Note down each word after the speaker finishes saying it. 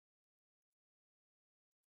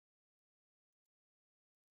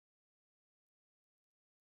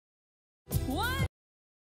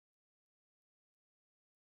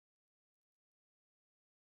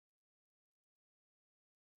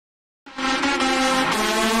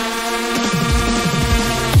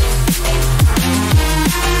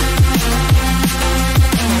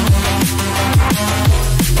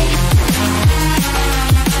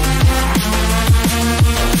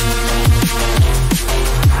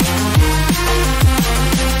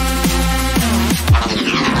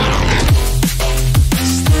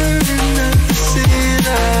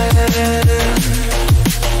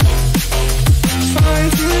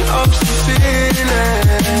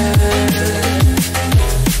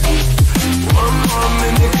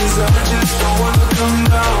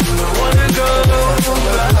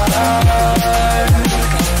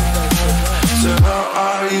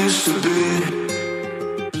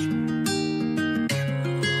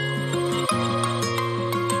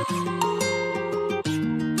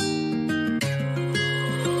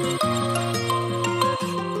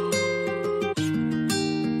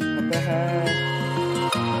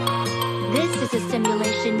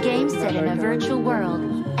game set in a virtual world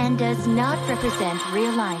and does not represent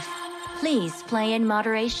real life. Please play in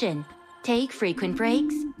moderation, take frequent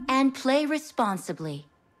breaks, and play responsibly.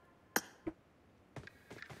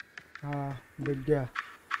 हाँ दिख गया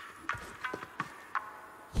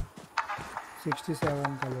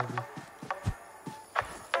 67 का लोगी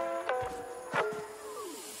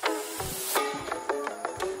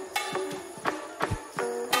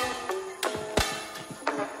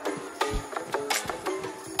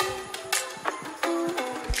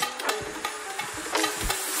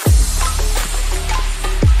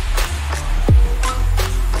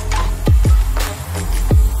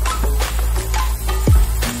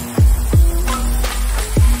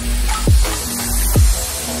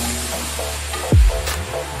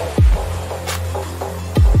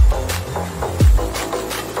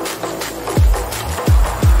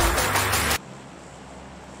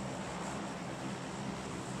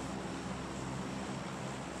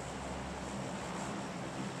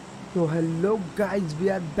तो hello guys we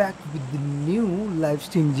are back with new live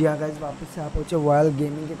stream. जी हाँ guys वापस से आप पहुँचे वायल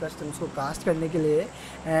गेमिंग के कस्टम्स को कास्ट करने के लिए।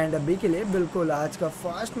 एंड अभी के लिए बिल्कुल आज का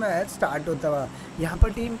फर्स्ट मैच स्टार्ट होता हुआ यहाँ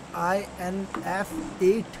पर टीम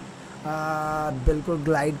INF8 बिल्कुल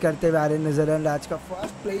ग्लाइड करते हुए आ रहे नजर। एंड आज का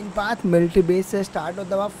first playing path military base से स्टार्ट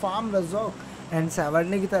होता हुआ फार्म रजोक एंड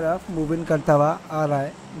सैवर्ने की तरफ मूव इन करता हुआ आ रहा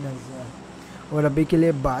है नजर। और अभी के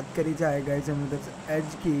लिए बात करी जाए गाइस अनदर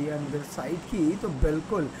एज की अनदर साइड की, तो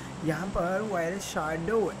बिल्कुल यहाँ पर वायरस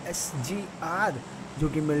शैडो SGR जो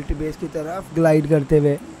कि मिलिट्री बेस की तरफ ग्लाइड करते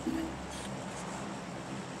हुए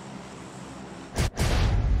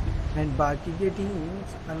एंड बाकी के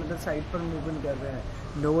टीम्स अनदर साइड पर मूव इन कर रहे हैं।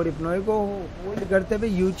 नोवर इप्नोय को होल्ड करते हुए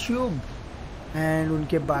यूट्यूब एंड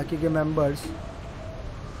उनके बाकी के मेंबर्स।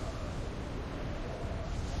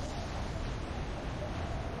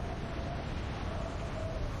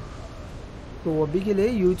 तो अभी के लिए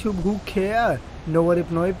यूट्यूब हु केयर नोवर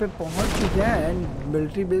इप्नोय पे पहुंच चुके हैं एंड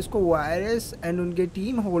मिलिट्री बेस को वायरस एंड उनके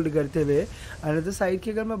टीम होल्ड करते हुए। अनदर साइड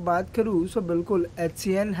की अगर मैं बात करूँ तो बिल्कुल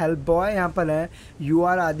HCN हेल्प बॉय यहाँ पर है,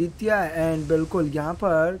 UR आदित्य एंड बिल्कुल यहाँ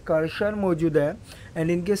पर कर्शर मौजूद है एंड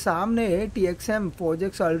इनके सामने TXM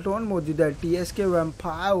फोजेक्स अल्ट्रॉन मौजूद है, TSK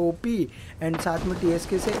वैम्पायर OP एंड साथ में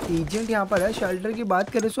TSK से एजेंट यहाँ पर है। शेल्टर की बात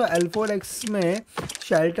करें तो L4X में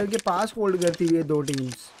शेल्टर के पास होल्ड करती हुई है दो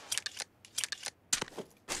टीम्स।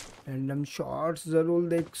 रैंडम शॉट्स ज़रूर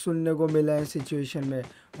देख सुनने को मिला है सिचुएशन में।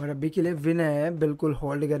 और अभी के लिए विन है बिल्कुल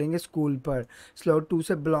होल्ड करेंगे स्कूल पर। स्लॉट 2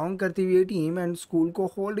 से बिलोंग करती हुई टीम एंड स्कूल को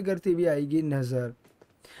होल्ड करती हुई आएगी नज़र।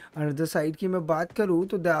 अनदर साइड की मैं बात करूँ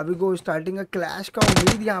तो दाविगो स्टार्टिंग का क्लैश का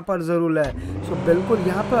उम्मीद यहाँ पर ज़रूर है। सो बिल्कुल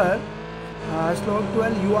यहाँ पर slot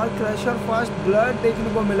 12 UR crusher first blood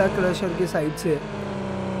देखने को मिला क्रशर की साइड से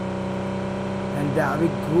एंड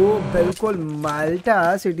दाविगो बिल्कुल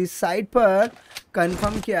माल्टा सिटी साइड पर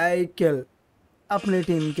कंफर्म किया है एक किल अपने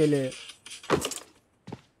टीम के लिए।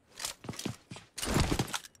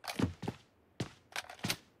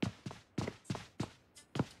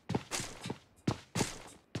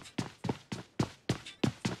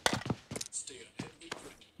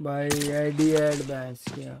 भाई आईडी एडवांस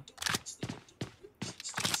किया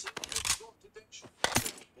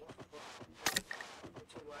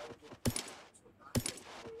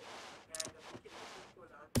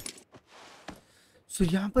तो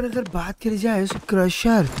यहाँ पर अगर बात करी जाए तो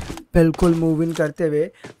क्रशर बिल्कुल मूव इन करते हुए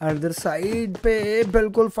अदर साइड पे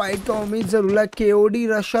बिल्कुल फाइट का उम्मीद जरूर है। KOD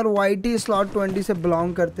रशर YT स्लॉट 20 से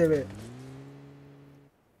बिलोंग करते हुए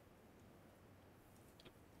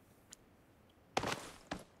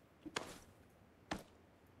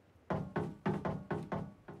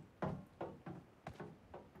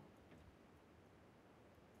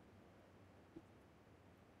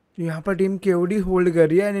यहाँ पर टीम KOD होल्ड कर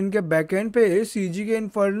रही है एंड इनके बैकएंड पे CG के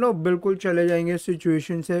इन्फर्नो बिल्कुल चले जाएंगे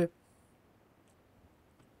सिचुएशन से।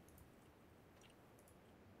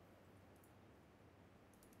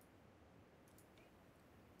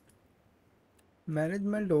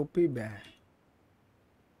 मैनेजमेंट OP बैन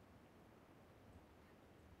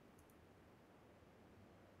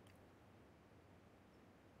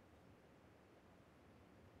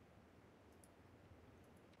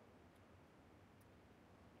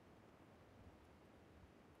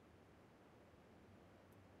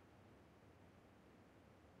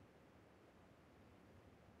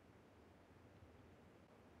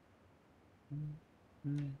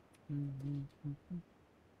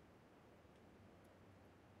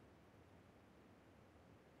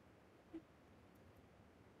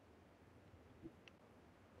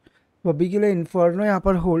अभी के लिए इन्फर्नो यहाँ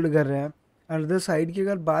पर होल्ड कर रहे हैं। अदर साइड की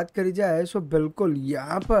अगर बात करी जाए तो बिल्कुल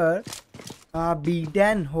यहाँ पर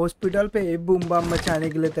B10 हॉस्पिटल पे बूम बम मचाने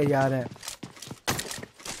के लिए तैयार है।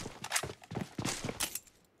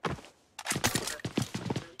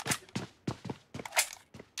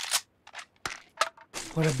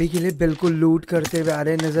 और अभी के लिए बिल्कुल लूट करते हुए आ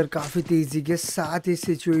रहे नज़र काफ़ी तेज़ी के साथ इस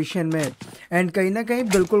सिचुएशन में। एंड कहीं ना कहीं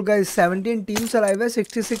बिल्कुल का 17 टीम्स अलाइव है,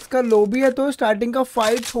 66 का लो भी है, तो स्टार्टिंग का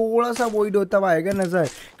फाइट थोड़ा सा वॉइड होता हुआ आएगा नज़र,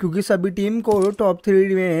 क्योंकि सभी टीम को टॉप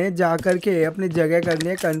 3 में जा कर के अपनी जगह करनी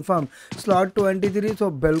है कंफर्म। स्लॉट 23, तो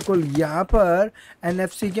बिल्कुल यहाँ पर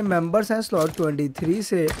NFC के मेंबर्स हैं स्लॉट 23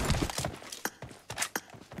 से।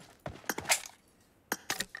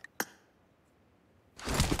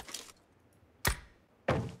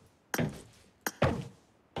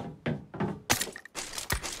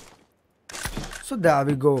 So there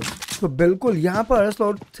we go. तो बिल्कुल यहाँ पर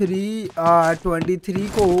स्लॉट 23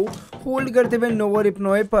 को होल्ड करते हुए नोवो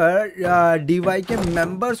रिपनोए पर DY के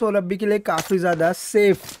मेंबर्स और अभी के लिए काफ़ी ज़्यादा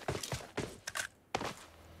सेफ।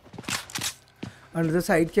 अनदर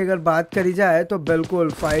साइड की अगर बात करी जाए तो बिल्कुल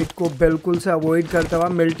फाइट को बिल्कुल से अवॉइड करता हुआ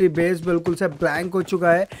मिलिट्री बेस बिल्कुल से ब्लैंक हो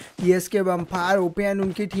चुका है। TSK वंपायर ओपीएन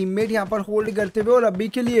उनकी टीममेट यहाँ पर होल्ड करते हुए, और अभी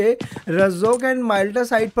के लिए रजोक एंड माल्टा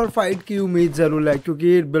साइड पर फाइट की उम्मीद ज़रूर है,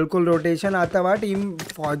 क्योंकि बिल्कुल रोटेशन आता हुआ टीम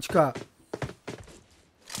फौज का।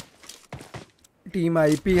 टीम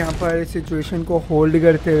IP यहाँ पर सिचुएशन को होल्ड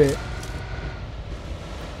करते हुए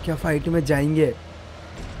क्या फाइट में जाएंगे।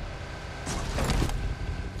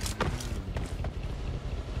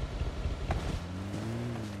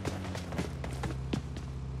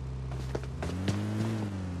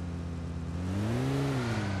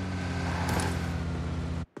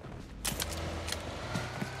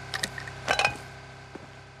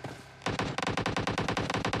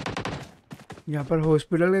 यहाँ पर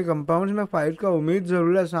हॉस्पिटल के कंपाउंड में फाइट का उम्मीद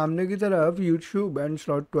जरूर है। सामने की तरफ यूट्यूब एंड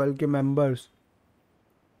स्लॉट 12 के मेंबर्स।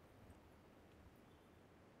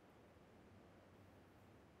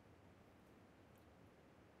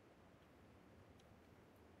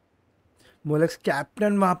 मोलेक्स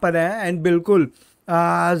कैप्टन वहां पर है एंड बिल्कुल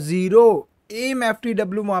 0 एम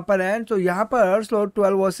FTW वहां पर है। तो यहाँ पर स्लॉट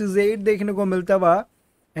 12 वर्सेस 8 देखने को मिलता हुआ।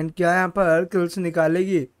 एंड क्या यहाँ पर किल्स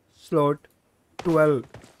निकालेगी स्लॉट 12।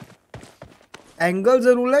 एंगल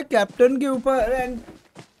जरूर है कैप्टन के ऊपर एंड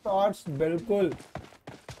शॉट्स बिल्कुल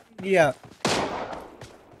किया।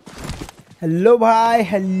 हेलो भाई,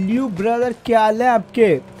 हेलो ब्रदर, क्या हाल है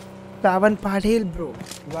आपके? सावन Patil bro,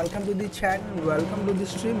 welcome to the channel, welcome to the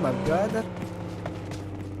stream my brother.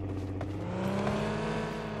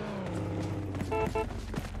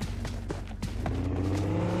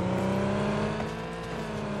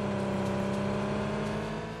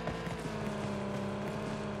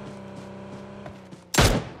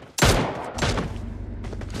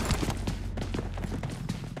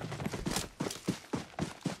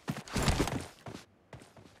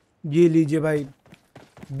 ये लीजिए भाई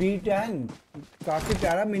B10, काफी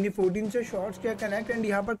प्यारा मिनी 14 से शॉट्स किया कनेक्ट एंड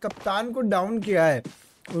यहाँ पर कप्तान को डाउन किया है।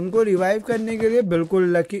 उनको रिवाइव करने के लिए बिल्कुल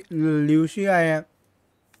लकी ल्यूसी आए हैं।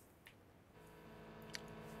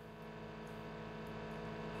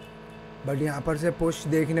 बट यहाँ पर से पुश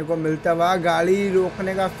देखने को मिलता हुआ, गाड़ी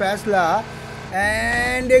रोकने का फैसला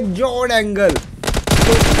एंड एक जॉर्ड एंगल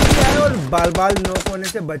और बाल बाल नॉक होने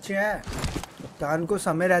से बचे हैं। कप्तान को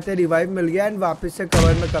समय रहते रिवाइव मिल गया एंड वापस से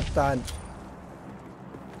कवर में कप्तान।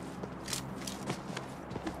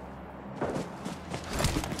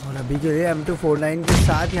 और अभी के लिए M249 के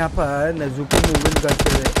साथ यहाँ पर नजुकी मूवमेंट करते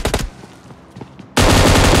हुए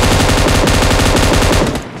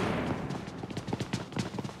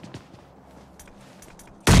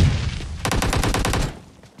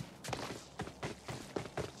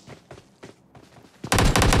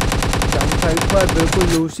पर बिल्कुल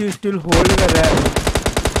लूसी स्टिल होल्ड कर रहा है,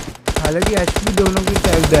 हालांकि HP दोनों की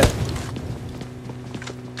टैग्ड है।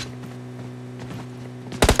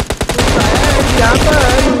 तो यहाँ पर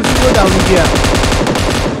लूसी को डाउन किया,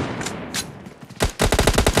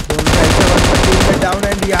 दोनों साइड से 1 में डाउन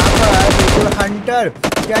एंड यहाँ पर बिल्कुल हंटर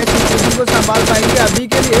क्या सिचुएशन को संभाल पाएंगे। अभी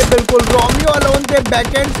के लिए बिल्कुल रोमियो अलोन थे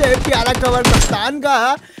बैकएंड से, प्यारा कवर कप्तान का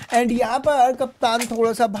एंड यहाँ पर कप्तान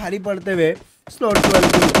थोड़ा सा भारी पड़ते हुए स्लॉट 12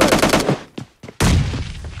 के ऊपर।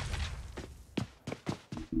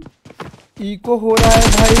 इको हो रहा है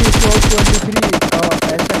भाई स्लॉट 23।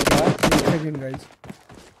 ऐसा क्या, एक second guys,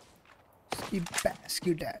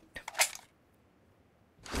 skip that.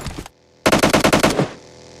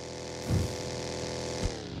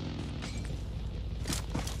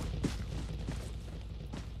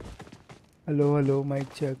 Hello hello, mic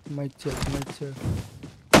check mic check mic check.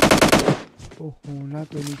 ओ होना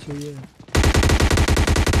तो नहीं चाहिए।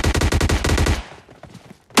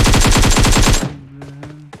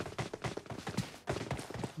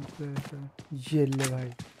 ये ले भाई,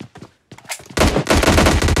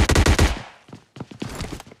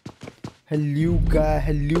 हेल्यू का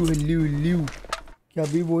हेल्यू हेल्यू हेल्यू। क्या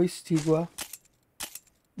अभी वॉइस ठीक हुआ?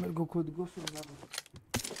 मेरे को खुद को सुनना पड़ा।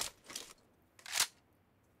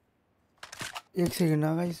 एक सेकेंड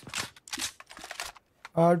ना गाइस,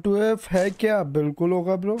 R2F है क्या? बिल्कुल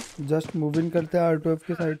होगा ब्रो, जस्ट मूव इन करते हैं R2F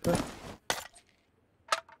के साइड पर।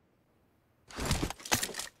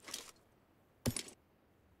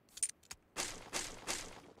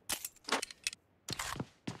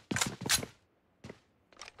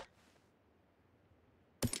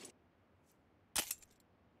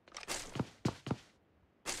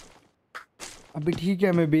 अभी ठीक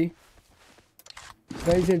है, मैं भी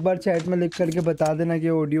गाइस एक बार चैट में लिख करके बता देना कि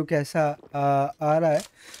ऑडियो कैसा आ रहा है।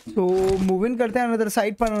 तो मूव इन करते हैं अनदर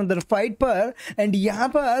साइड पर, अनदर फाइट पर। एंड यहाँ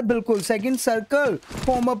पर बिल्कुल सेकंड सर्कल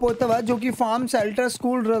फॉर्म अप होता हुआ, जो कि farm shelter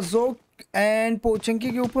school रजोक and Pochinki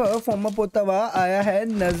के ऊपर फॉर्म अप होता हुआ आया है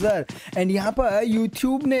नजर। एंड यहाँ पर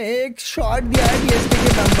यूट्यूब ने एक शॉट दिया है टीएसके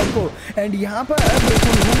के नंबर को। एंड यहाँ पर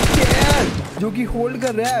बिल्कुल जो कि होल्ड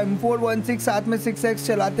कर रहा है M416 साथ में 6x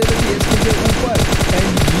चलाते हुए टीएसके के ऊपर।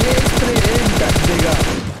 एंड ये स्प्रे डक देगा।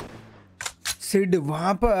 सिड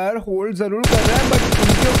वहां पर होल्ड जरूर कर रहा है, बट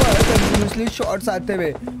उनके ऊपर कंटिन्यूसली शॉट्स आते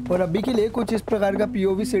हुए, और अभी के लिए कुछ इस प्रकार का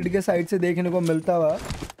पीओवी सिड के साइड से देखने को मिलता हुआ।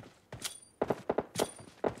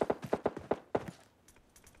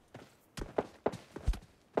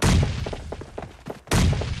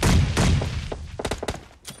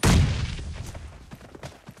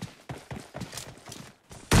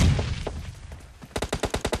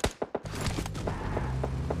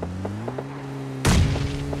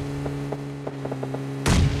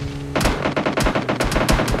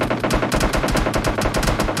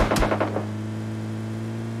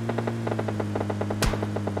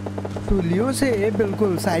 लियो से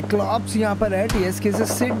बिल्कुल साइक्लॉप्स यहाँ पर है टीएसके से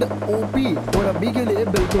सिड ओपी, और अभी के लिए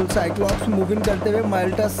बिल्कुल साइक्लॉप्स मूव इन करते हुए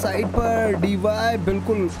माल्टा साइड पर। डीवाई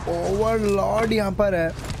बिल्कुल ओवरलॉर्ड यहाँ पर है।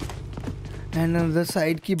 एंड अनदर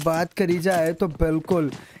साइड की बात करी जाए तो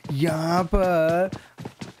बिल्कुल यहाँ पर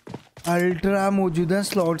अल्ट्रा मौजूद है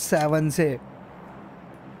स्लॉट 7 से।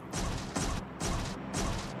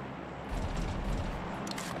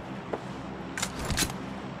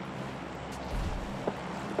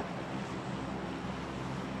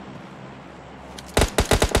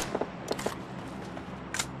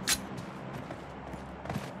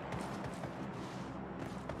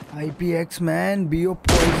 IPX मैन बीओ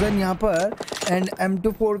पॉइजन यहाँ पर, एंड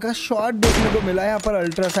M24 का शॉट देखने को मिला यहाँ पर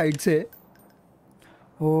अल्ट्रा साइड से।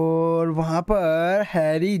 और वहाँ पर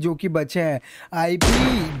हैरी जो कि बचे हैं,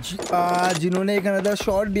 IP जिन्होंने एक अनदर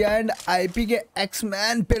शॉट दिया। एंड IP के एक्स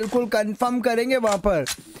मैन बिल्कुल कंफर्म करेंगे वहाँ पर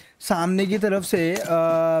सामने की तरफ से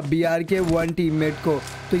BR के 1 टीममेट को।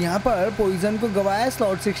 तो यहाँ पर पॉइजन को गवाया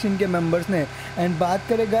स्लॉट 16 के मेंबर्स ने। एंड बात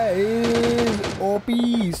करेगा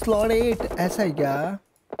ओपी स्लॉट 8, ऐसा ही क्या?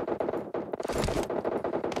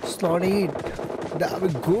 Slot 8 there we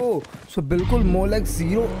go। सो बिल्कुल मोलक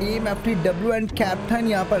 0 एम FTW एंड कैप्टन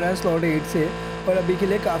यहाँ पर है स्लॉट 8 से, और अभी के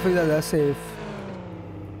लिए काफी ज्यादा सेफ।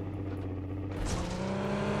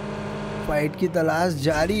 फाइट की तलाश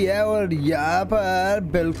जारी है, और यहाँ पर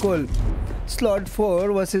बिल्कुल स्लॉट 4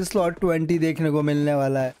 वर्सेस स्लॉट 20 देखने को मिलने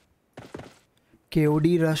वाला है।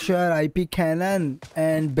 KOD Rusher, IP cannon,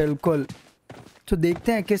 and बिल्कुल तो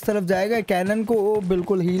देखते हैं किस तरफ जाएगा। कैनन को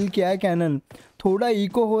बिल्कुल हील किया है कैनन। थोड़ा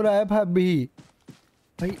इको हो रहा है भाई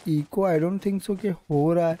eco I don't think so कि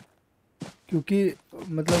हो रहा है, क्योंकि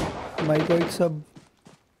मतलब माइक सब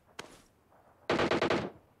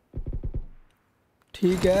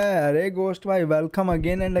ठीक है। अरे गोस्ट भाई welcome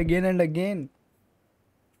again and again and again.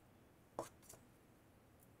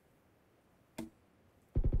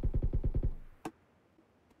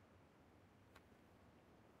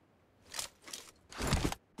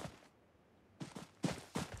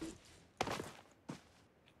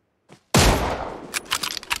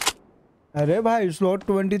 अरे भाई स्लॉट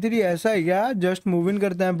 23 ऐसा है क्या? जस्ट मूव इन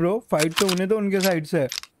करते हैं ब्रो, फाइट तो उन्हें तो उनके साइड से।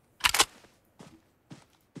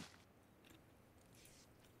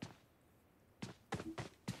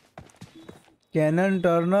 कैनन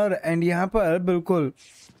टर्नर, एंड यहाँ पर बिल्कुल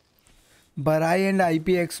बराई एंड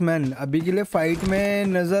IPX मैन अभी के लिए फाइट में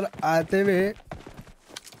नजर आते हुए।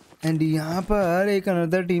 एंड यहाँ पर एक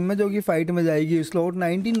अनदर टीम में जो कि फाइट में जाएगी स्लॉट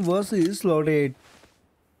 19 वर्सेस स्लॉट 8।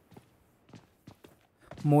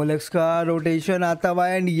 मोलेक्स का रोटेशन आता हुआ,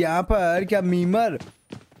 एंड यहाँ पर क्या मीमर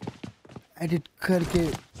एडिट करके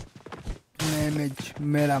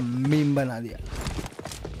मेरा मीम बना दिया।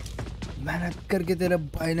 मेहनत करके तेरे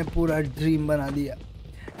भाई ने पूरा ड्रीम बना दिया।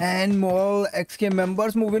 एंड मॉल एक्स के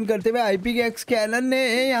मेंबर्स मूव इन करते हुए IP के एक्स कैनन ने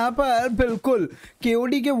यहाँ पर बिल्कुल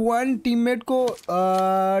KOD के 1 टीममेट को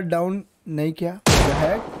डाउन नहीं किया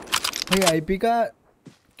है भाई। IP का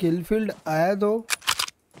किल फील्ड आया तो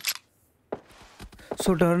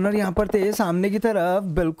सो टर्नर यहाँ पर थे सामने की तरफ।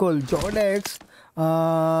 बिल्कुल जॉर्डेक्स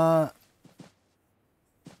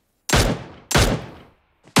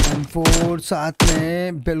 4 साथ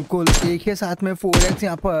में बिल्कुल एक ही साथ में 4x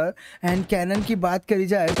यहाँ पर। एंड कैनन की बात करी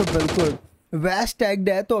जाए तो बिल्कुल वेस्ट टैग्ड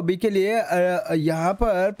है, तो अभी के लिए यहाँ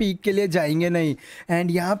पर पीक के लिए जाएंगे नहीं। एंड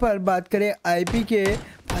यहाँ पर बात करें आईपी के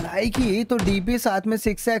पढ़ाई की तो डीपी साथ में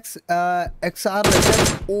 6x XR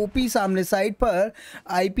ओपी सामने साइड पर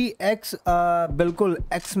IPX बिल्कुल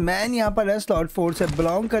एक्समैन यहाँ पर है स्लॉट 4 से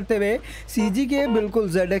बिलोंग करते हुए। सीजी के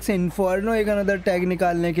बिल्कुल ZX इन्फर्नो एक अनदर टैग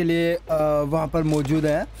निकालने के लिए वहाँ पर मौजूद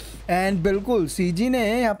है। एंड बिल्कुल सीजी ने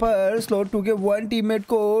यहाँ पर स्लॉट 2 के 1 टीममेट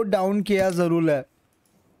को डाउन किया ज़रूर है।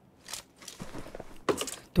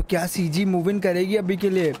 तो क्या सीजी मूव इन करेगी अभी के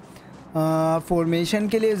लिए? फॉर्मेशन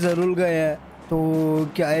के लिए ज़रूर गए हैं, तो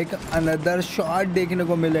क्या एक अनदर शॉट देखने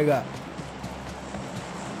को मिलेगा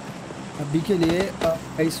अभी के लिए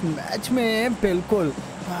इस मैच में? बिल्कुल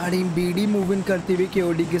बीडी मूव इन करती हुई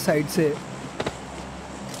केओडी की साइड से।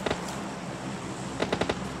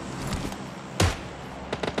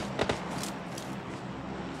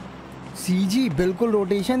 सीजी बिल्कुल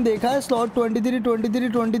रोटेशन देखा है, स्लॉट 23 23 23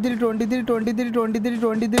 23 23 23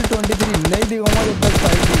 23 23 नहीं दिखाऊंगा जब तक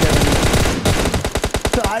फाइट नहीं करेंगे।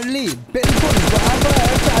 चार्ली बिल्कुल वहाँ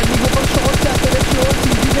पर चार्ली के ऊपर शॉट जाते हुए श्योर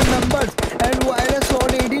सीजी के मेंबर्स एंड वायरस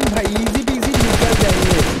स्लॉट 18 भाई इजी पीजी निकल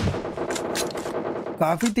जाएंगे।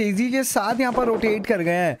 काफ़ी तेज़ी के साथ यहाँ पर रोटेट कर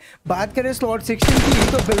गए हैं। बात करें स्लॉट 16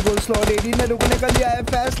 की तो बिल्कुल स्लॉट 18 ने रुकने का लिया है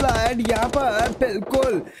फैसला। एंड यहाँ पर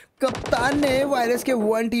बिल्कुल कप्तान ने वायरस के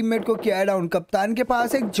 1 टीममेट को किया डाउन। कप्तान के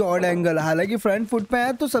पास एक जॉर्ड एंगल, हालांकि फ्रंट फुट पे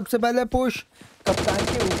है तो सबसे पहले पुश कप्तान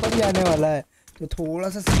के ऊपर ही आने वाला है, तो थोड़ा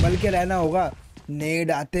सा संभल के रहना होगा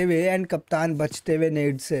नेड आते हुए एंड कप्तान बचते हुए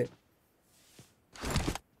नेड से।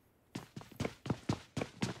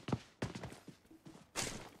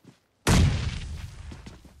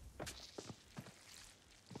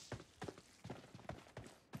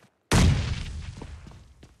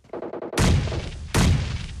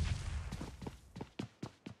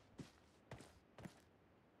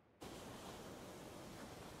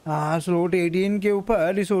 हाँ स्लॉट 18 के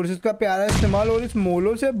ऊपर रिसोर्सेज का प्यारा इस्तेमाल और इस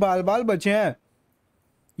मोलो से बाल बाल बचे हैं।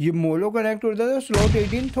 ये मोलो कनेक्ट होता है तो स्लॉट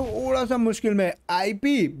 18 थोड़ा सा मुश्किल में।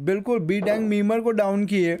 आईपी बिल्कुल बी डैंग मीमर को डाउन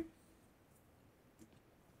किए।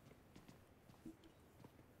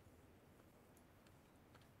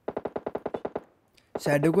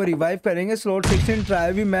 शैडो को रिवाइव करेंगे। स्लॉट 16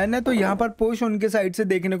 ट्राई भी मैन है, तो यहाँ पर पुश उनके साइड से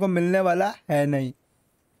देखने को मिलने वाला है नहीं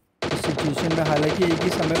इस सिचुएशन में। हालांकि एक ही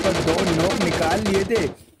समय पर 2 नॉक निकाल लिए थे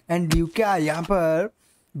एंड ल्यूका यहाँ पर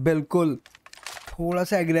बिल्कुल थोड़ा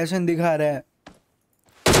सा एग्रेशन दिखा रहा है।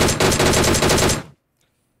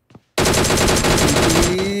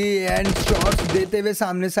 एंड शॉट्स देते हुए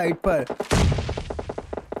सामने साइड पर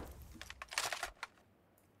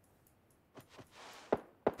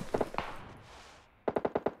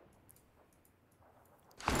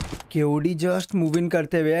केओडी जस्ट मूव इन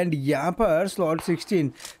करते हुए। एंड यहाँ पर स्लॉट 16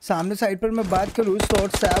 सामने साइड पर मैं बात करूँ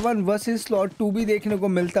स्लॉट 7 वर्सेस स्लॉट 2 भी देखने को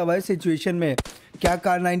मिलता हुआ है सिचुएशन में। क्या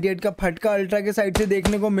कार 98 का फटका अल्ट्रा के साइड से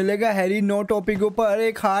देखने को मिलेगा? हैरी नो टॉपिक के ऊपर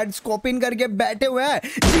एक हार्ड स्कोपिंग करके बैठे हुए हैं।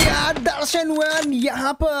 यार दर्शन हुए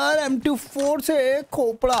यहाँ पर M24 से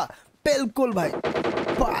खोपड़ा बिल्कुल भाई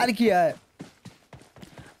पार किया है।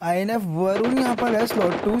 INF वरुण यहाँ पर है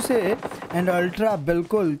स्लॉट 2 से एंड अल्ट्रा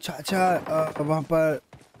बिल्कुल चाचा वहाँ पर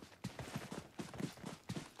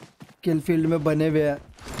किल फील्ड में बने हुए हैं।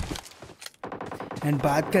 एंड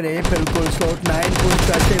बात करें बिल्कुल स्लॉट 9 पुश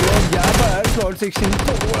करते हुए यहाँ पर स्लॉट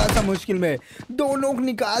 16 थोड़ा सा मुश्किल में 2 नॉक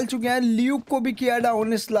निकाल चुके हैं। ल्यूक को भी किया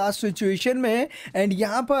डाउन इस लास्ट सिचुएशन में। एंड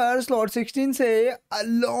यहाँ पर स्लॉट 16 से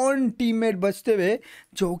अलोन टीममेट बचते हुए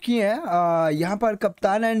जो कि है यहाँ पर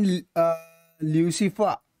कप्तान एंड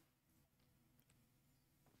ल्यूसिफा।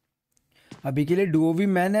 अभी के लिए डुओवी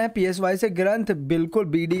मैन है। PSY से ग्रंथ बिल्कुल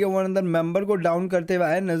BD के 1 अंदर मेंबर को डाउन करते हुए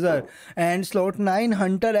आए नजर। And slot 9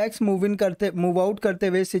 Hunter x move out करते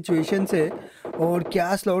हुए सिचुएशन से। और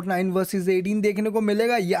क्या स्लॉट 9 वर्सेस 18 देखने को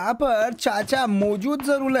मिलेगा? यहाँ पर चाचा मौजूद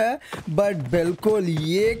जरूर है बट बिल्कुल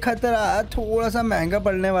ये खतरा थोड़ा सा महंगा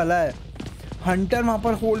पड़ने वाला है। हंटर वहाँ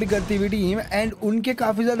पर होल्ड करती हुई टीम एंड उनके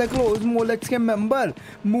काफ़ी ज़्यादा क्लोज मोलेक्स के मेंबर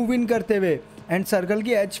मूव इन करते हुए एंड सर्कल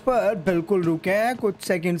की एज पर बिल्कुल रुके हैं कुछ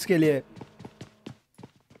सेकंड्स के लिए।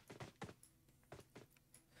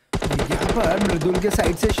 यहाँ पर मृदुल के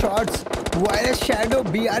साइड से शॉट्स वायरस शैडो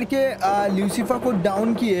BR के ल्यूसिफर को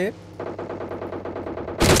डाउन किए।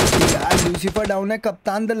 ल्यूसिफर डाउन है।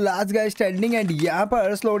 कप्तान the last guy standing. And यहाँ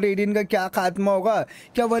पर स्लॉट 18 का क्या खात्मा होगा?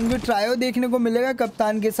 क्या 1v ट्रायो देखने को मिलेगा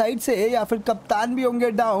कप्तान के साइड से या फिर कप्तान भी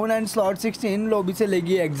होंगे डाउन एंड स्लॉट 16 लॉबी से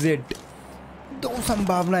लेगी एग्जिट? 2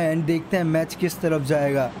 संभावनाएं एंड देखते हैं मैच किस तरफ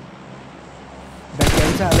जाएगा।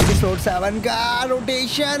 हालांकि स्लॉट 7 का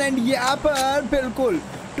रोटेशन एंड यहाँ पर बिल्कुल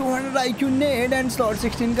 200 IQ नेड एंड स्लॉट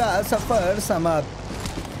 16 का सफर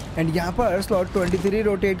समाप्त। एंड यहाँ पर स्लॉट 23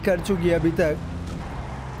 रोटेट कर चुकी है अभी तक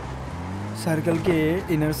सर्कल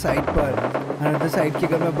के इनर साइड पर। अनदर साइड की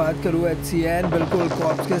अगर मैं बात करूँ HCN बिल्कुल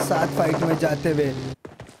कॉप्स के साथ फाइट में जाते हुए।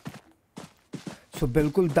 सो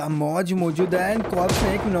बिल्कुल दामौज मौजूद है एंड कॉप्स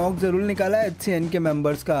ने एक नॉक जरूर निकाला है HCN के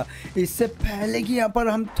मेंबर्स का। इससे पहले कि यहाँ पर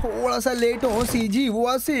हम थोड़ा सा लेट हो CG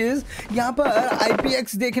वर्सेस यहाँ पर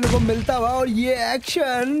IPX देखने को मिलता हुआ और ये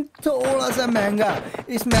एक्शन थोड़ा सा महंगा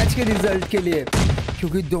इस मैच के रिजल्ट के लिए,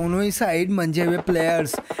 क्योंकि दोनों ही साइड मंजे हुए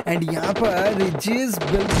प्लेयर्स। एंड यहाँ पर रिजेस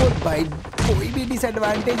बिल्कुल भाई कोई भी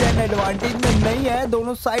डिसएडवांटेज एंड एडवांटेज में नहीं है,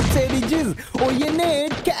 दोनों साइड से रिजेस और ये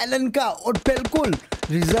नेट कैनन का और बिल्कुल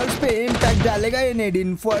रिजल्ट्स पे इम्पैक्ट डालेगा ये नेट।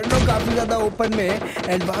 इन्फर्नो काफी ज्यादा ओपन में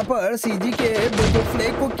एंड वहाँ पर CG के बिल्कुल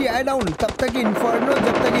फ्लैग को किया है डाउन। तब तक इन्फर्नो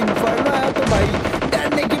जब तक इन्फर्नो आया तो भाई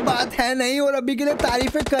डरने की बात है नहीं, और अभी के लिए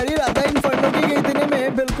तारीफें कर ही रहा था इन्फर्नो की इतने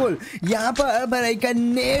में। बिल्कुल यहाँ पर भराई का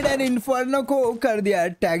नेड एंड इन्फर्नो को कर दिया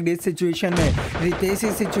टैग इस सिचुएशन में। रितेश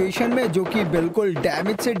इस सिचुएशन में जो कि बिल्कुल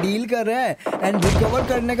डैमेज से डील कर रहा है एंड रिकवर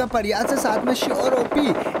करने का प्रयास है, साथ में श्योर ओपी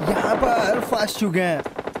यहाँ पर फंस चुके हैं।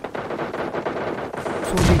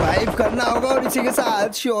 रिवाइव करना होगा और इसी के साथ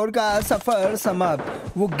श्योर का सफर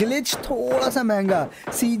समाप्त। वो ग्लिच थोड़ा सा महंगा।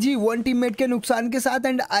 CG 1 टीममेट के नुकसान के साथ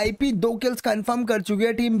एंड IP 2 किल्स कंफर्म कर चुकी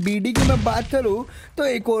है। टीम BD की मैं बात करूं तो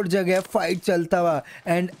एक और जगह फाइट चलता हुआ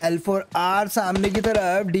एंड L4R सामने की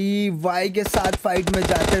तरफ DY के साथ फाइट में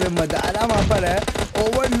जाते हुए मदारा वहां पर है,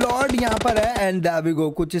 ओवरलॉर्ड यहाँ पर है एंड दाविगो।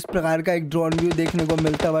 कुछ इस प्रकार का एक ड्रोन व्यू देखने को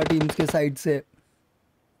मिलता हुआ टीम्स के साइड से।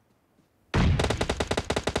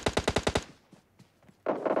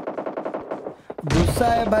 गुस्सा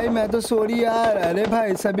है भाई, मैं तो सॉरी यार। अरे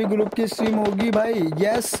भाई सभी ग्रुप की स्ट्रीम होगी भाई।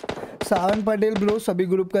 यस सावन पटेल ब्रो, सभी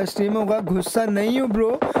ग्रुप का स्ट्रीम होगा। गुस्सा नहीं हूँ ब्रो,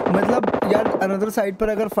 मतलब यार अनदर साइड पर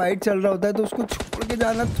अगर फाइट चल रहा होता है तो उसको छोड़ के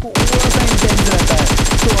जाना थोड़ा सा इंटेंस रहता है।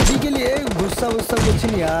 तो अभी के लिए गुस्सा वुस्सा कुछ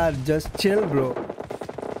नहीं यार, जस्ट चिल ब्रो।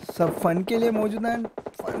 सब फन के लिए मौजूद है,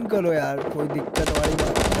 फन करो यार, कोई दिक्कत वाली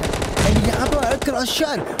बात नहीं। एंड यहाँ पर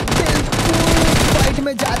क्रशर फाइट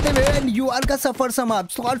में जाते हुए एंड UR का सफर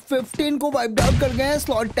समाप्त। स्लॉट 15 को वाइप आउट कर गए हैं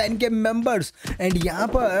स्लॉट 10 के मेंबर्स एंड यहाँ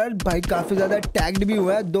पर भाई काफी ज्यादा टैग्ड भी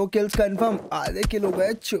हुआ है। 2 किल्स कंफर्म, आधे किल हो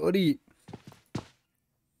गए चोरी।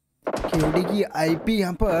 KOD की IP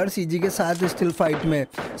यहाँ पर CG के साथ स्टिल फाइट में।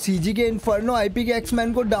 CG के इन्फर्नो IP के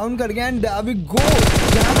एक्समैन को डाउन कर गया एंड दाविगो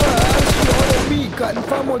यहाँ पर श्योर ओपी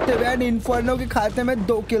कंफर्म होते हुए एंड इन्फर्नो के खाते में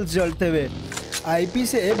 2 किल्स जलते हुए। IP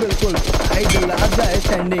से बिल्कुल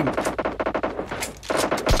स्टैंडिंग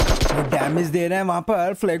डैमेज दे रहे हैं, वहां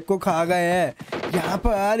पर फ्लैग को खा गए हैं। यहाँ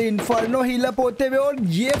पर इन्फर्नो हील अप होते हुए और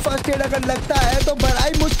ये फर्स्ट एड अगर लगता है तो बड़ा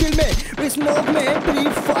ही मुश्किल में स्मोक में प्री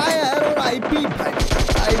फायर और IP भाई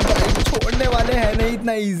छोड़ने वाले हैं नहीं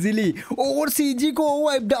इतना इजीली, और CG को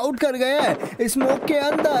वाइप आउट कर गए हैं स्मोक के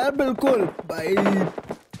अंदर। बिल्कुल भाई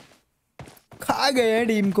खा गए हैं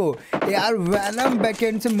टीम को यार। वैनम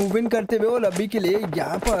बैकएंड से मूव इन करते हुए और अभी के लिए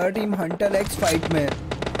यहाँ पर टीम हंटर एक्स फाइट में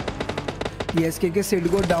ESK के सिड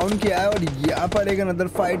को डाउन किया है और यहाँ पर एक अनदर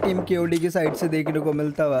फाइट टीम KOD की साइड से देखने को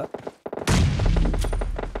मिलता हुआ।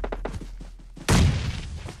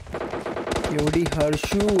 KOD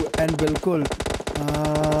हर्षू एंड बिल्कुल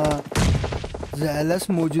जेलस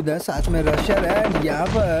मौजूद है, साथ में रशर है एंड यहाँ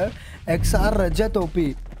पर XR रजत OP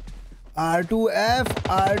R2F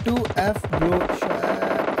ब्रो।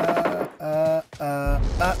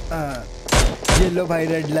 ये लो भाई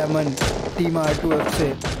रेड लेमन टीम R2F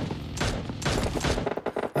से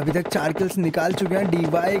अभी तक 4 किल्स निकाल चुके हैं।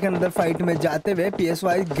 DY एक अंदर फाइट में जाते हुए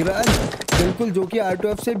PSY ग्रन बिल्कुल जो कि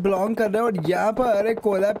R2F से बिलोंग कर रहा है और यहाँ पर एक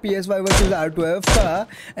कोला PSY वर्सेस R2F का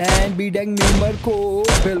एंड बीडेंग मीमर को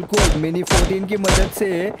बिल्कुल मिनी 14 की मदद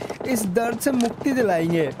से इस दर्द से मुक्ति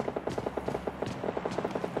दिलाएंगे।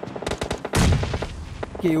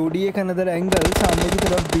 KOD एक अनदर एंगल सामने की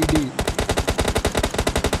तरफ BD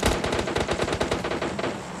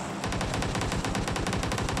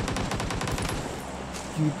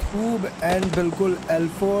यूट्यूब एंड बिल्कुल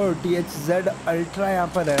L4 THZ अल्ट्रा यहाँ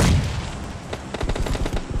पर है।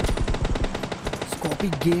 स्कॉपी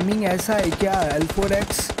गेमिंग ऐसा है क्या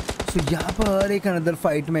L4X। तो यहाँ पर एक अनदर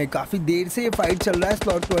फाइट में काफ़ी देर से ये फाइट चल रहा है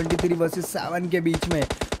स्लॉट 23 वर्सेस 7 के बीच में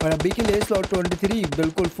और अभी के लिए स्लॉट 23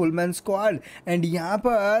 बिल्कुल फुल मैन स्क्वाड एंड यहाँ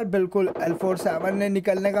पर बिल्कुल L47 ने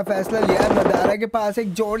निकलने का फैसला लिया है। मदारा के पास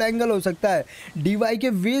एक जोड़ एंगल हो सकता है। DY के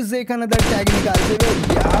विज एक अनदर टैग निकालते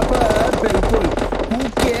हुए यहाँ पर बिल्कुल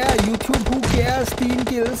यूट्यूब हु केयर्स 3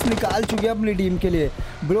 किल्स निकाल चुके हैं अपनी टीम के लिए।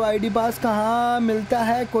 ब्रो आईडी पास कहाँ मिलता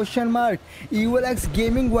है question mark. EVLX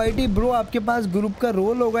gaming YT bro आपके पास ग्रुप का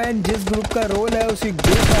रोल होगा एंड जिस ग्रुप का रोल है उसी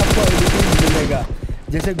ग्रुप में आपको आईडी मिलेगा।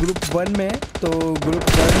 जैसे ग्रुप 1 में, तो ग्रुप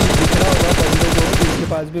 1 दिख रहा होगा बंदों को जिनके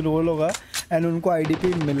पास भी रोल होगा एंड उनको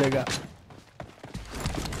आईडीपी मिलेगा।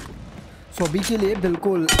 सो अभी के लिए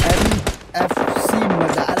बिल्कुल NFC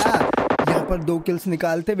मदारा यहाँ पर 2 किल्स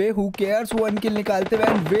निकालते हुए, हु केयर्स 1 किल निकालते हुए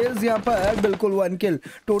एंड वेल्स यहाँ पर बिल्कुल 1 किल।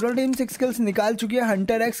 टोटल टीम 6 किल्स निकाल चुकी है।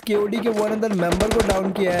 हंटर एक्स KOD के वन अदर मेंबर को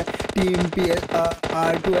डाउन किया है। टीम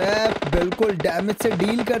R2F बिल्कुल डैमेज से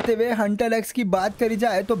डील करते हुए। हंटर एक्स की बात करी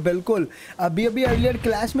जाए तो बिल्कुल अभी अर्लियर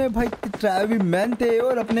क्लैश में भाई ट्रावी मैन थे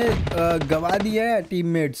और अपने गवा दिए हैं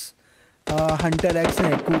टीममेट्स। हंटर एक्स ने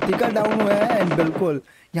कृतिका डाउन हुआ है एंड बिल्कुल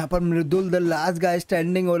यहाँ पर मृदुल द लास्ट गाय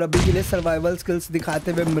स्टैंडिंग और अभी के लिए सर्वाइवल स्किल्स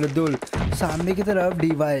दिखाते हुए मृदुल सामने की तरफ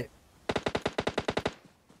DY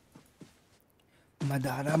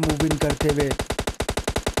मदारा मूव इन करते हुए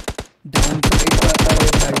डाउन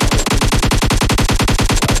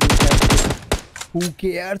हु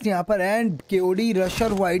केयर्स यहाँ पर and KOD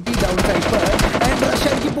Rusher whitey down side पर एंड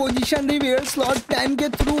रशर की पोजीशन रिवील स्लॉट 10 के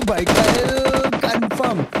through bike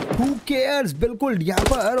confirm. Who cares बिल्कुल यहाँ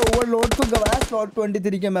पर ओवरलोड को गवाया स्लॉट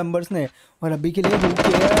 23 के मेंबर्स ने और अभी के लिए हु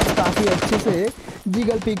केयर्स काफी अच्छे से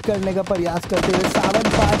जिगल पिक करने का प्रयास करते हुए। सावन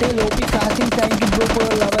Patil OP काचिंग thank you bro for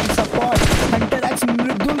 11 support. Hunter x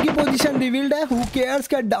मृदुल की पोजीशन रिवील्ड है। हु केयर्स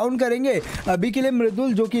का डाउन करेंगे अभी के लिए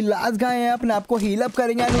मृदुल जो कि लास्ट गाय हैं अपने आप को हील अप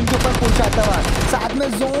करेंगे एंड उनके ऊपर पुश आता हुआ। साथ में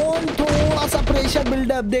जोन थोड़ा सा प्रेशर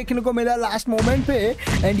बिल्डअप देखने को मिला लास्ट मोमेंट पे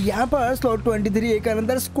एंड यहाँ पर स्लॉट 23 एक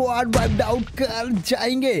अंदर स्क्वाड वाइप्ड आउट कर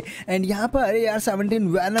जाएंगे एंड यहाँ पर AR-17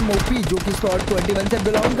 वैनम ओपी जो कि स्लॉट 21 से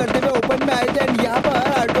बिलोंग करते हुए ओपन में आए थे एंड यहाँ पर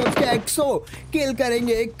R2F के एक्सो किल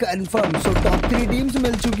करेंगे कंफर्म। सो टॉप 3 टीम्स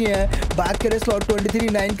मिल चुकी हैं। बात करें स्लॉट 23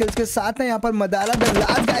 9 किल्स के साथ है यहाँ पर Madara the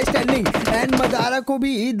last guy standing and Madara को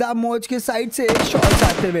भी द मोज के साइड से शॉट्स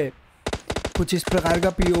आते हुए कुछ इस प्रकार का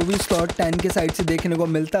POV स्लॉट 10 के साइड से देखने को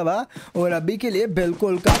मिलता हुआ और अभी के लिए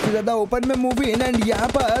बिल्कुल काफी ज्यादा ओपन में मूव इन एंड यहाँ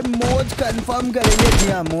पर मोज कंफर्म करेंगे।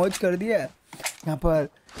 जी हाँ मोज कर दिया यहाँ पर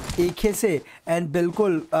एक से एंड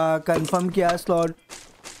बिल्कुल कंफर्म किया स्लॉट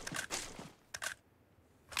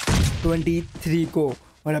 23 को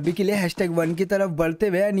और अभी के लिए #1 की तरफ बढ़ते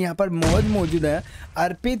हुए एंड यहाँ पर मोज मौजूद है।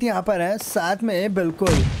 अर्पित यहाँ पर है साथ में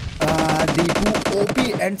बिल्कुल दीपू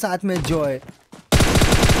OP एंड साथ में जॉय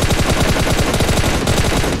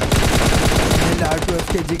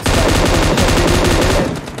R2F के जिक्स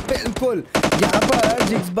बिल्कुल यहाँ पर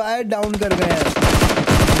जिक्स बाय डाउन कर गए हैं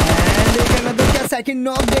एंड एक तो क्या सेकंड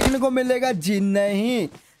नॉक देखने को मिलेगा? जी नहीं,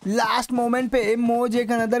 लास्ट मोमेंट पे मोज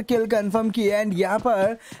एक अनदर किल कंफर्म किया एंड यहाँ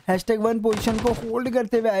पर #1 पोजीशन को होल्ड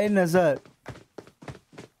करते हुए आए नजर।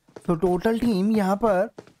 तो टोटल टीम यहाँ पर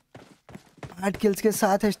 8 किल्स के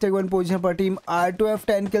साथ #1 पोजीशन पर। टीम R2F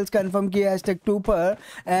 10 किल्स कंफर्म किया #2 पर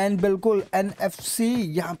एंड बिल्कुल NFC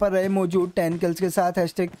यहाँ पर रहे मौजूद 10 किल्स के साथ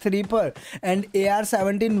 #3 पर एंड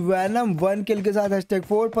AR-17 वैनम 1 किल के साथ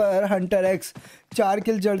 #4 पर। हंटर एक्स 4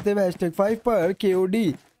 किल जड़ते हुए #5 पर।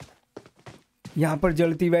 KOD यहाँ पर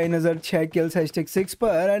जलती हुई नज़र 6 किल्स #6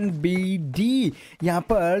 पर एंड BD यहाँ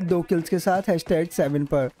पर 2 किल्स के साथ #7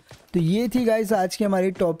 पर। तो ये थी गाइस आज की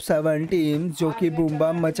हमारी टॉप 7 टीम जो कि बूम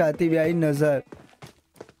बम मचाती हुई आई नज़र।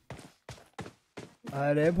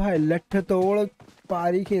 अरे भाई लठ तोड़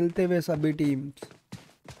पारी खेलते हुए सभी teams.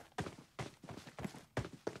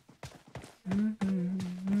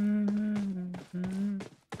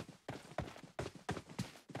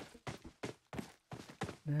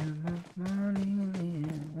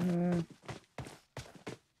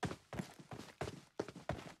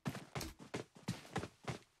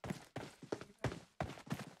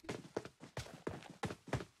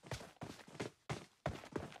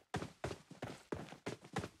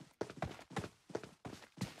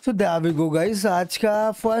 So there we go guys, आज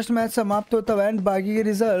का फर्स्ट मैच समाप्त होता है एंड बाकी के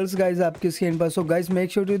रिजल्ट्स गाइस आपकी स्क्रीन पर। So guys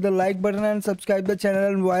make sure to the like button and subscribe the channel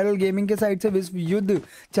and viral gaming के साइड से विश्व युद्ध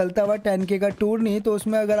चलता हुआ 10K का टूर नहीं तो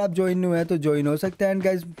उसमें अगर आप ज्वाइन हुए हैं तो ज्वाइन हो सकते हैं। एंड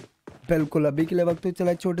गाइस बिल्कुल अभी के लिए वक्त तो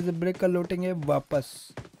चला छोटे से ब्रेक कर लौटेंगे वापस।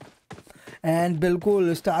 एंड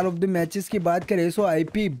बिल्कुल स्टार ऑफ द मैचेस की बात करें सो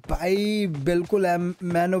IP भाई बिल्कुल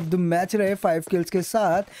मैन ऑफ द मैच रहे 5 किल्स के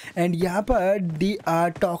साथ एंड यहाँ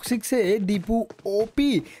पर टॉक्सिक से दीपू OP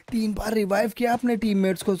 3 बार रिवाइव किया अपने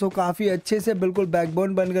टीममेट्स को। सो काफ़ी अच्छे से बिल्कुल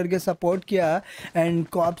बैकबोन बन करके सपोर्ट किया एंड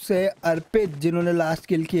कॉप से अर्पित जिन्होंने लास्ट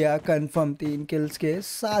किल किया कंफर्म 3 किल्स के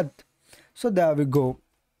साथ। सो देयर वी गो,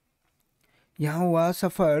 यहाँ हुआ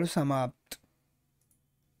सफ़र समाप्त।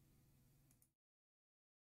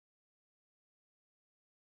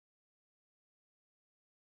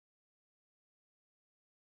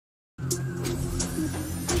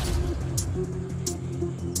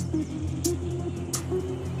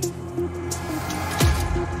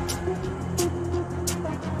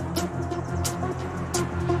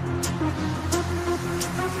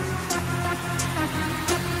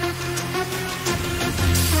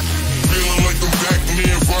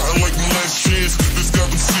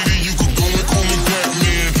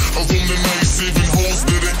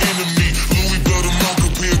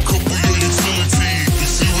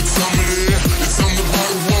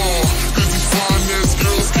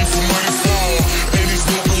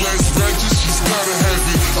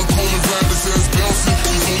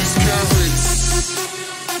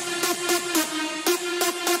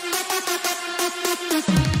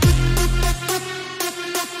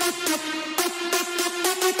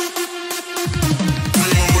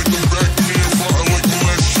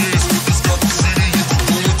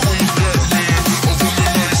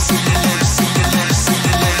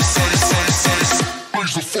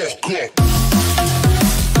 fuck up.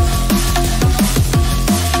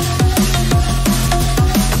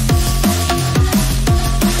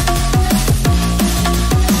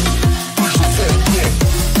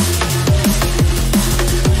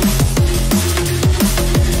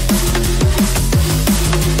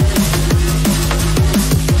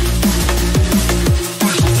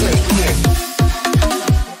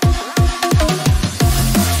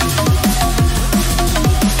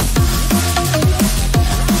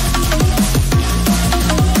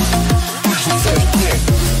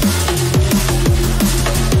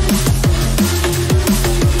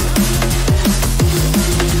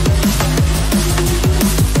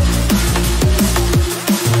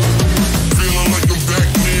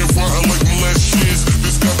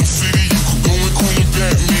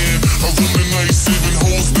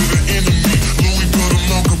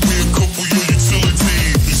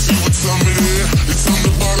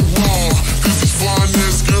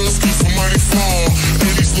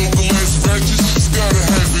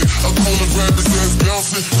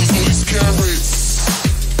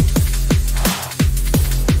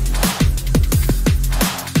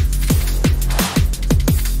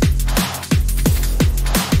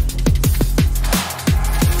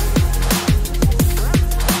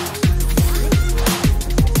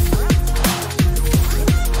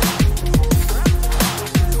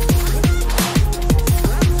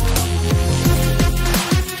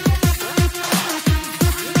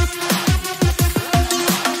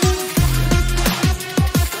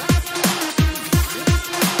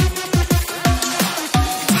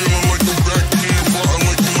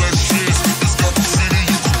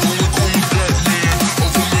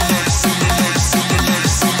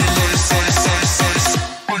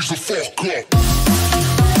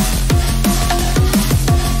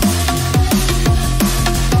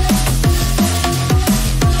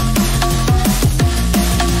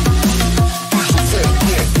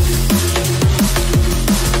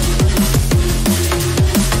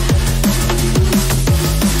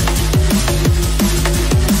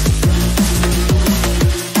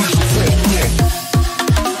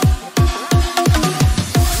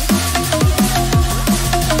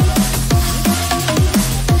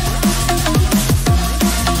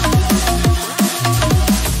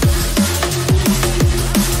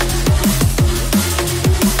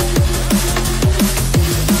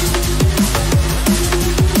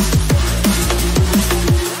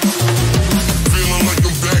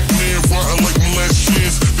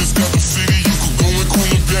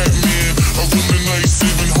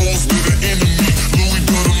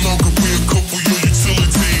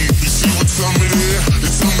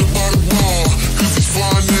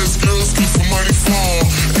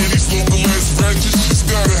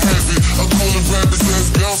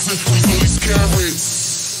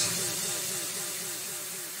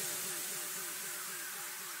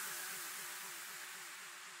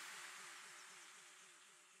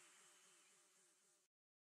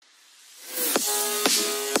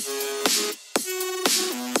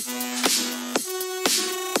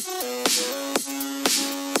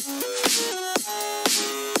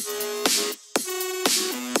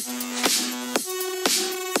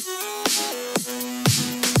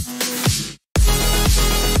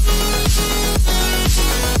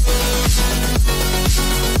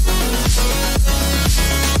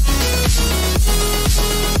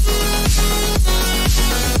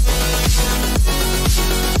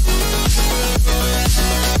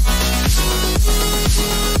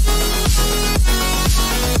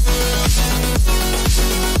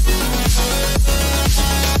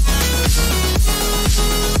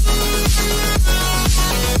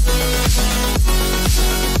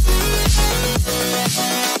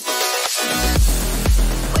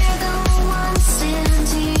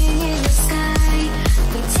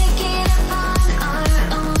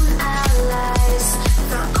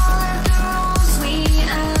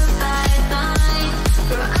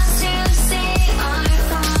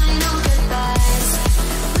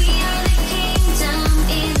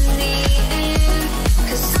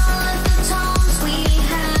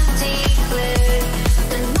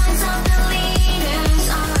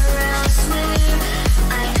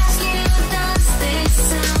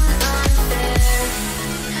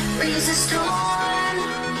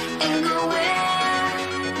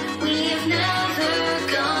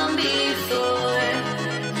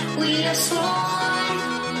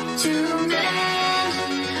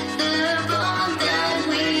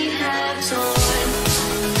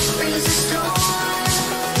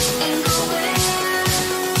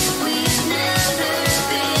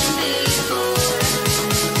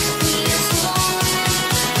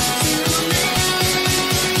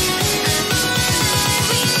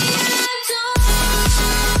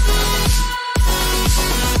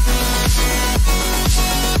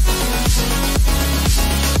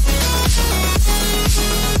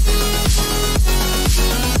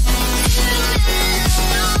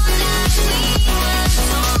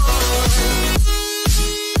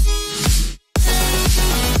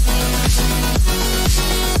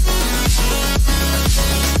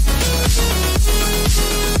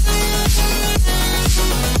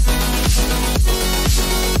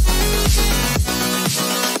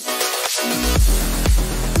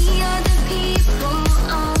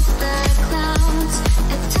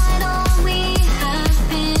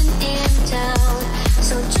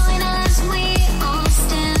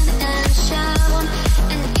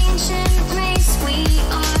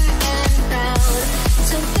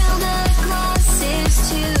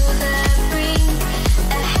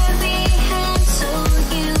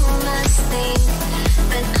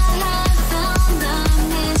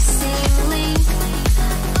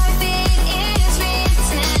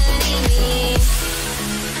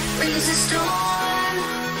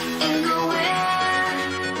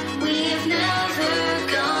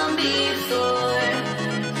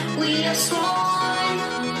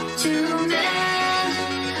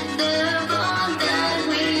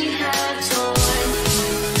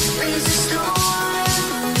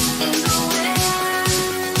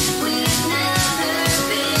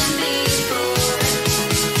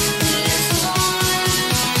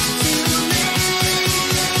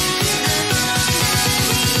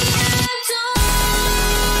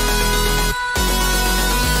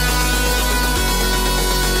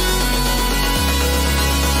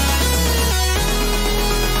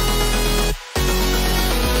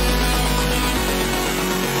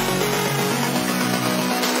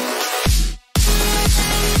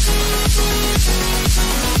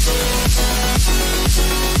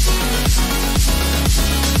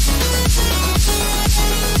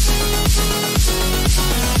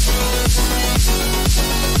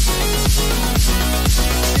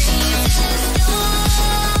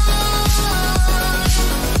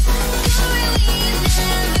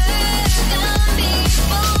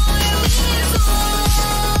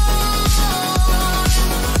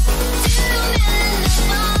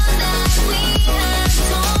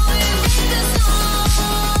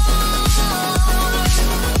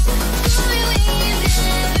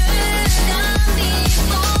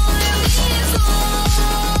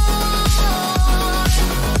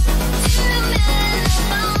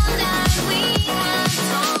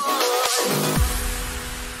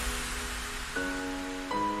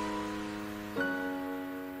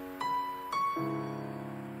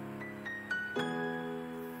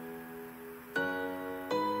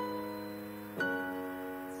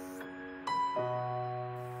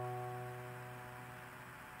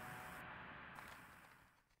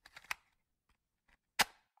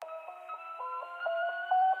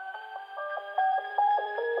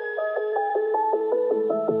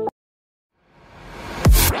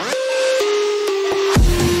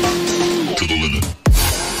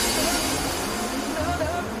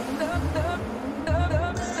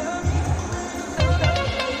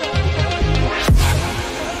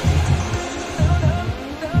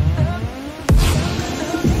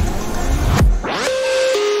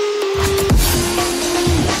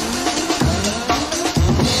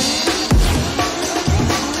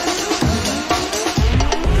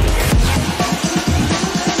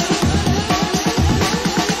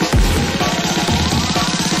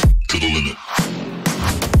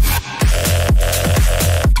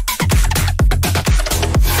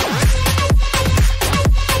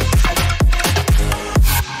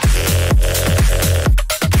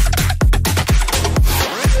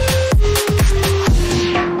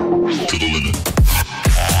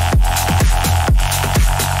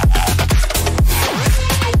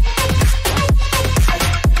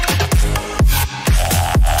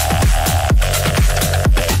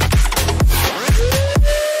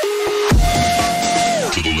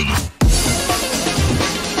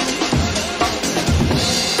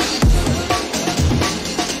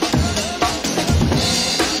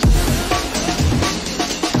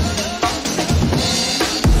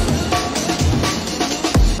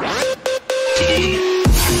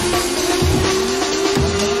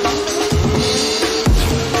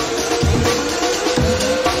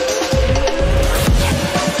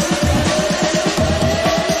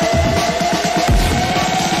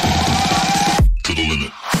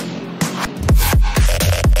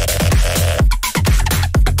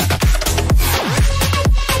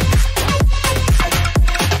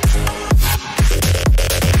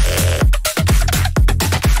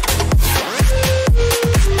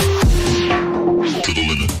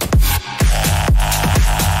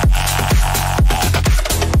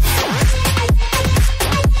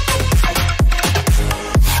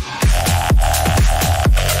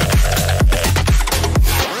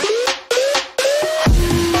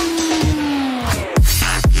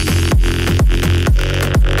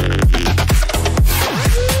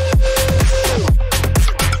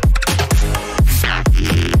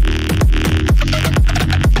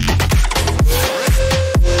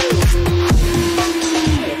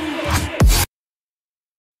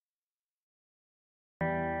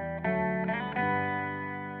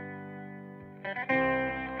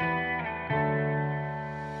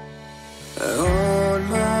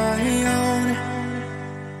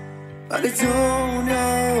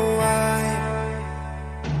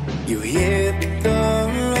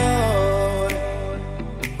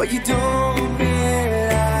 but you don't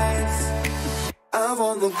realize I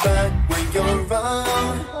won't look back when you're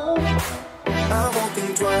around. I won't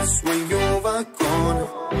think twice when you're gone.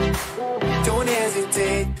 Don't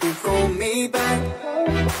hesitate to call me back,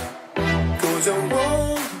 'cause I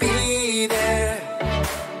won't be there.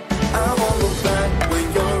 I won't look back when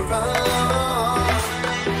you're around.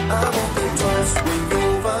 I won't think twice when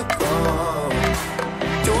you're gone.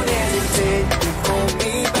 Don't hesitate to call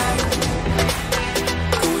me back,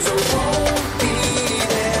 'cause I won't be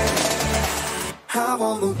there. I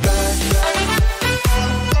won't look back.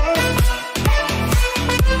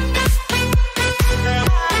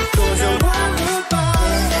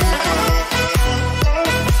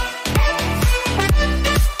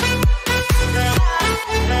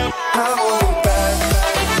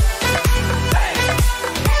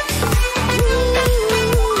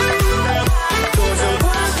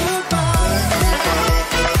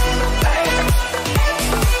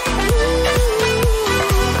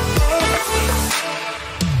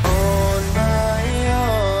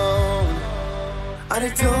 I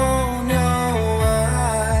don't know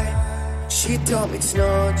why she told me it's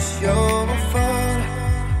not your fault,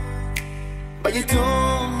 but you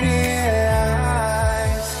don't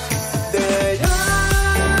realize that I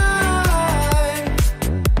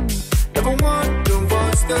never wonder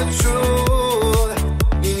what's the truth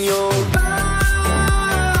in your eyes.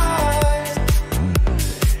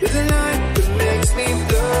 There's a light that makes me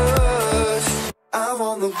blush. I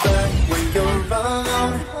won't look back when you're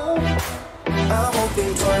around. I won't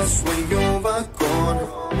think twice when you're gone.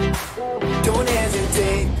 Don't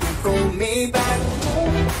hesitate to call me back,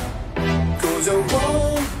 'cause I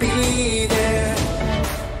won't be there.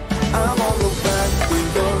 I won't look back when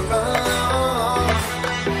you're around.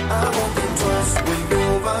 I won't think twice when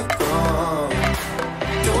you're gone.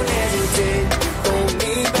 Don't hesitate to call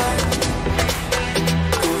me back,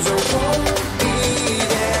 'cause I won't be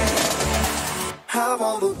there. I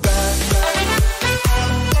won't look back.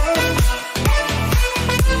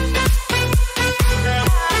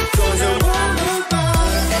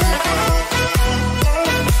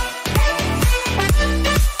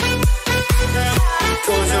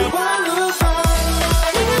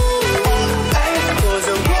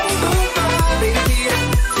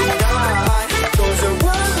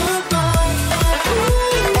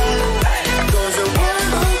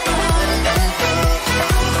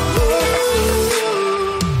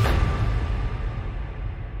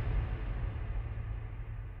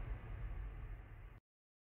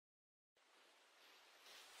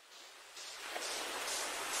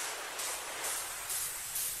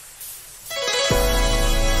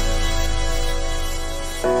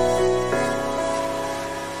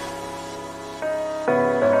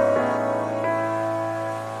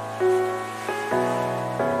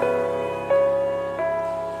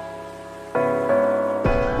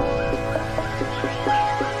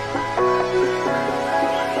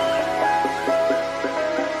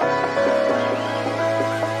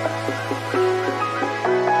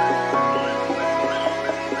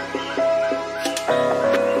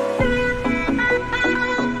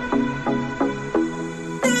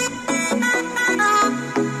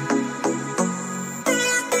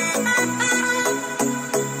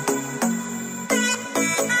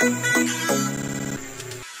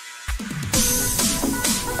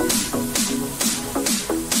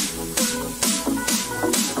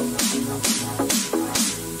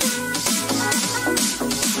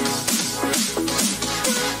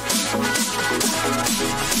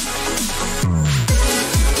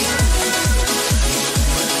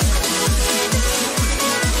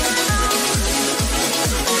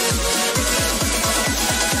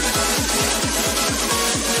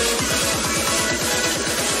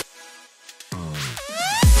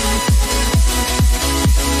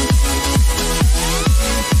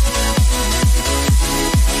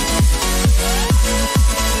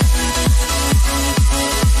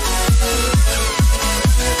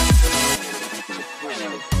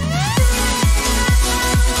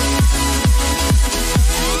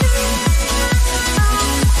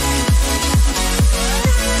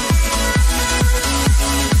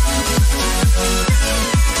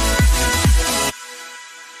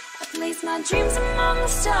 Dreams among the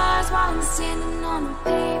stars while I'm standing on the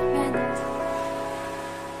pavement,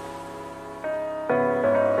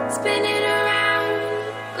 spinning around,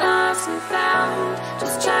 lost and found,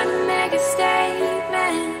 just trying to make a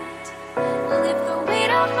statement. Lift the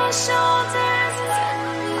weight off my shoulders and set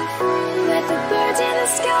me free. Let the birds in the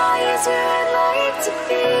sky is where I'd like to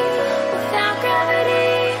be, without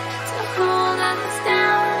gravity to hold us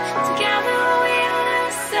down. Together we're on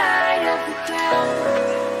the side of the ground.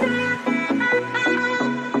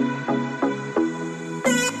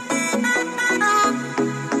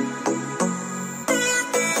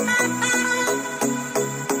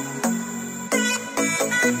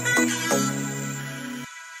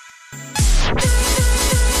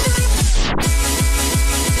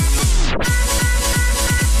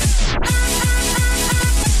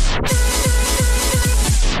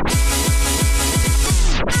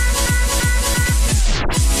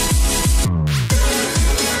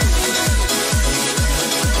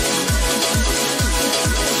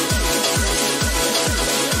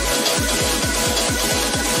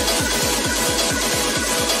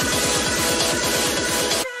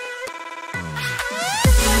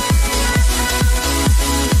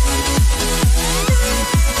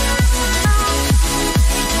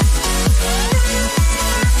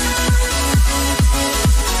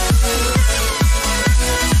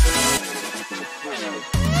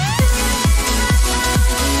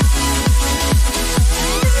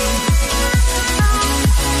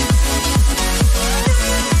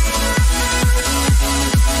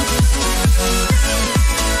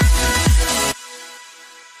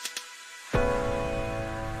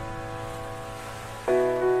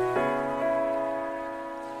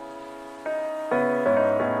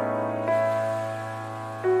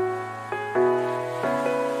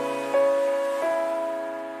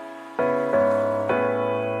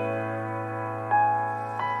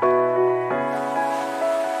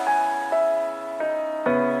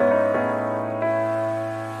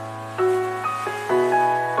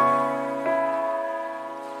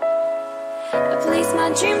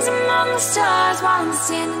 stars while I'm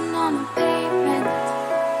standing on the pavement.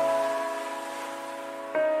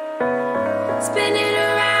 Spinning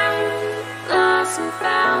around, lost and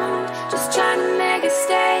found, just trying to make a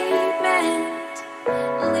statement.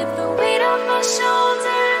 Lift the weight off my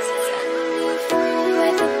shoulders and set me free.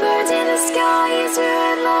 Like the birds in the sky is where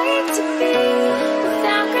I'd like to be.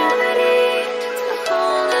 Without gravity to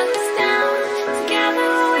hold us down, together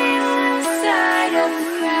we're on the side of the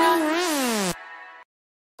crowd.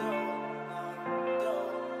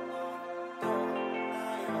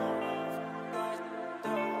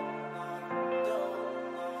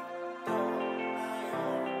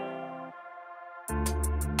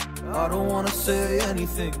 I don't wanna say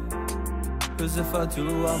anything, cause if I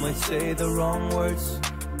do I might say the wrong words.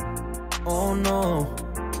 Oh no.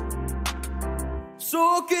 So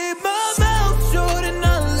I'll keep my mouth shut and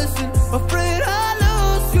not listen. Afraid I'd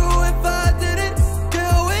lose you if I didn't.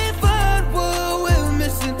 Till we find what we're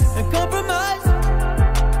missing and compromise.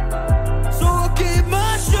 So I'll keep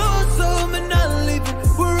my shoes on and not leaving.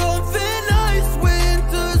 We're on thin ice,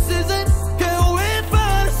 winter season. Can't wait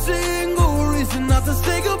for a single reason not to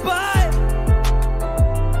say goodbye.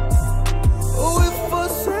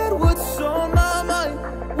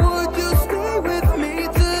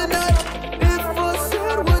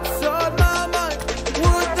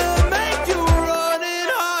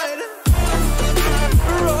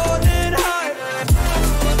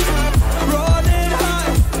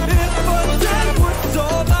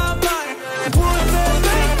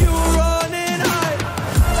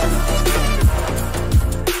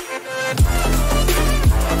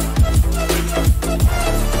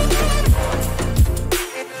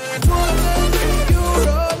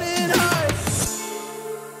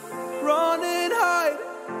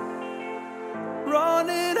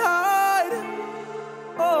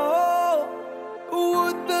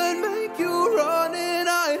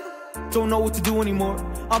 Don't know what to do anymore.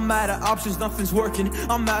 I'm out of options, nothing's working.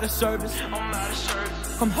 I'm out of service.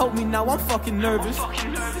 Come help me now, I'm fucking nervous.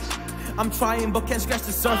 I'm trying but can't scratch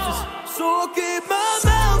the surface. So I'll keep my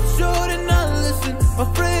mouth shut and not listen.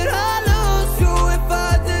 Afraid I'd lose you if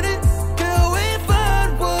I didn't. Till we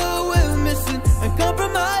find what we're missing and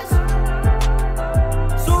compromise.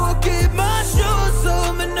 So I'll keep my shoes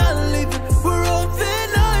on and not leaving. We're on thin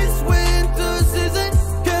ice, winter season.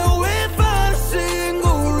 Can't wait for a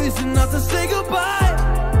single reason not to say goodbye.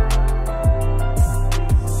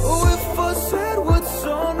 Oh, if I said what's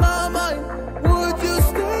on my mind, would you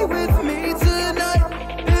stay with me tonight?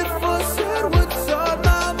 If I said what's on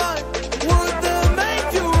my mind, would that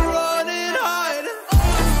make you run and hide?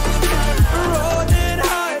 Run and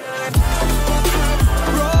hide.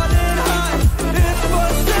 Run and hide. If I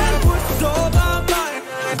said what's on my mind,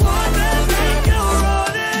 would that make you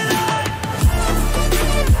run and hide?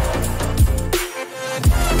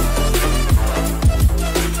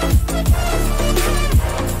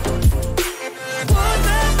 Would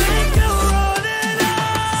that make you run and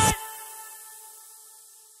hide?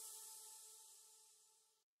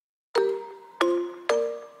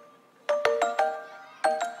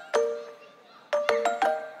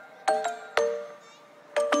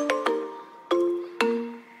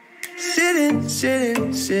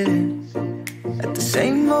 Sitting at the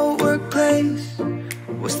same old workplace.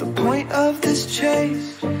 What's the point of this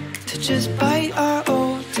chase? To just bite our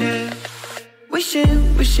old tail.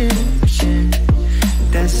 Wishing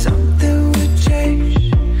that something would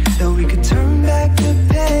change, that we could turn back the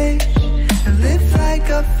page and live like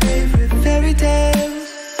our favorite fairy tales.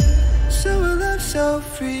 So a love so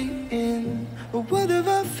free in a world of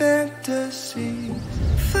our fantasies,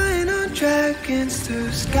 flying on dragons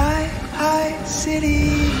through sky-high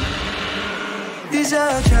cities. These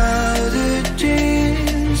are childhood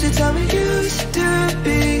dreams. It's how we used to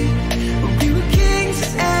be when we were kings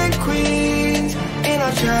and queens in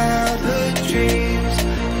our childhood dreams.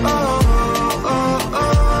 Oh, oh,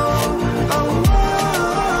 oh, oh, oh,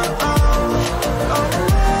 oh, oh, oh.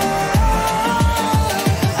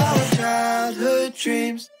 Our childhood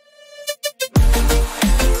dreams.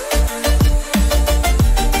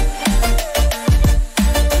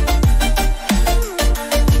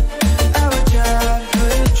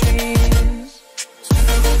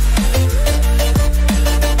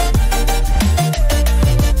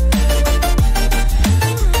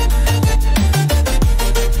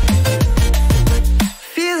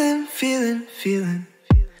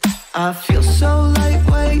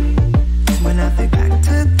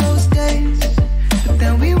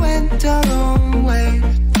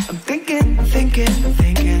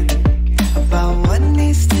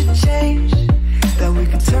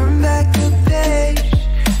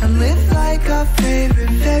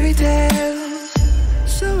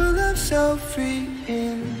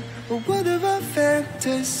 of our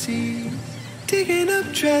fantasy, digging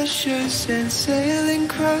up treasures and sailing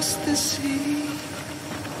across the sea.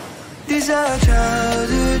 These are our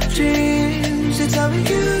childhood dreams, it's how we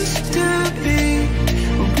used to be,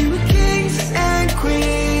 when we were kings and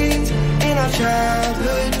queens in our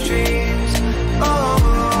childhood dreams. Oh,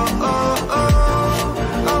 oh, oh, oh.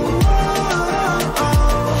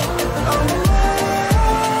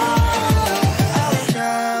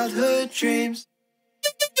 Dreams.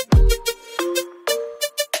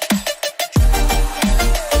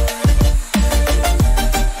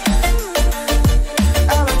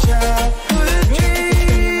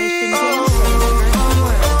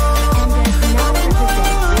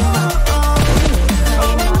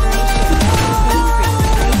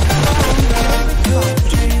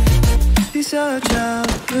 These are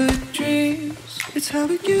childhood dreams. It's how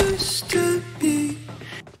it used to be.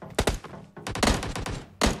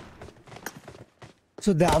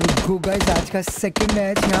 So go guys, आज का second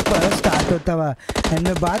match यहाँ पर start होता हुआ। And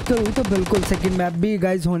मैं बात करूँ तो बिल्कुल सेकंड मैच भी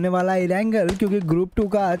गाइस होने वाला है इरेंगल, क्योंकि ग्रुप 2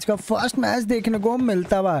 का आज का फर्स्ट मैच देखने को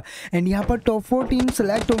मिलता हुआ। एंड यहाँ पर टॉप 4 टीम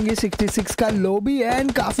सेलेक्ट होंगी, 66 का लॉबी है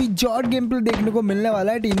एंड काफ़ी जॉट गेम प्ले देखने को मिलने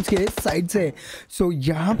वाला है टीम्स के साइड से। सो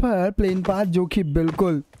यहाँ पर प्लेन पाथ जो कि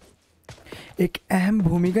बिल्कुल एक अहम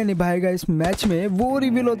भूमिका निभाएगा इस मैच में, वो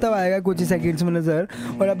रिवील होता हुआ आएगा कुछ ही सेकेंड्स में नज़र,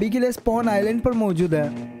 और अभी के लिए स्पॉन आइलैंड पर मौजूद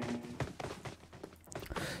है।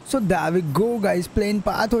 So that we go guys, plane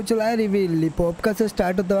path हो चला है रिवील। लिपोपका से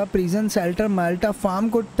स्टार्ट होता हुआ प्रिजन शेल्टर माल्टा फार्म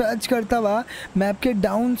को टच करता हुआ मैप के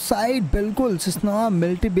डाउन साइड बिल्कुल सिस्नोवा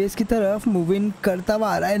मिलिट्री बेस की तरफ मूव इन करता हुआ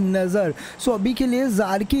आ रहा है नज़र। सो अभी के लिए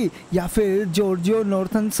जारकी या फिर जॉर्जियो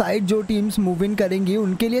नॉर्थन साइड जो टीम्स मूव इन करेंगी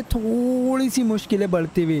उनके लिए थोड़ी सी मुश्किलें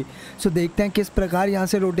बढ़ती हुई। सो देखते हैं किस प्रकार यहाँ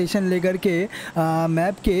से रोटेशन लेकर के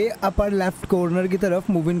मैप के अपर लेफ्ट कॉर्नर की तरफ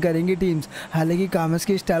मूव इन करेंगी टीम्स। हालांकि कामस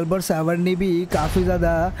की स्टैल्बर सेवर ने भी काफ़ी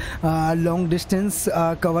ज़्यादा लॉन्ग डिस्टेंस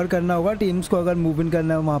कवर करना होगा टीम्स को अगर मूव इन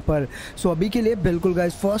करना है वहाँ पर। सो अभी के लिए बिल्कुल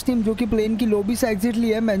गाइस फर्स्ट टीम जो कि प्लेन की लॉबी से एग्जिट ली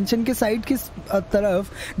है, मेंशन के साइड की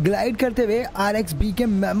तरफ ग्लाइड करते हुए RXB के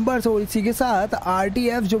मेंबर्स और इसी के साथ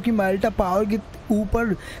RTF जो कि माल्टा पावर की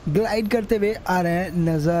ऊपर ग्लाइड करते हुए आ रहे हैं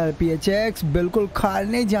नज़र। PHX बिल्कुल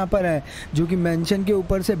खारने जहाँ पर है जो कि मेंशन के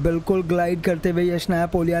ऊपर से बिल्कुल ग्लाइड करते हुए यशनाया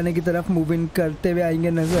पोलियाने की तरफ मूव इन करते हुए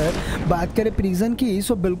आएंगे नज़र। बात करें प्रिजन की,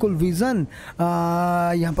 सो बिल्कुल विजन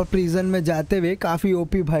यहाँ पर प्रिजन में जाते हुए काफ़ी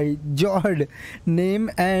ओपी भाई, जॉर्ड नेम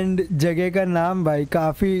एंड जगह का नाम भाई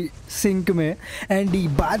काफ़ी सिंक में। एंड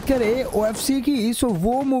बात करें OFC की, सो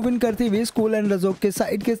वो मूव इन करती हुई स्कूल एंड रजोक के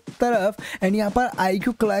साइड के तरफ। एंड यहाँ पर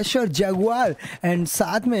IQ क्लैशर जगुआर एंड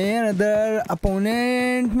साथ में अदर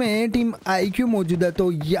अपोनेंट में टीम IQ मौजूद है।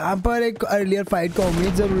 तो यहाँ पर एक अर्लियर फाइट का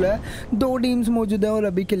उम्मीद ज़रूर है, दो टीम्स मौजूद है। और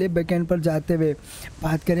अभी के लिए बैकएंड पर जाते हुए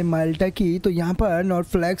बात करें माल्टा की, तो यहाँ पर नॉट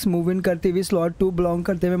फ्लैक्स मूव इन करते हुए स्लॉट 2 बिलोंग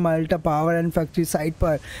करते हुए माल्टा पावर एंड फैक्ट्री साइड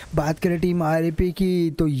पर। बात करें टीम REP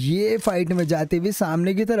की, तो ये फाइट में जाते हुए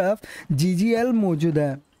सामने की तरफ GGL मौजूद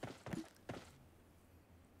है।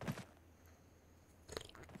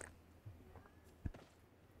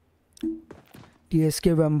 TSK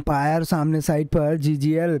वैम्पायर सामने साइड पर,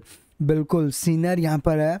 GGL बिल्कुल सीनियर यहाँ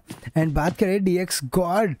पर है। एंड बात करें DX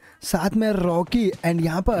गॉड साथ में रॉकी एंड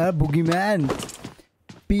यहाँ पर बुगीमैन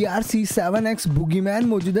PRC7X बुगीमैन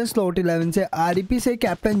मौजूद है स्लॉट 11 से। REP से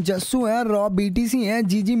कैप्टन जस्सू है, रॉ BTC हैं,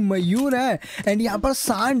 GG मयूर है। एंड यहाँ पर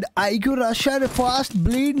सांड IQ रशर फास्ट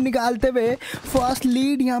ब्लीड निकालते हुए फर्स्ट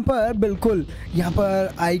लीड यहाँ पर बिल्कुल यहाँ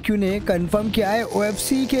पर IQ ने कंफर्म किया है।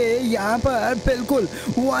 OFC के यहाँ पर बिल्कुल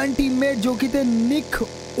वन टीम में जो कि थे निक,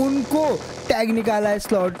 उनको टैग निकाला है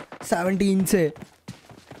स्लॉट 17 से।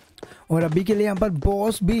 और अभी के लिए यहाँ पर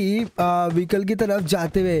बॉस भी व्हीकल की तरफ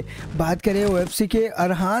जाते हुए। बात करें OFC के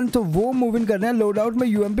अरहान, तो वो मूव इन कर रहे हैं लोड आउट में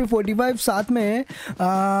UMP 45 साथ में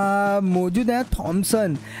मौजूद है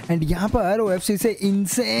थॉमसन। एंड यहाँ पर OFC से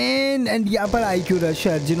इंसेन एंड यहाँ पर IQ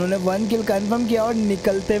रशर जिन्होंने 1 किल कंफर्म किया और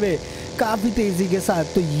निकलते हुए काफ़ी तेज़ी के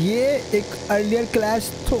साथ। तो ये एक अर्लियर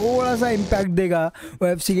क्लैश थोड़ा सा इम्पैक्ट देगा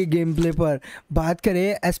OFC के गेम प्ले पर। बात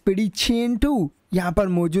करें SPD चेन 2 यहाँ पर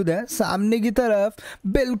मौजूद है सामने की तरफ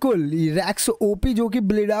बिल्कुल रैक्स OP जो कि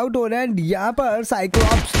ब्लीड आउट हो रहे हैं। यहाँ पर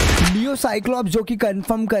साइक्लॉप्स लियो साइक्लॉप्स जो कि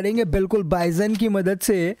कंफर्म करेंगे बिल्कुल बाइजन की मदद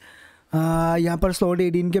से यहाँ पर स्लॉट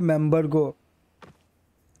 18 के मेंबर को।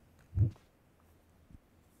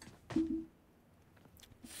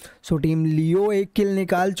 सो टीम लियो एक किल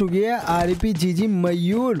निकाल चुकी है। REP GG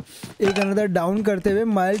मयूर एक अनदर डाउन करते हुए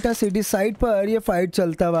माल्टा सिटी साइड पर ये फाइट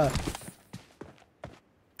चलता हुआ।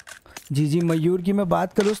 GG मयूर की मैं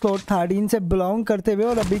बात करूँ स्लॉट 13 से बिलोंग करते हुए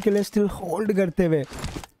और अभी के लिए स्टिल होल्ड करते हुए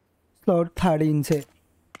स्लॉट 13 से।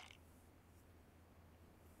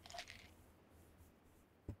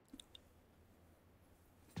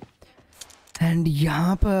 एंड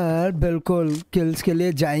यहाँ पर बिल्कुल किल्स के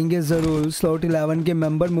लिए जाएंगे ज़रूर। स्लॉट 11 के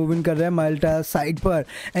मेंबर मूविंग कर रहे हैं माल्टा साइड पर।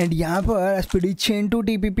 एंड यहाँ पर SPD chain to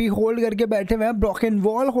TPP hold करके बैठे हुए हैं, ब्रोकन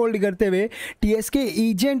वॉल होल्ड करते हुए टीएसके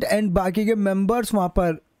एजेंट एंड बाकी के मेंबर्स वहाँ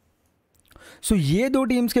पर। सो ये दो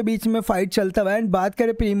टीम्स के बीच में फाइट चलता हुआ है। एंड बात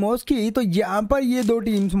करें प्रीमोस की तो यहाँ पर ये दो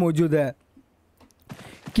टीम्स मौजूद है।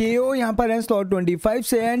 केओ यहाँ पर है स्लॉट 25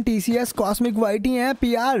 से एंड टीसीएस कॉस्मिक वाइटी हैं।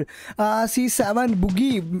 पीआर C7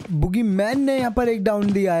 बुगी मैन ने यहाँ पर एक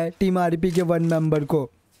डाउन दिया है टीम आरपी के 1 मेंबर को।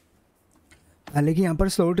 हालांकि यहाँ पर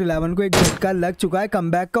स्लॉट 11 को एक झटका लग चुका है,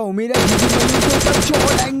 कमबैक का उम्मीद है मयूर के ऊपर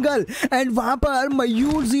शॉट एंगल। एंड वहाँ पर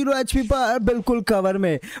मयूर 0 HP पर बिल्कुल कवर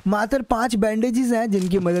में, मात्र 5 बैंडेजेस हैं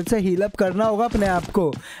जिनकी मदद से हील अप करना होगा अपने आप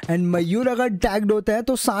को। एंड मयूर अगर टैग्ड होते हैं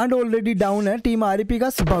तो सांड ऑलरेडी डाउन है, टीम आरपी का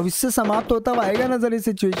भविष्य समाप्त होता हुआ आएगा नजर इस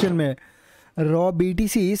सिचुएशन में। रॉ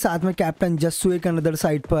बीटीसी साथ में कैप्टन जस्सू एक अनदर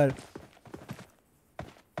साइड पर।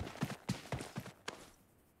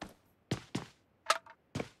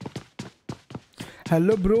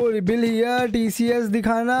 Hello bro, rebuild here, TCS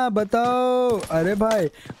दिखाना बताओ। अरे भाई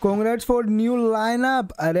कांग्रेट्स फॉर न्यू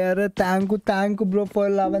लाइनअप। अरे thank you bro for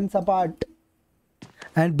 11 support.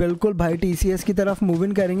 And बिल्कुल भाई टीसीएस की तरफ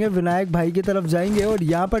मूविंग करेंगे, विनायक भाई की तरफ जाएंगे और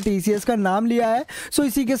यहाँ पर टीसीएस का नाम लिया है। सो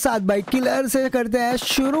इसी के साथ भाई किलर से करते हैं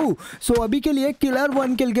शुरू। सो अभी के लिए किलर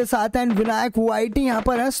 1 किल के साथ एंड विनायक वाइटी यहाँ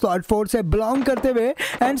पर है स्लॉट 4 से बिलोंग करते हुए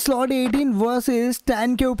एंड स्लॉट 18 वर्सेस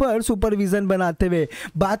 10 के ऊपर सुपरविजन बनाते हुए।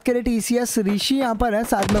 बात करें टीसीएस ऋषि यहाँ पर है,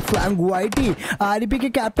 साथ में फ्लैंक वाइटी आरपी के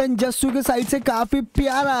कैप्टन जस्सू के साइड से काफी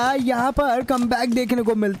प्यारा यहाँ पर कमबैक देखने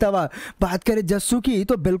को मिलता हुआ। बात करें जस्सू की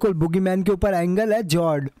तो बिल्कुल बुगीमैन के ऊपर एंगल है,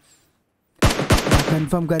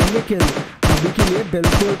 कंफर्म करेंगे किल। अभी के लिए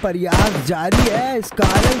बिल्कुल प्रयास जारी है,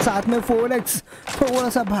 स्कारल साथ में 4x, थोड़ा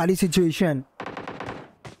सा भारी सिचुएशन।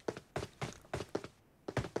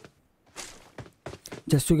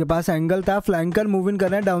 जस्सू के पास एंगल था, फ्लैंकर मूविंग कर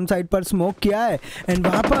रहे हैं, डाउन साइड पर स्मोक किया है एंड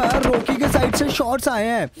वहां पर रॉकी के साइड से शॉट्स आए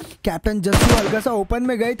हैं। कैप्टन जस्सू हल्का सा ओपन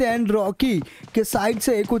में गए थे एंड रॉकी के साइड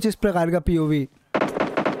से कुछ इस प्रकार का पीओवी।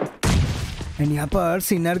 एंड यहाँ पर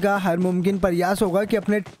सिनर का हर मुमकिन प्रयास होगा कि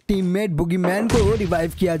अपने टीममेट बुगीमैन को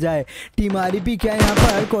रिवाइव किया जाए। टीम आरपी क्या यहाँ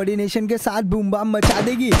पर कोऑर्डिनेशन के साथ बूम बाम मचा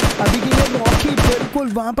देगी। अभी के लिए रॉकी बिल्कुल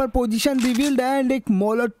वहाँ पर पोजीशन रिवील्ड है एंड एक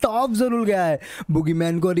मोलोटॉव जरूर गया है,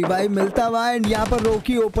 बुगीमैन को रिवाइव मिलता हुआ। एंड यहाँ पर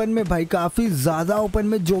रॉकी ओपन में भाई काफ़ी ज़्यादा ओपन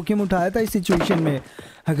में जोखिम उठाया था इस सिचुएशन में।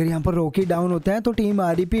 अगर यहाँ पर रॉकी डाउन होते हैं तो टीम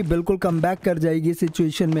आरपी बिल्कुल कमबैक कर जाएगी इस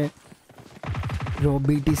सिचुएशन में। रो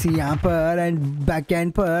बीटीसी यहाँ पर एंड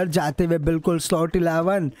बैकएंड पर जाते हुए बिल्कुल स्लॉट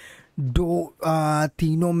 11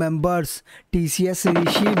 तीनों मेंबर्स टीसीएस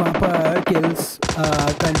ऋषि वहाँ पर किल्स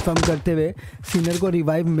कंफर्म करते हुए। सीनियर को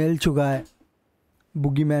रिवाइव मिल चुका है,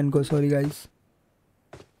 बुगीमैन को, सॉरी गाइस।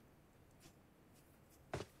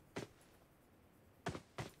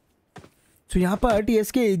 तो यहाँ पर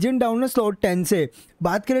टीएस के एजेंट डाउन है स्लॉट 10 से।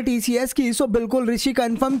 बात करें टीसीएस की सो बिल्कुल ऋषि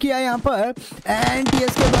कंफर्म किया यहाँ पर एंड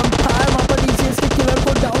टीएस के वंपायर वहाँ पर टीसीएस के किलर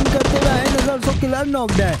को डाउन करते हुए आए नजर, सो किलर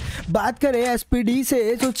नॉक्ड है। बात करें एसपीडी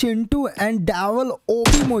से तो चिंटू एंड डावल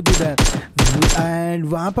ओपी मौजूद है एंड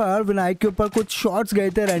वहाँ पर विनायक के ऊपर कुछ शॉट्स गए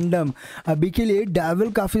थे रैंडम। अभी के लिए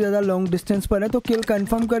डावल काफ़ी ज़्यादा लॉन्ग डिस्टेंस पर है तो किल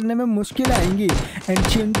कंफर्म करने में मुश्किल आएंगी। एंड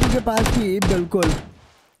चिंटू के पास भी बिल्कुल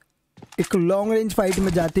एक लॉन्ग रेंज फाइट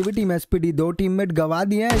में जाती हुई टीम एसपीडी, 2 टीममेट गवा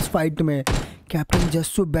दिए हैं इस फाइट में। कैप्टन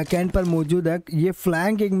जस्सू बैकएंड पर मौजूद है, ये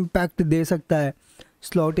फ्लैंक इम्पैक्ट दे सकता है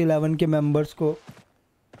स्लॉट 11 के मेंबर्स को।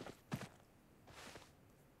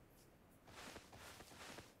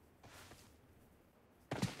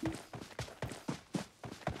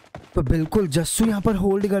 तो बिल्कुल जस्सू यहाँ पर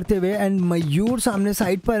होल्ड करते हुए एंड मयूर सामने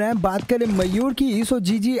साइड पर है। बात करें मयूर की सो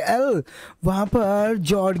जीजीएल वहाँ पर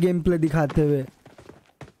जॉर्ड गेम प्ले दिखाते हुए।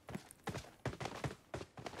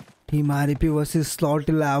 Team RP versus slot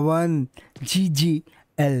 11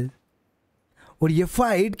 GGL. और ये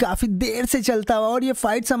फाइट काफ़ी देर से चलता हुआ और ये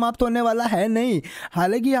फाइट समाप्त होने वाला है नहीं।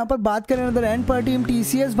 हालांकि यहाँ पर बात करें अदर एंड पर टीम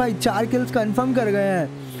टीसीएस भाई 4 किल्स कंफर्म कर गए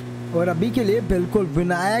हैं और अभी के लिए बिल्कुल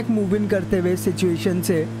विनायक मूव इन करते हुए सिचुएशन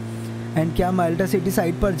से एंड क्या माल्टा सिटी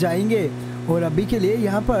साइड पर जाएंगे। और अभी के लिए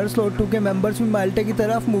यहाँ पर स्लॉट 2 के मेंबर्स भी माल्टा की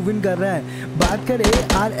तरफ मूव इन कर रहे हैं। बात करें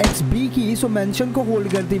RXB की सो मेंशन को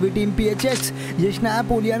होल्ड करती हुई टीम PHX, यशना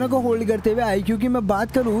पोलियाना को होल्ड करते हुए IQ की मैं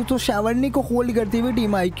बात करूँ तो शावर्नी को होल्ड करती हुई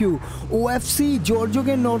टीम IQ। OFC जॉर्जो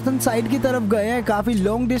के नॉर्थन साइड की तरफ गए हैं, काफ़ी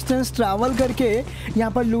लॉन्ग डिस्टेंस ट्रैवल करके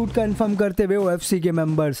यहाँ पर लूट कन्फर्म करते हुए OFC के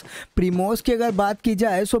मेंबर्स। प्रीमोस की अगर बात की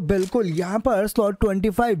जाए सो बिल्कुल यहाँ पर स्लॉट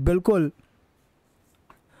 25 बिल्कुल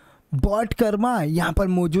बॉट कर्मा यहाँ पर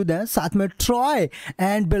मौजूद है, साथ में ट्रॉय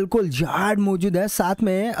एंड बिल्कुल जार्ड मौजूद है, साथ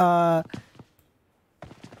में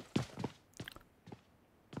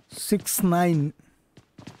 6-9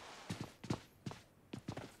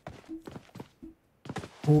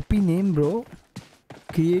 ओपी नेम ब्रो,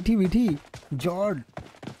 क्रिएटिविटी जॉर्ड।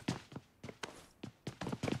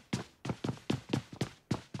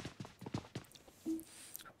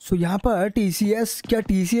 सो यहाँ पर टीसीएस, क्या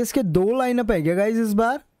टीसीएस के 2 लाइनअप है क्या गाइस इस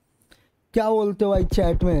बार? क्या बोलते हो भाई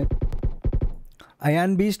चैट में?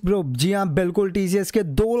 अयान बीस्ट ब्रो, जी हाँ बिल्कुल, टीसीएस के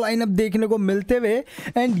 2 लाइनअप देखने को मिलते हुए।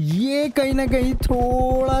 एंड ये कहीं ना कहीं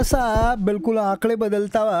थोड़ा सा बिल्कुल आंकड़े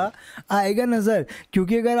बदलता हुआ आएगा नज़र,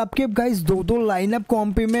 क्योंकि अगर आपके गाइस 2-2 लाइनअप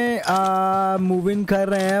कॉम्पी में मूव इन कर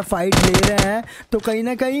रहे हैं, फाइट ले रहे हैं, तो कहीं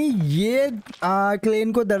ना कहीं ये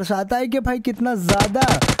क्लेन को दर्शाता है कि भाई कितना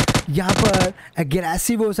ज़्यादा यहाँ पर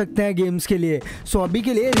एग्रेसिव हो सकते हैं गेम्स के लिए। सो अभी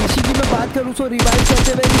के लिए ऋषि की मैं बात करूँ, सो रिवाइव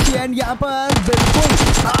करते हुए ऋषि, एंड यहाँ पर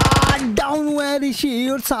बिल्कुल डाउन हुआ है ऋषि,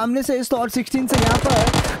 और सामने से स्लॉट 16 से यहाँ पर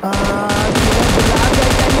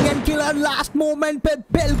किलर लास्ट मोमेंट पे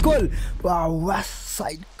बिल्कुल वेस्ट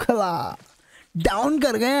साइड खला डाउन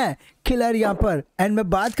कर गए हैं किलर यहाँ पर। एंड मैं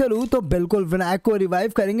बात करूँ तो बिल्कुल विनायक को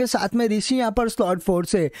रिवाइव करेंगे, साथ में ऋषि यहाँ पर स्लॉट 4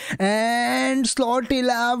 से, एंड स्लॉट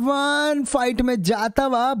 11 फाइट में जाता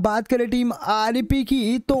हुआ। बात करें टीम आरईपी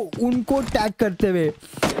की तो उनको टैग करते हुए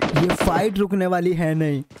ये फाइट रुकने वाली है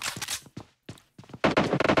नहीं।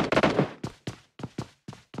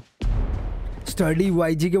 स्टडी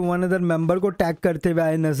वाईजी के वन अदर मेंबर को टैग करते हुए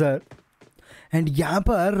आए नजर, एंड यहाँ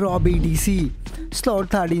पर रॉ बीडीसी स्लॉट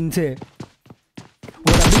 13 से,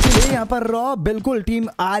 और अभी के लिए यहाँ पर रॉ बिल्कुल टीम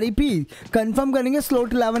आरईपी कंफर्म करेंगे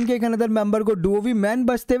स्लॉट 11 के एक अनदर मेंबर को। डोवी मैन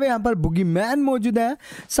बचते हुए यहाँ पर बुगी मैन मौजूद है,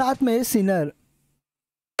 साथ में सिनर,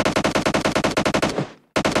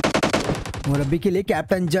 और अभी के लिए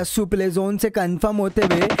कैप्टन जस्सू प्ले जोन से कंफर्म होते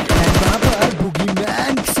हुए, एंड वहाँ पर बुगी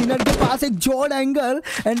मैन सिनर के पास एक जॉर्ड एंगल,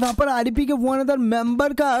 एंड वहाँ पर आरईपी के वन अदर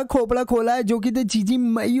मेंबर का खोपड़ा खोला है जो कि थे जीजी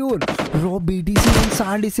मयूर। रॉ बीटीसी एंड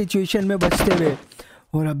सांड इस सिचुएशन में बचते हुए,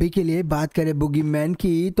 और अभी के लिए बात करें बुगी मैन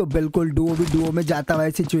की तो बिल्कुल डुओ में जाता हुआ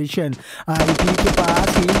है सिचुएशन। आरईपी के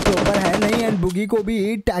पास हील प्रॉपर है नहीं, एंड बुगी को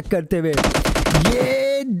भी टैग करते हुए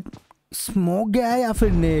ये स्मोक गया है या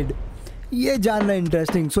फिर नेड, ये जानना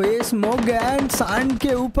इंटरेस्टिंग। सो ये स्मोक गया एंड सांड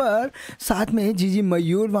के ऊपर, साथ में जीजी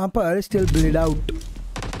मयूर वहां पर स्टिल ब्लीड आउट।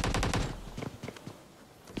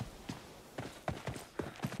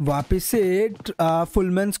 वापस से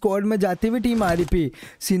फुलमैन स्क्वाड में जाती हुई टीम आरईपी।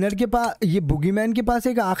 सिनर के पास, ये बुगीमैन के पास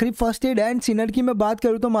एक आखिरी फर्स्ट एड है, एंड सिनर की मैं बात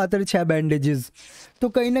करूँ तो मात्र 6 बैंडेजेस। तो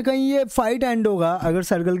कहीं ना कहीं ये फाइट एंड होगा अगर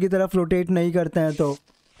सर्कल की तरफ रोटेट नहीं करते हैं तो।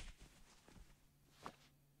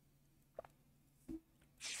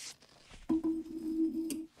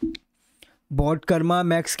 बॉट कर्मा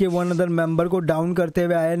मैक्स के वन अदर मेंबर को डाउन करते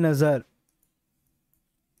हुए आए नजर।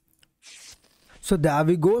 So there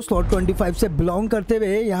we go, slot 25 से बिलोंग करते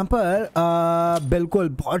हुए यहाँ पर बिल्कुल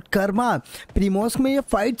बॉट कर्मा प्रीमोस में ये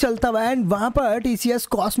फाइट चलता हुआ है, एंड वहाँ पर टीसीएस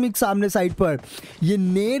कॉस्मिक सामने साइड पर ये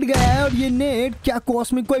नेट गया है, और ये नेट क्या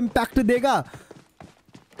कॉस्मिक को इम्पैक्ट देगा?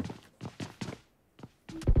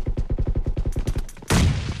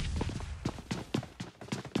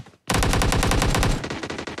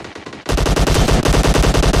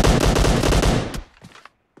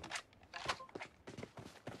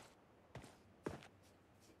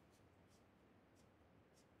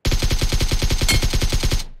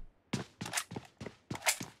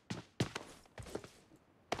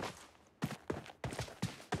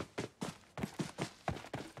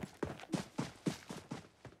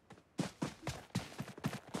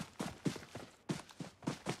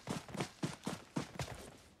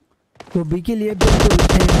 तो बी के लिए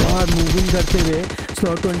बिल्कुल और मूविंग करते हुए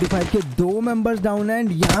स्लॉट 25 के 2 मेंबर्स डाउन है,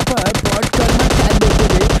 एंड यहाँ पर बॉट करना टैग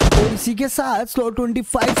देते हुए, और इसी के साथ स्लॉट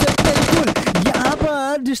 25 से बिल्कुल यहाँ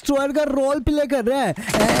पर डिस्ट्रॉयर का रोल प्ले कर रहे हैं,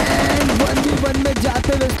 एंड 1v1 में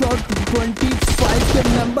जाते हुए स्लॉट 25 के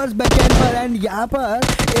मेंबर्स बैकएंड पर, एंड यहाँ पर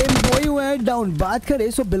एम बॉय हुए हैं डाउन। बात करें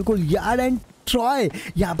सो बिल्कुल यार्ड एंड ट्रॉय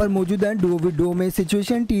यहाँ पर मौजूद है डो में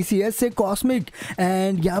सिचुएशन टीसीएस से कॉस्मिक,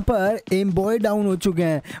 एंड यहाँ पर एम बॉय डाउन हो चुके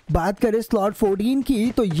हैं। बात करें स्लॉट 14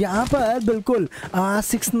 की तो यहाँ पर बिल्कुल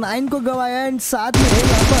 6-9 को गवाया, एंड साथ में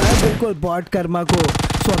यहाँ पर बिल्कुल बॉट कर्मा को।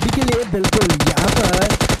 सो अभी के लिए बिल्कुल यहाँ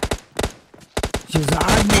पर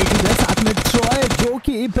मौजूद है, साथ में ट्रॉय जो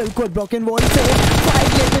कि बिल्कुल ब्रोकन वॉल से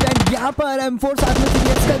फाइट लेते हैं। यहाँ पर M4 साथ में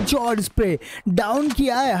सीरियस का जॉर्ड स्प्रे डाउन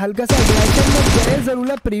किया है, हल्का सा एग्रेशन में गए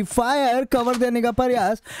जरूर प्री फायर कवर देने का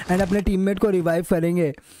प्रयास, एंड अपने टीममेट को रिवाइव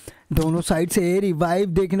करेंगे। दोनों साइड से रिवाइव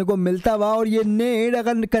देखने को मिलता हुआ, और ये नेड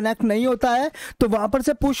अगर कनेक्ट नहीं होता है तो वहां पर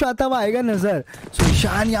से पुश आता हुआ आएगा नजर। सो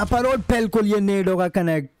शान यहाँ पर, और बिल्कुल ये नेड होगा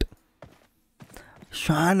कनेक्ट।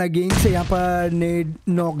 शान अगेन से यहाँ पर नेट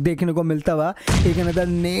नॉक देखने को मिलता हुआ, एक अनदर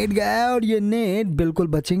नेट गया है, और ये नेट बिल्कुल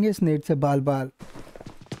बचेंगे इस नेट से बाल बाल।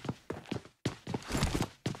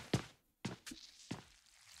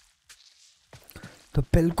 तो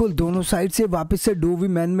बिल्कुल दोनों साइड से वापस से 2v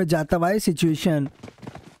मैन में जाता हुआ है सिचुएशन।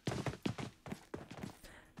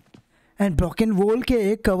 एंड ब्रोकन वॉल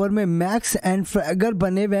के कवर में मैक्स एंड फ्रैगर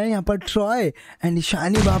बने हुए हैं यहाँ पर ट्रॉय एंड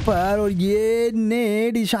ईशानी वहाँ पर, और ये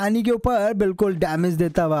नेड ईशानी के ऊपर बिल्कुल डैमेज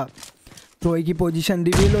देता हुआ। ट्रॉय की पोजीशन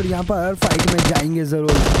रिवील और यहाँ पर फाइट में जाएंगे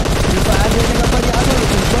जरूर। फायर देने का प्रयास और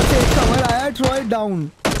ऊपर से एक कवर आया, ट्रॉय डाउन।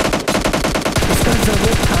 इसका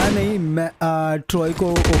जरूरत था नहीं ट्रॉय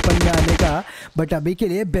को ओपन में आने का, बट अभी के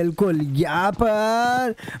लिए बिल्कुल यहाँ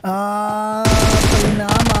पर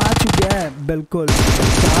परिणाम आ चुके हैं। बिल्कुल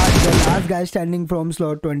last guy standing from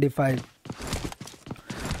slot 25।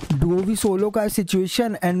 Duo solo का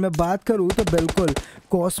सिचुएशन एंड मैं बात करूँ तो बिल्कुल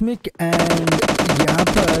कॉस्मिक एंड यहाँ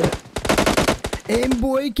पर एम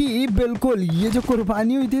बॉय की बिल्कुल ये जो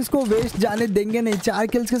कुर्बानी हुई थी इसको वेस्ट जाने देंगे नहीं। 4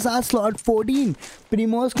 किल्स के साथ स्लॉट 14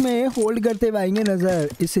 प्रीमोस्क में होल्ड करते हुए आएंगे नजर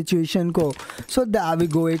इस सिचुएशन को। सो देयर वी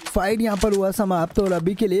गो, एक फाइट यहाँ पर हुआ समाप्त और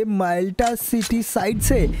अभी के लिए माल्टा सिटी साइड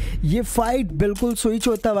से ये फाइट बिल्कुल स्विच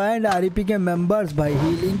होता हुआ है। एंड आरईपी के मेंबर्स भाई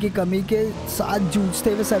हीलिंग की कमी के साथ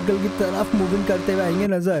जूझते हुए सर्कल की तरफ मूविंग करते हुए आएंगे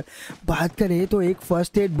नजर। बात करें तो एक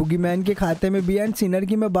फर्स्ट एड बुगीमैन के खाते में भी एंड सिनर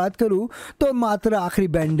की मैं बात करूँ तो मात्र आखिरी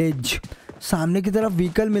बैंडेज। सामने की तरफ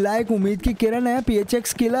व्हीकल मिला, एक उम्मीद की किरण है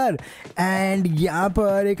PHX किलर एंड यहाँ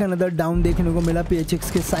पर एक अनदर डाउन देखने को मिला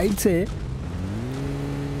PHX के साइड से।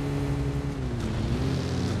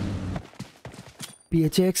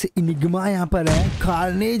 PHX इनिग्मा यहाँ पर है,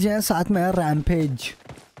 कार्नेज है, साथ में है रैम्पेज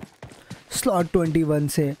स्लॉट 21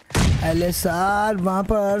 से। LSR वहाँ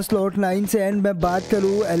पर स्लॉट 9 से। एंड मैं बात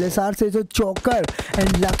करूँ LSR से जो चौकर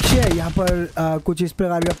एंड लक्ष्य यहाँ पर कुछ इस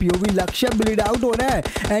प्रकार का POV लक्ष्य ब्लीड आउट हो रहा है।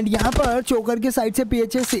 एंड यहाँ पर चौकर के साइड से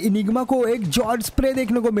PHS इनिग्मा को एक जॉर्ज स्प्रे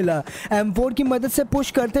देखने को मिला। M4 की मदद से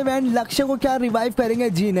पुश करते हुए एंड लक्ष्य को क्या रिवाइव करेंगे?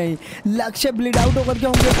 जी नहीं, लक्ष्य ब्लीड आउट होकर के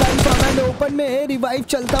होंगे। कन्फर्म ओपन में रिवाइव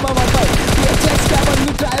चलता हुआ वहाँ पर PHX क्या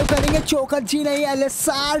बननी ट्राई करेंगे? चौकर जी नहीं,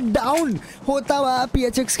 LSR डाउन होता हुआ।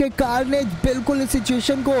 PHX के कार्नेज बिल्कुल इस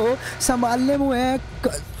सिचुएशन को संभालने में है।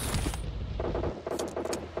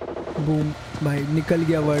 बूम भाई निकल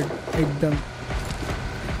गया वर्ड एकदम,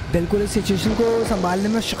 बिल्कुल इस सिचुएशन को संभालने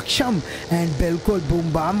में सक्षम एंड बिल्कुल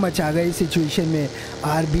बूम बाम मचा गई इस सिचुएशन में।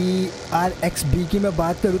 RXB की मैं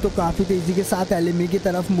बात करूँ तो काफ़ी तेज़ी के साथ LMA की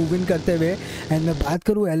तरफ मूविंग करते हुए। एंड मैं बात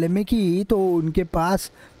करूँ LMA की तो उनके पास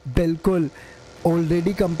बिल्कुल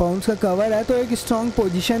ऑलरेडी कंपाउंड्स का कवर है तो एक स्ट्रॉन्ग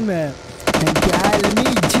पोजीशन में है। एंड क्या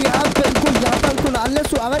LMA जी हाँ बिल्कुल यहाँ पर कुणाल ने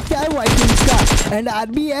स्वागत किया है व्हाइट टीम्स का। एंड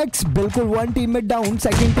RBX बिल्कुल 1 teammate down,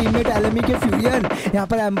 second teammate LMA के फ्यूरियन यहाँ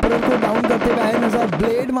पर एम्परर को डाउन करते हुए आए नजर।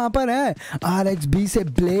 ब्लेड वहाँ पर है RXB से।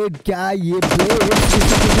 ब्लेड क्या ये ब्लेड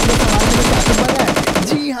है?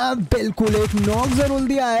 जी हाँ बिल्कुल एक नॉक जरूर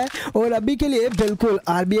दिया है और अभी के लिए बिल्कुल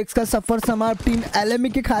RBX का सफर समाप्त। टीम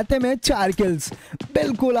LMA के खाते में 4 किल्स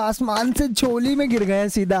बिल्कुल आसमान से झोली में गिर गए हैं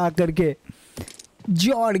सीधा आकर के।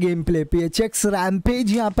 जॉर्ड गेम प्ले PHX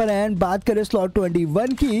रैम्पेज यहाँ पर है। बात करें स्लॉट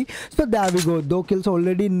 21 की तो there we go, 2 kills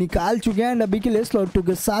already निकाल चुके हैं। अभी के लिए स्लॉट 2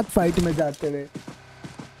 के साथ फाइट में जाते हुए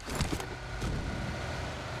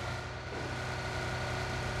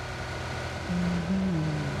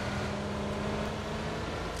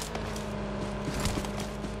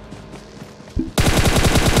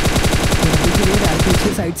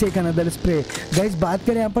साइड से एक अनदर स्प्रे। गाइस बात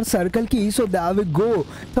करें यहाँ पर सर्कल की so there we go,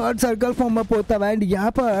 third circle form up होता है। एंड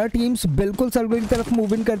यहाँ पर टीम्स बिल्कुल सर्कल की तरफ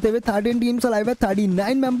मूविंग करते हुए 13 टीम्स अलाइव है,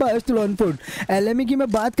 39 members still on foot. LMA की मैं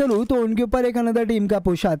बात करूँ तो उनके ऊपर एक अनदर टीम का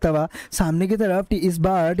पुश आता हुआ। सामने की तरफ इस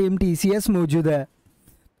बार टीम TCS मौजूद है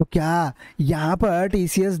तो क्या यहाँ पर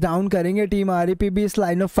TCS डाउन करेंगे टीम REP भी इस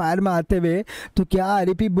लाइन ऑफ फायर में आते हुए? तो क्या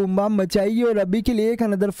REP बूम बाम मचाएगी? और अभी के लिए एक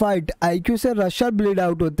अनदर फाइट IQ से रशर ब्लीड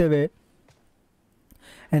आउट होते हुए।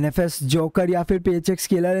 NFS जोकर या फिर PHX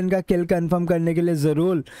किलर इनका किल कंफर्म करने के लिए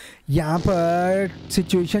ज़रूर यहाँ पर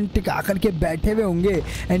सिचुएशन टिका करके बैठे हुए होंगे।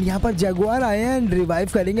 एंड यहाँ पर जगुआर आए हैं एंड रिवाइव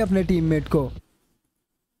करेंगे अपने टीममेट को।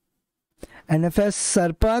 NFS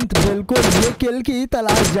सरपंच बिल्कुल ये किल की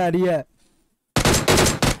तलाश जारी है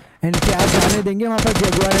एंड क्या जाने देंगे वहाँ पर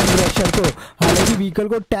जगुआर एंड रशर को। हालांकि व्हीकल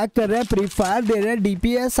को टैग कर रहे हैं, प्री फायर दे रहे हैं,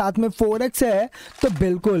 DPS साथ में 4x है तो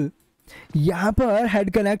बिल्कुल यहाँ पर हेड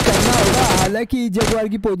कनेक्ट करना होगा। हालांकि जगुआर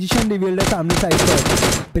की पोजीशन रिवील्ड है सामने साइड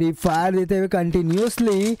पर, प्री फायर देते हुए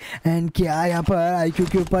कंटिन्यूसली। एंड क्या यहाँ पर IQ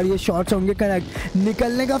के ऊपर ये शॉट्स होंगे कनेक्ट,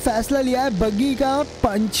 निकलने का फैसला लिया है बग्गी का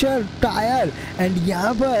पंचर टायर। एंड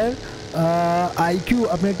यहाँ पर IQ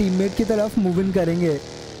अपने टीममेट की तरफ मूविंग करेंगे,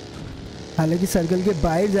 हालांकि सर्कल के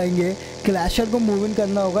बाहर जाएंगे। क्लैशर को मूविंग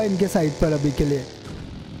करना होगा इनके साइड पर अभी के लिए।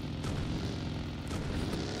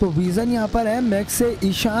 तो विजन यहाँ पर है मैक्स से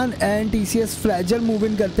Ishan and TCS phrasal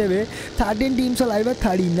moving करते हुए। 13 टीम्स अलाइव है,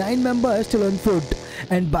 39 members still on foot.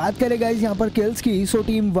 And बात करें गाइस यहाँ पर किल्स की, सो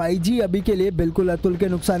टीम YG अभी के लिए बिल्कुल अतुल के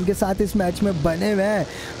नुकसान के साथ इस मैच में बने हुए हैं।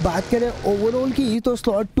 बात करें ओवरऑल की तो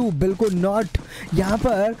स्लॉट 2 बिल्कुल नॉट, यहाँ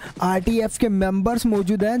पर RTF के मेंबर्स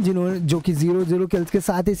मौजूद हैं जिन्होंने जो कि 0-0 किल्स के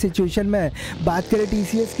साथ इस सिचुएशन में। बात करें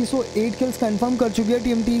TCS की, सो 8 किल्स कंफर्म कर चुकी है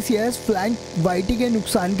टीम TCS फ्लैंक YT के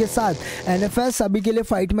नुकसान के साथ। NFS अभी के लिए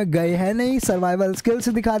फाइट में गए हैं नहीं, सर्वाइवल स्किल्स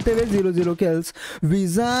दिखाते हुए 0-0 किल्स।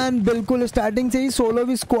 विजन बिल्कुल स्टार्टिंग से ही सोलो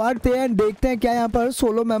भी स्क्वाड थे एंड देखते हैं क्या यहाँ पर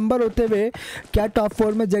सोलो मेंबर होते हुए क्या टॉप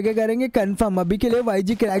 4 में जगह करेंगे कंफर्म। अभी के लिए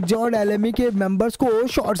YG क्रैकजॉ और LME के मेंबर्स को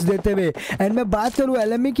शॉट्स देते हुए। एंड मैं बात करूँ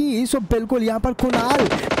LME की, सो बिल्कुल यहाँ पर कुणाल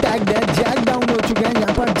टैग जैक डाउन हो चुके हैं,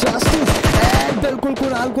 यहाँ पर जस्टिस एंड बिल्कुल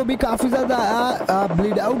कुणाल को भी काफी ज्यादा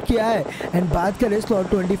ब्लीड आउट किया है। एंड बात करें स्लॉट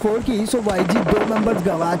 24 की, सो YG 2 मेंबर्स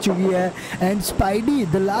गवा चुकी है and spidey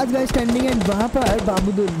the last guy standing and वहां पर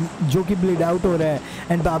बाबू जो कि ब्लीड आउट हो रहा है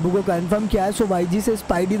एंड बाबू को कंफर्म किया है। सो YG से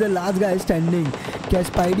spidey the last guy standing. क्या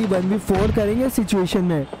स्पाइडी 1v4 करेंगे सिचुएशन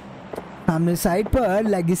में? सामने साइड पर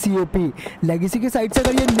लेगेसी ओपी, लेगेसी के साइड से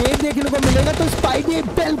अगर ये नेट देखने को मिलेगा तो स्पाइडी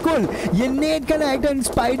बिल्कुल ये नेट कनेक्ट एंड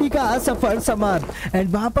स्पाइडी का सफर समाप्त।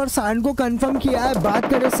 एंड वहां पर सांड को कंफर्म किया है। बात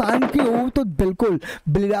करें सांड की तो बिल्कुल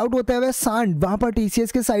ब्लीड आउट होते हुए सांड वहां पर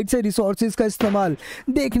TCS के साइड से रिसोर्सेज का इस्तेमाल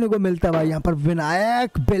देखने को मिलता हुआ। यहाँ पर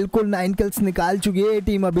विनायक बिल्कुल 9 किल्स निकाल चुकी है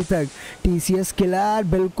टीम अभी तक। TCS किलर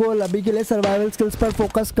बिल्कुल अभी के लिए सर्वाइवल स्किल्स पर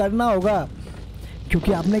फोकस करना होगा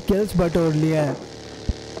क्योंकि आपने किल्स बटोर लिया है।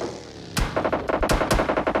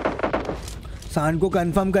 सांड को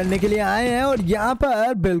कंफर्म करने के लिए आए हैं और यहां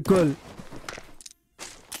पर बिल्कुल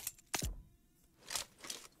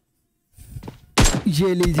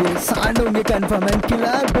ये लीजिए सांड होंगे कंफर्म एंड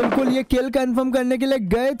किलर बिल्कुल ये किल कंफर्म करने के लिए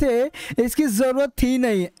गए थे, इसकी जरूरत थी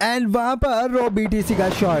नहीं। एंड वहां पर रॉ BTC का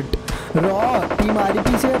शॉट, रॉ टीम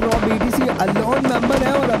REP से रॉ BTC अलोन मेंबर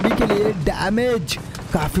है और अभी के लिए डैमेज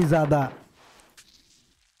काफी ज्यादा।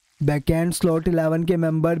 बैकएंड स्लॉट 11 के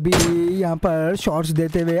मेंबर भी यहाँ पर शॉट्स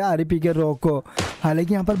देते हुए REP के रॉ को।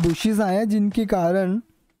 हालांकि यहाँ पर बुशेस आए हैं जिनके कारण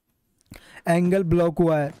एंगल ब्लॉक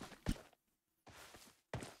हुआ है।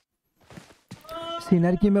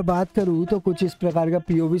 सीनर की मैं बात करूँ तो कुछ इस प्रकार का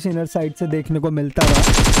POV सीनर साइड से देखने को मिलता है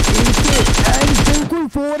एंड बिल्कुल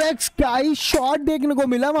 4x का ही शॉट देखने को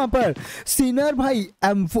मिला वहां पर। सीनर भाई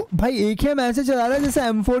M4 भाई एक ही मैच चला रहा है जैसे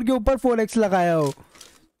M4 के ऊपर 4x लगाया हो।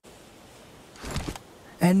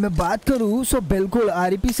 एंड मैं बात करूँ सो बिल्कुल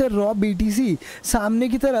REP से रॉ BTC सामने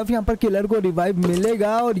की तरफ यहाँ पर किलर को रिवाइव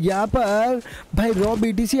मिलेगा और यहाँ पर भाई रॉ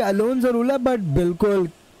BTC अलोन जरूर है बट बिल्कुल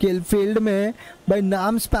किल फील्ड में भाई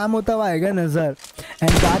नाम स्पैम होता हुआ आएगा नजर।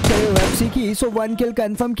 एंड बात करें UFC की, सो 1 किल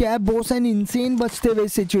कंफर्म किया है बोस एंड इनसेन बचते हुए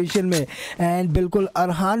इस सिचुएशन में। एंड बिल्कुल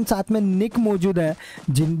अरहान साथ में निक मौजूद है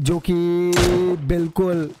जो कि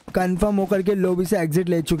बिल्कुल कंफर्म होकर के लोबी से एग्जिट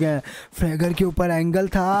ले चुके हैं। फ्रेगर के ऊपर एंगल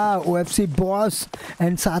था OFC बॉस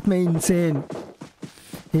एंड साथ में इनसेन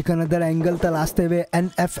एक अनदर एंगल तलाशते हुए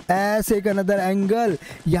NFS एक अनदर एंगल।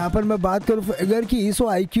 यहाँ पर मैं बात करूँ फ्रेगर की, सो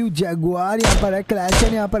IQ जैगुआर यहाँ पर है,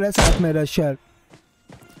 क्लैशन यहाँ पर है, साथ में रशर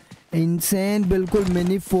इनसेन बिल्कुल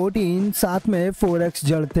मिनी 14 साथ में 4x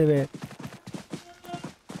जड़ते हुए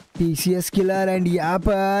TCS किलर। एंड यहाँ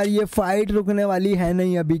पर ये फाइट रुकने वाली है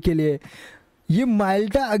नहीं अभी के लिए। ये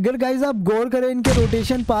माल्टा अगर गाइज आप गौर करें इनके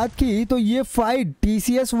रोटेशन पाथ की तो ये फाइट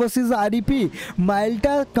TCS वर्सेस REP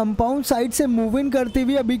माल्टा कंपाउंड साइड से मूव इन करते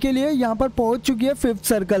हुए अभी के लिए यहाँ पर पहुंच चुकी है 5th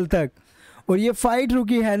सर्कल तक और ये फाइट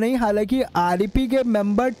रुकी है नहीं। हालांकि REP के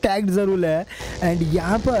मेंबर टैग्ड जरूर है। एंड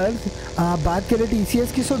यहाँ पर बात करें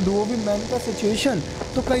TCS की, सो डुओ भी मैन का सिचुएशन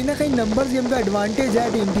तो कहीं ना कहीं नंबर्स गेम का एडवांटेज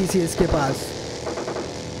है टीम TCS के पास।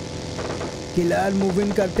 किलर मूव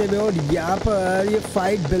इन करते हुए और यहाँ पर ये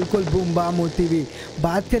फाइट बिल्कुल बूम बाम होती हुई।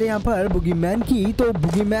 बात करें यहाँ पर बुगीमैन की तो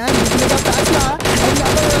बुगीमैन जीतने का फैसला एंड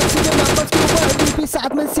यहाँ पर UFC के मेंबर्स के ऊपर DP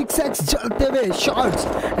साथ में 6x जलते हुए शॉट्स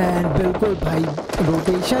एंड बिल्कुल भाई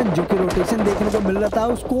रोटेशन जो कि रोटेशन देखने को मिल रहा था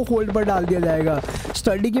उसको होल्ड पर डाल दिया जाएगा।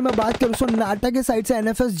 स्टडी की मैं बात करूँ सो नाटा के साइड से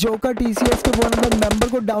NFS जोकर TCS के वन मेंबर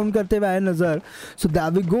को डाउन करते हुए आए नजर। सो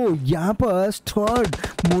दैट वी गो यहाँ पर थर्ड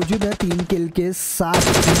मौजूद है 3 किल के साथ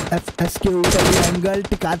NFS के ऊपर एंगल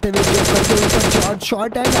टिकाते हुए जोकर के ऊपर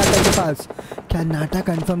शॉट है नाटा के पास। क्या नाटा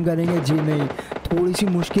कंफर्म करेंगे? जी नहीं, थोड़ी सी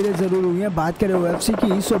मुश्किलें जरूर हुई हैं। बात करें UFC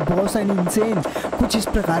की, सो बॉस एंड इनसेन कुछ इस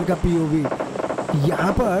प्रकार का POV।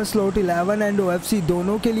 यहाँ पर स्लॉट 11 एंड UFC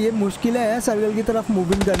दोनों के लिए मुश्किलें हैं सर्कल की तरफ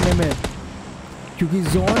मूव इन करने में क्योंकि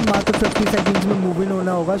जोन मात्र 50 सेकंड्स में मूव इन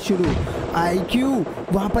होना होगा शुरू। IQ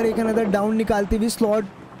वहाँ पर एक अनदर डाउन निकालती हुई स्लॉट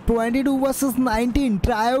 22 वर्सेस 19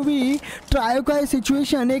 ट्रायो का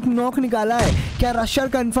सिचुएशन एक नॉक निकाला है। क्या रशर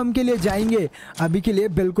कंफर्म के लिए जाएंगे? अभी के लिए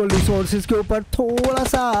बिल्कुल रिसोर्सेज के ऊपर थोड़ा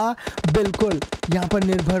सा बिल्कुल यहाँ पर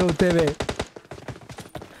निर्भर होते हुए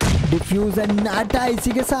डिफ्यूज एंड नाटा।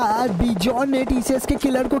 इसी के साथ बीजॉन ने टीसीएस के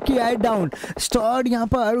किलर को किया है डाउन। स्टर्ड यहाँ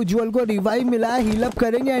पर उज्जवल को रिवाइव मिला, हील अप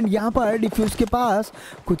करेंगे एंड यहाँ पर डिफ्यूज के पास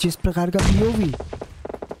कुछ इस प्रकार का पीओवी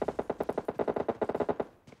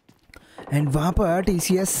एंड वहां पर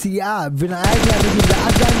टीसीएस सिया विनायक यानी कि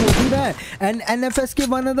लास्ट गाय मौजूद है एंड एनएफएस के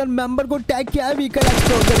वन अदर मेंबर को टैग किया है व्हीकल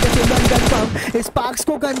एक्सप्लोर करके कंफर्म। स्पार्क्स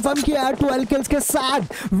को कंफर्म किया 12 किल्स के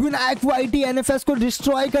साथ। विनायक वाईटी एनएफएस को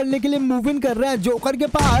डिस्ट्रॉय करने के लिए मूव इन कर रहे हैं। जोकर के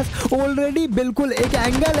पास ऑलरेडी बिल्कुल एक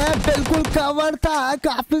एंगल है, बिल्कुल कवर था,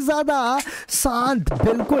 काफी ज्यादा शांत,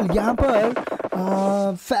 बिल्कुल यहाँ पर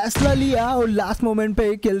फैसला लिया और लास्ट मोमेंट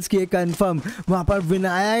पे किल्स किए कंफर्म। वहां पर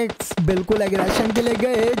विनायक बिल्कुल एग्रेशन के लिए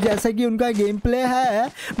गए जैसे कि उनका गेम प्ले है,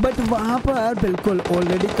 बट वहां पर बिल्कुल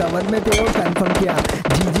ऑलरेडी कवर में थे और कंफर्म किया।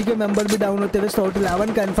 जीजी के मेंबर भी डाउन होते हुए स्लॉट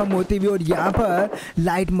 11 कंफर्म होती हुई और यहाँ पर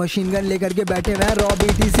लाइट मशीन गन लेकर के बैठे हुए हैं। रॉ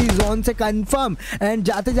बीटीसी जोन से कंफर्म एंड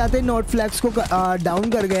जाते जाते नॉट फ्लैक्स को डाउन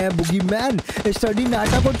कर गए हैं बुगी मैन। स्टडी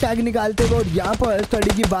नाटा को टैग निकालते हुए और यहाँ पर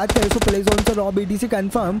स्टडी की बात करें तो प्ले जोन से raw BTC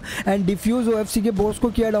confirm and diffuse OFC के बॉस को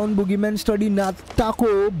किया डाउन बुगी मैन स्टडी नाटा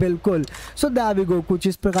को बिल्कुल। सो दैट वी गो, कुछ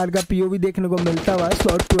इस प्रकार का पीओवी देखने को मिलता हुआ।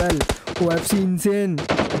 स्लॉट 12 ओएफसी इनसेन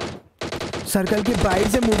सर्कल के बाहर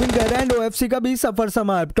से मूविंग कर रहे हैं एंड ओएफसी का भी सफर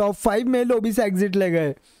समाप्त। टॉप 5 में लॉबी से एग्जिट ले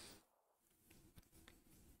गए।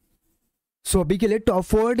 सो अभी के लिए टॉप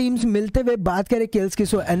 4 टीम्स मिलते हुए बात करें किल्स की।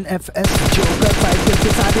 सो एनएफएस जोकर 5 किल्स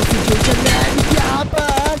के साथ सिचुएशन में यहाँ पर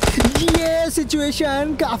ये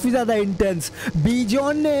सिचुएशन काफी ज्यादा इंटेंस।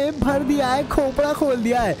 बीजॉन ने भर दिया है, खोपड़ा खोल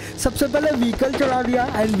दिया है। सबसे पहले व्हीकल चढ़ा दिया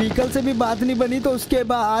एंड व्हीकल से भी बात नहीं बनी तो उसके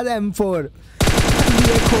बाद M4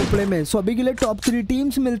 खोपड़े में। सो अभी के लिए टॉप 3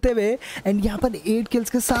 टीम्स मिलते हुए एंड यहाँ पर 8 किल्स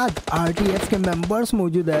के साथ आरटीएफ के मेंबर्स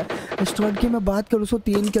मौजूद है। स्टर्ड की मैं बात करूँ तो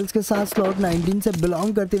 3 किल्स के साथ स्लॉट 19 से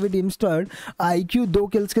बिलोंग करते हुए टीम स्टर्ड। आईक्यू 2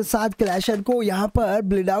 किल्स के साथ क्लैशर को यहाँ पर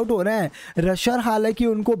ब्लीड आउट हो रहे हैं। रशर हालांकि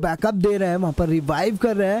उनको बैकअप दे रहे हैं, वहाँ पर रिवाइव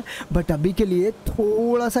कर रहे हैं, बट अभी के लिए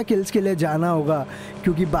थोड़ा सा किल्स के लिए जाना होगा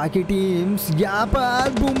क्योंकि बाकी टीम्स यहाँ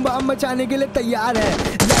पर बूम बाम मचाने के लिए तैयार है।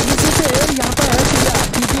 लेगेसी से यहाँ पर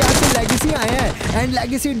टीपीआर से लेगेसी आए हैं and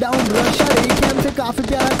legacy down. Rusher AKM से काफी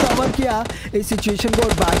प्यारा कवर किया इस सिचुएशन को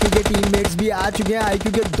और बाकी के टीममेट्स भी आ चुके हैं।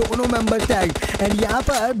 आईक्यू के दोनों मेंबर टैग एंड यहाँ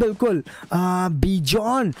पर बिल्कुल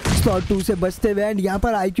बीजॉन स्लॉट 2 से बचते हुए एंड यहाँ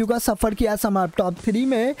पर आईक्यू का सफर किया समाप्त। टॉप 3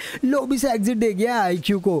 में लॉबी से एग्जिट दे गया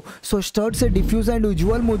आईक्यू को। सो स्टर्ड से डिफ्यूज एंड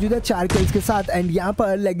उज्जवल मौजूद है 4 किल्स के साथ एंड यहाँ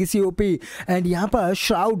पर लेगेसी ओपी एंड यहाँ पर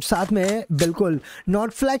श्राउड साथ में बिल्कुल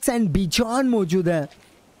नॉट फ्लैक्स एंड बीजॉन मौजूद है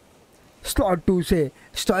स्लॉट 2 से।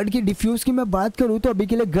 स्टर्ड की डिफ्यूज की मैं बात करूं तो अभी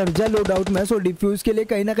के लिए गर्जा लोड आउट में। सो डिफ्यूज के लिए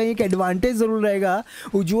कहीं ना कहीं एक एडवांटेज जरूर रहेगा।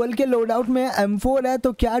 उज्जवल के लोड आउट में M4 है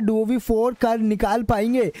तो क्या डुओवी 4 कर निकाल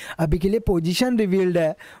पाएंगे। अभी के लिए पोजीशन रिवील्ड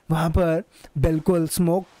है वहां पर बिल्कुल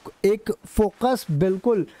स्मोक एक फोकस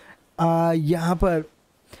बिल्कुल यहाँ पर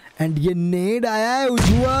एंड ये नेड आया है।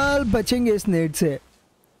 उज्जवल बचेंगे इस नेड से।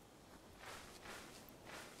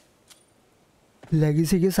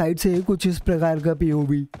 लेगेसी के साइड से कुछ इस प्रकार का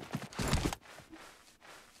पीओवी।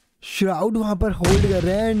 श्राउड वहां पर होल्ड कर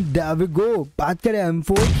रहे हैं एंड डेविगो। बात करें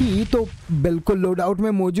M4 की तो बिल्कुल लोड आउट में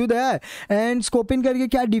मौजूद है एंड स्कोपिंग करके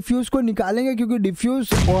क्या डिफ्यूज को निकालेंगे क्योंकि डिफ्यूज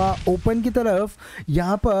ओपन की तरफ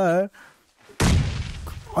यहाँ पर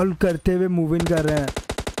ऑल करते हुए मूव इन कर रहे हैं।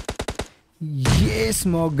 ये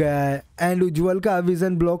स्मोक गया है एंड उज्जवल का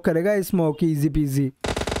विजन ब्लॉक करेगा स्मोक इजी पीजी।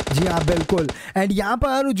 जी हाँ बिल्कुल एंड यहाँ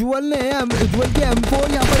पर उज्जवल के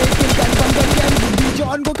M4 यहाँ पर एक किल कंफर्म करेंगे।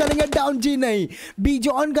 बीजॉन को करेंगे डाउन। जी नहीं,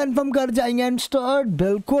 बीजॉन कंफर्म कर जाएंगे एंड स्टर्ड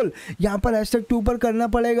बिल्कुल यहाँ पर #2 पर करना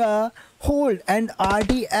पड़ेगा होल्ड एंड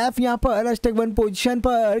आरटीएफ यहाँ पर #1 पोजीशन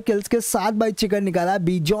पर किल्स के साथ बाई चिकन निकाला।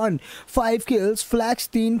 बीजॉन 5 kills, flex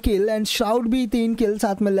 3 kill and shroud भी 3 किल,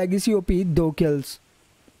 साथ में legacy OP 2 kills.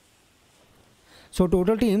 So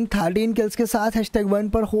total team 13 kills के साथ #1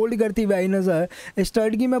 पर होल्ड करती हुई आई नजर।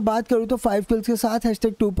 स्टर्ड की मैं बात करूँ तो 5 किल्स के साथ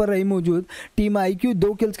 #2 पर रही मौजूद। टीम आईक्यू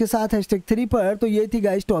 2 किल्स के साथ #3 पर। तो ये थी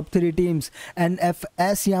गाइस टॉप 3 टीम्स।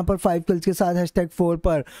 एनएफएस यहाँ पर 5 किल्स के साथ #4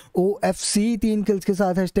 पर। ओएफसी 3 किल्स के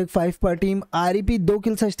साथ #5 पर। टीम आरईपी 2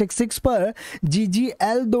 किल्स #6 पर।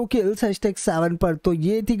 जीजीएल 2 किल्स #7 पर। तो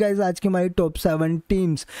ये थी गाइस आज की हमारी टॉप 7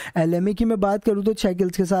 टीम्स। एलएमए की मैं बात करूँ तो 6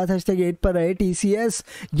 किल्स के साथ #8 पर रहे। टीसीएस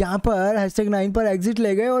यहाँ पर #9 पर एग्जिट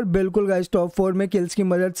ले गए और बिल्कुल गाइस टॉप 4 में किल्स की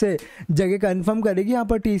मदद से जगह कंफर्म करेगी यहाँ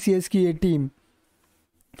पर टीसीएस की ये टीम।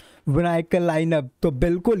 विनायक का लाइनअप तो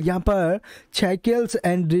बिल्कुल यहाँ पर 6 किल्स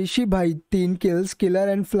एंड ऋषि भाई 3 किल्स, किलर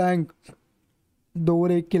एंड फ्लैंक 2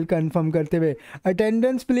 और 1 किल कंफर्म करते हुए।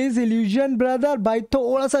 अटेंडेंस प्लीज इल्यूजन ब्रदर, भाई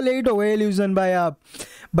थोड़ा सा लेट हो गए इल्यूजन भाई आप,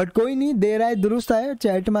 बट कोई नहीं, देर आए दुरुस्त आए,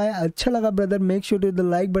 चैट में आए, अच्छा लगा brother. Make sure to the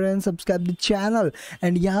like button, subscribe the channel.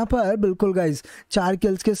 And यहाँ पर बिल्कुल गाइज 4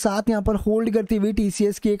 किल्स के साथ यहाँ पर होल्ड करती हुई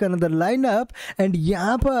TCS की एक अनदर लाइनअप। एंड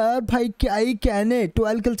यहाँ पर भाई क्या ही कहने,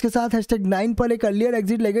 12 किल्स के साथ #9 पर एक अर्लियर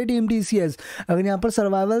एग्जिट ले गई टीम TCS। अगर यहाँ पर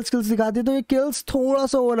सर्वाइवल स्किल्स दिखाते तो ये किल्स थोड़ा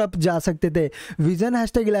सा और अप जा सकते थे। विजन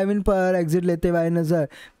 #11 पर एग्जिट लेते हुए नजर,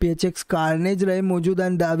 PHX कार्नेज रहे मौजूद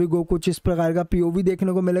एंड दाविगो, कुछ इस प्रकार का POV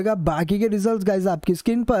देखने को मिलेगा। बाकी के रिजल्ट्स गाइज आपकी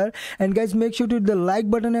स्क्रीन पर। And guys make sure to the like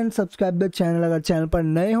button and subscribe the channel, अगर चैनल पर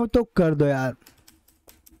नए हो तो कर दो यार।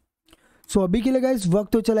 सो अभी के लिए गाइज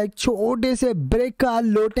वक्त तो चला एक छोटे से ब्रेक का,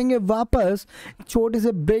 लौटेंगे वापस छोटे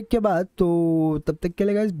से ब्रेक के बाद, तो तब तक के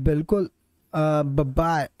लिए गाइज बिल्कुल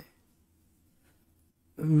bye,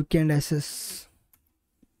 weekend assess.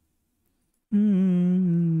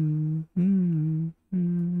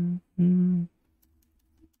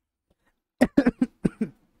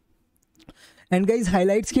 And guys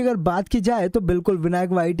highlights की अगर बात की जाए तो बिल्कुल Vinayak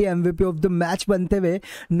YT MVP of the match बनते हुए।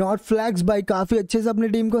 नॉट फ्लैग्स भाई काफ़ी अच्छे से अपनी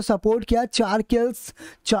टीम को सपोर्ट किया, 4 किल्स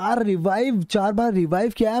 4 बार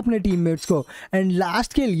रिवाइव किया है अपने टीममेट्स को। एंड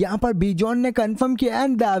लास्ट किल यहाँ पर बीजॉन ने कंफर्म किया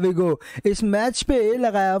एंड दाविगो इस मैच पे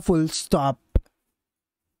लगाया full stop.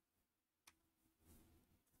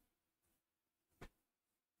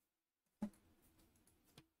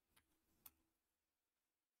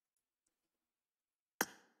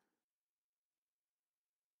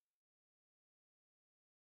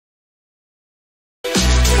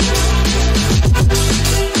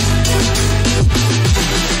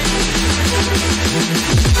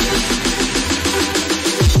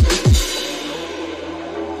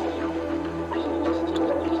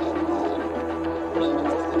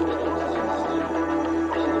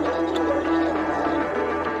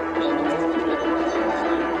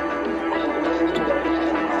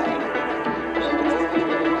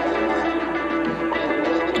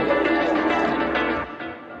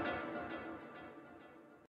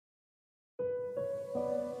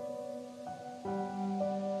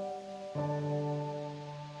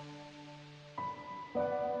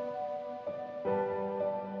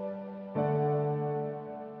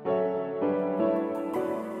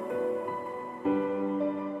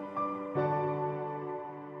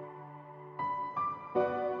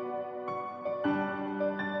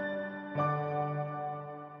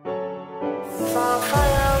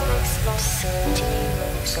 Fire makes my city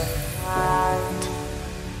look so bright.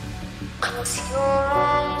 Close your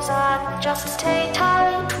eyes and just stay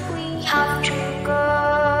tight. We have to go.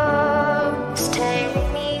 Stay with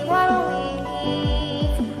me while we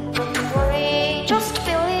leave. Don't worry, just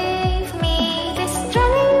believe me. This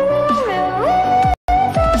journey will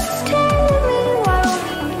relieve us. Stay with me while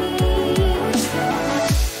we leave.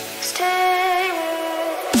 Stay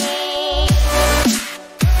with me.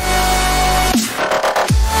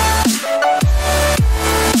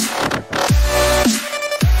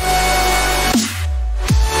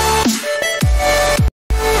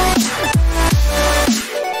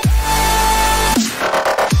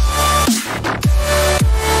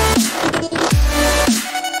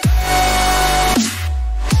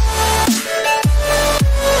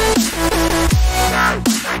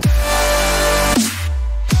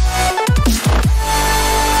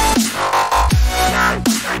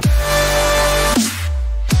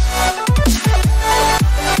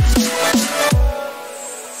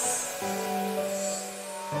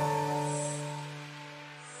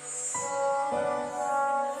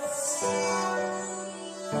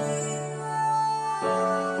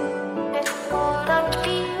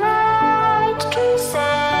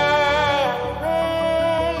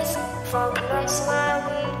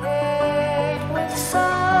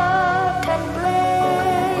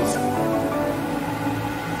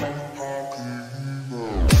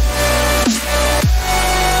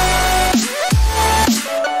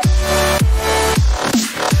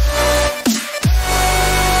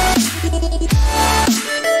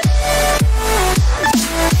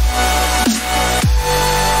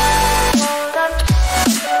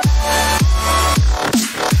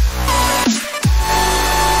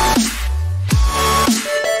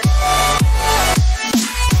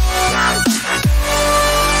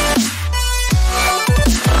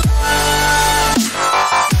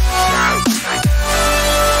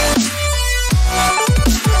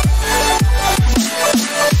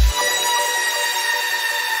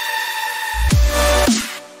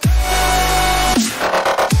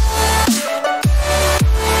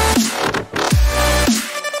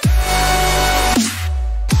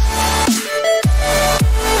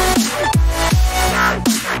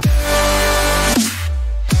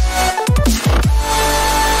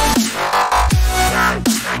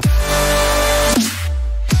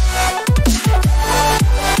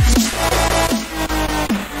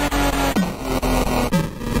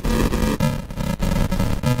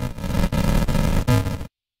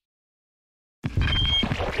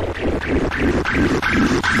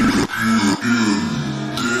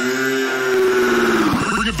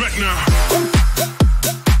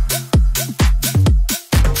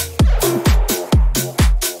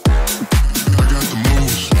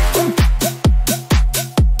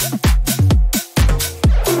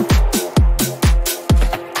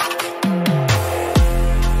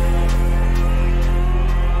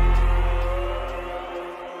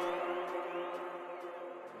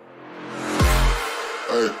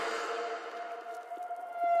 Hey.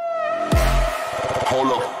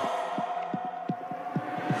 Hold up.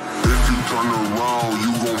 If you turn around,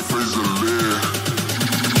 you gon' face the lid.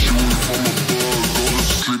 Shooting from above, go to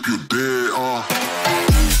sleep, you're dead,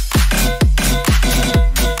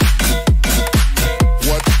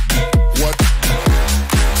 What? What? What? What?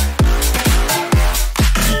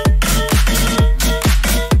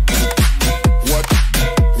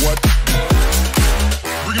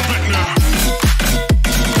 Bring it back now.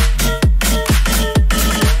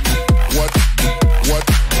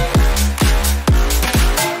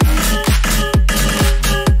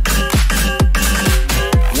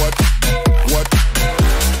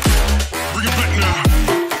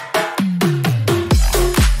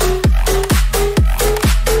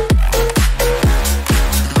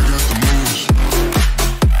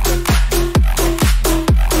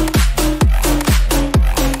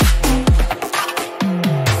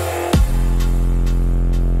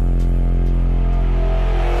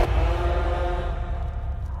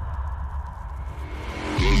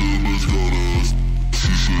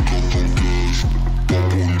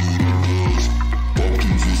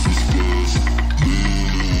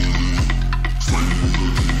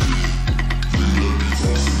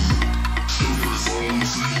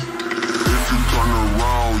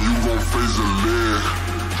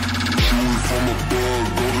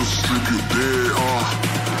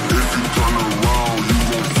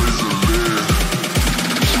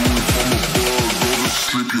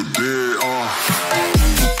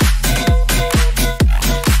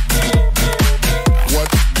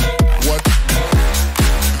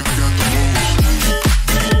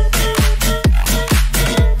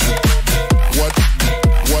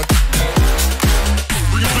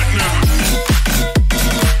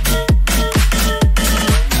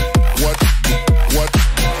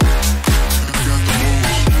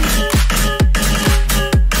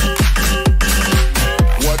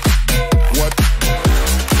 What? What? What? What?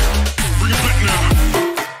 Bring it back now.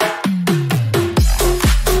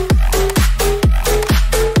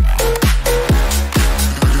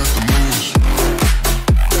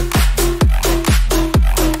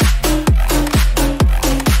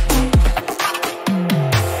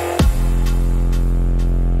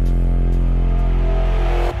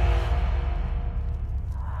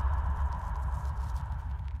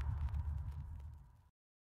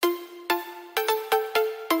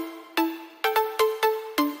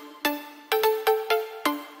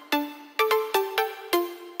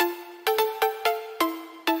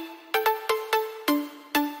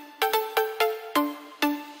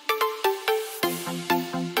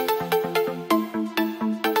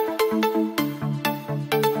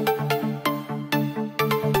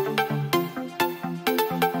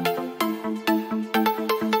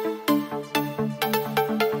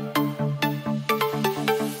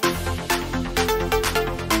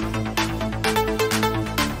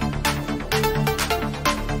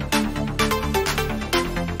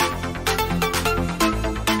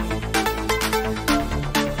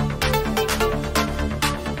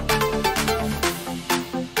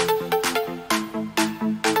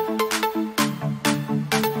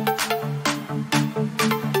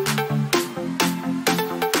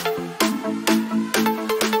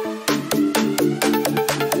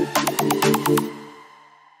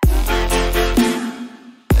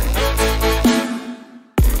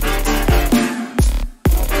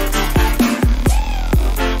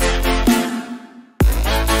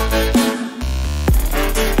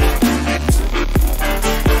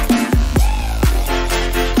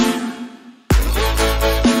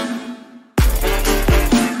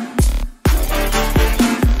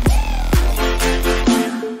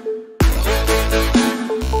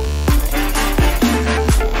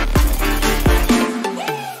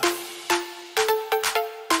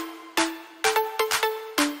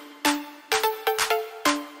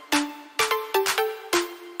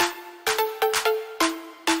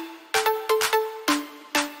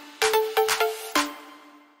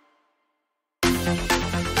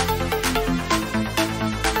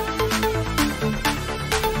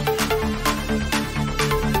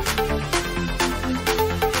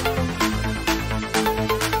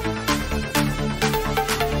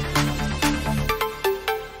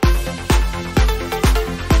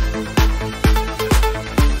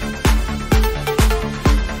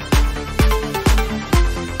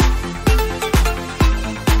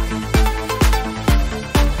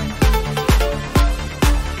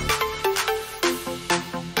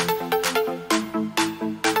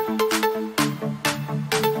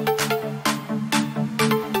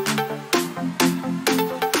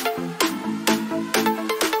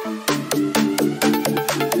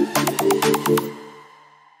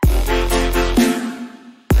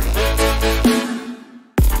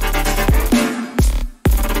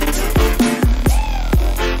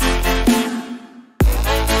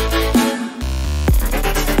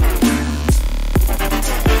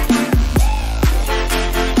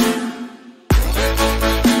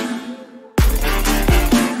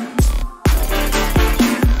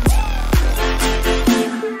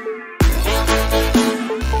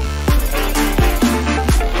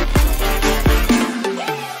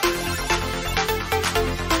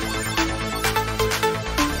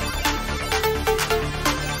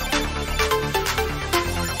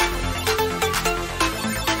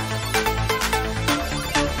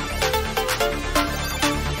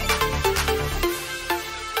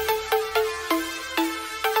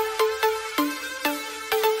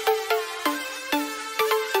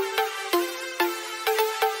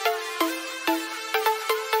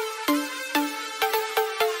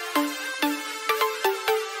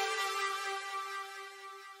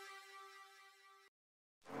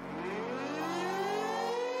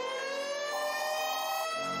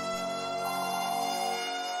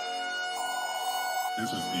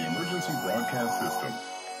 This is the emergency broadcast system.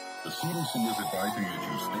 The CDC is advising that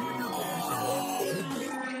you stay in your homes and walk boldly.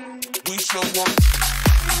 We show up.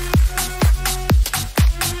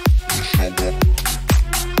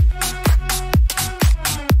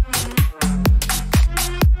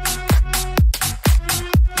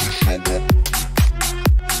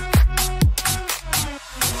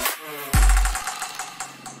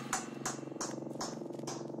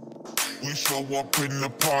 We show up in the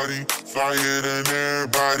party, flyer than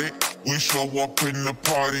everybody. We show up in the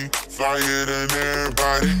party, flyer than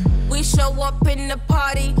everybody. We show up in the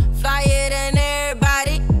party, flyer than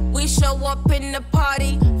everybody. We show up in the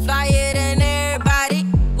party, flyer than everybody.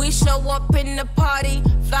 We show up in the party,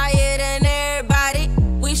 flyer than everybody.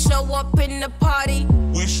 We show up in the party.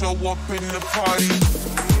 We show up in the party.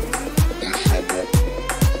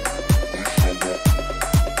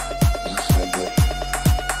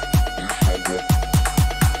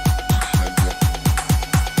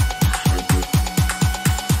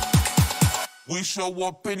 We show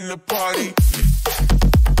up in the party.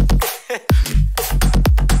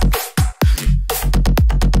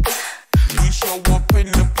 We show up in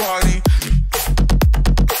the party.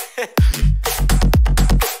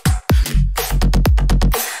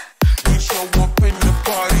 We show up in the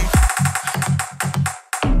party.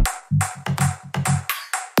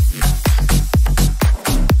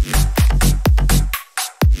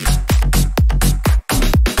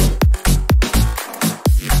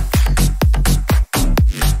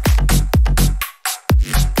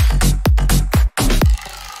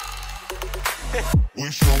 We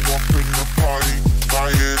show up in the party,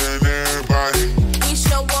 flyer than everybody. We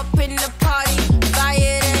show up in the party,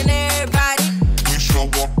 flyer than everybody. We show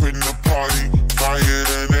up in the party, flyer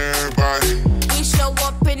than everybody. We show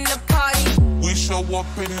up in the party. We show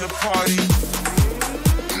up in the party.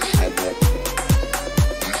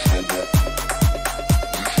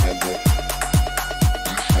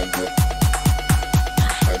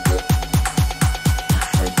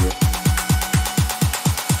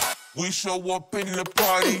 We show up in the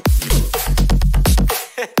party.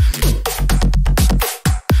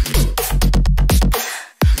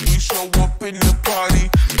 We show up in the party.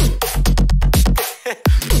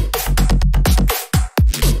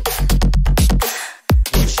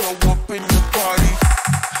 We show up in the party.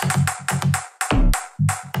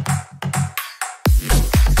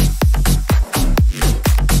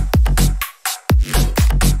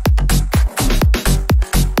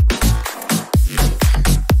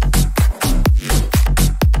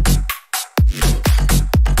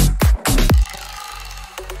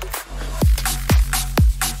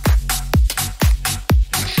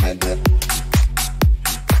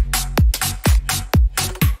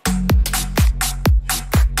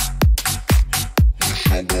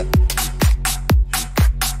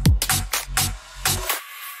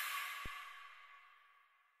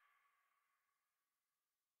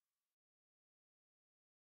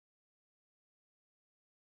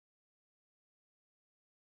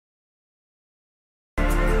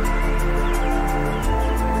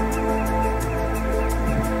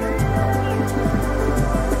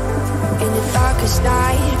 Darkest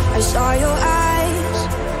night, I saw your eyes.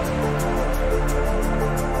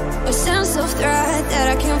 A sense of threat that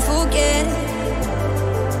I can't forget.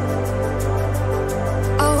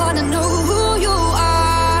 I wanna know who you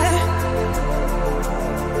are.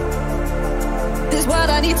 This is what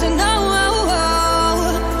I need to know.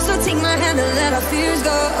 So take my hand and let our fears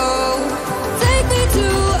go. Take me to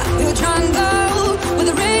your jungle, where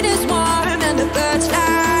the rain is warm and the birds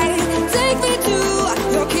fly. Take me to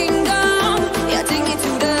your kingdom. Take me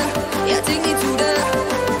to the, take me to the,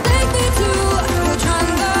 take me to your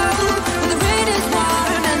jungle, where the rain is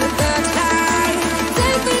warm and the birds fly.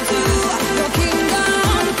 Take me to your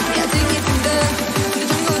kingdom, take me to the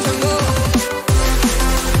jungle.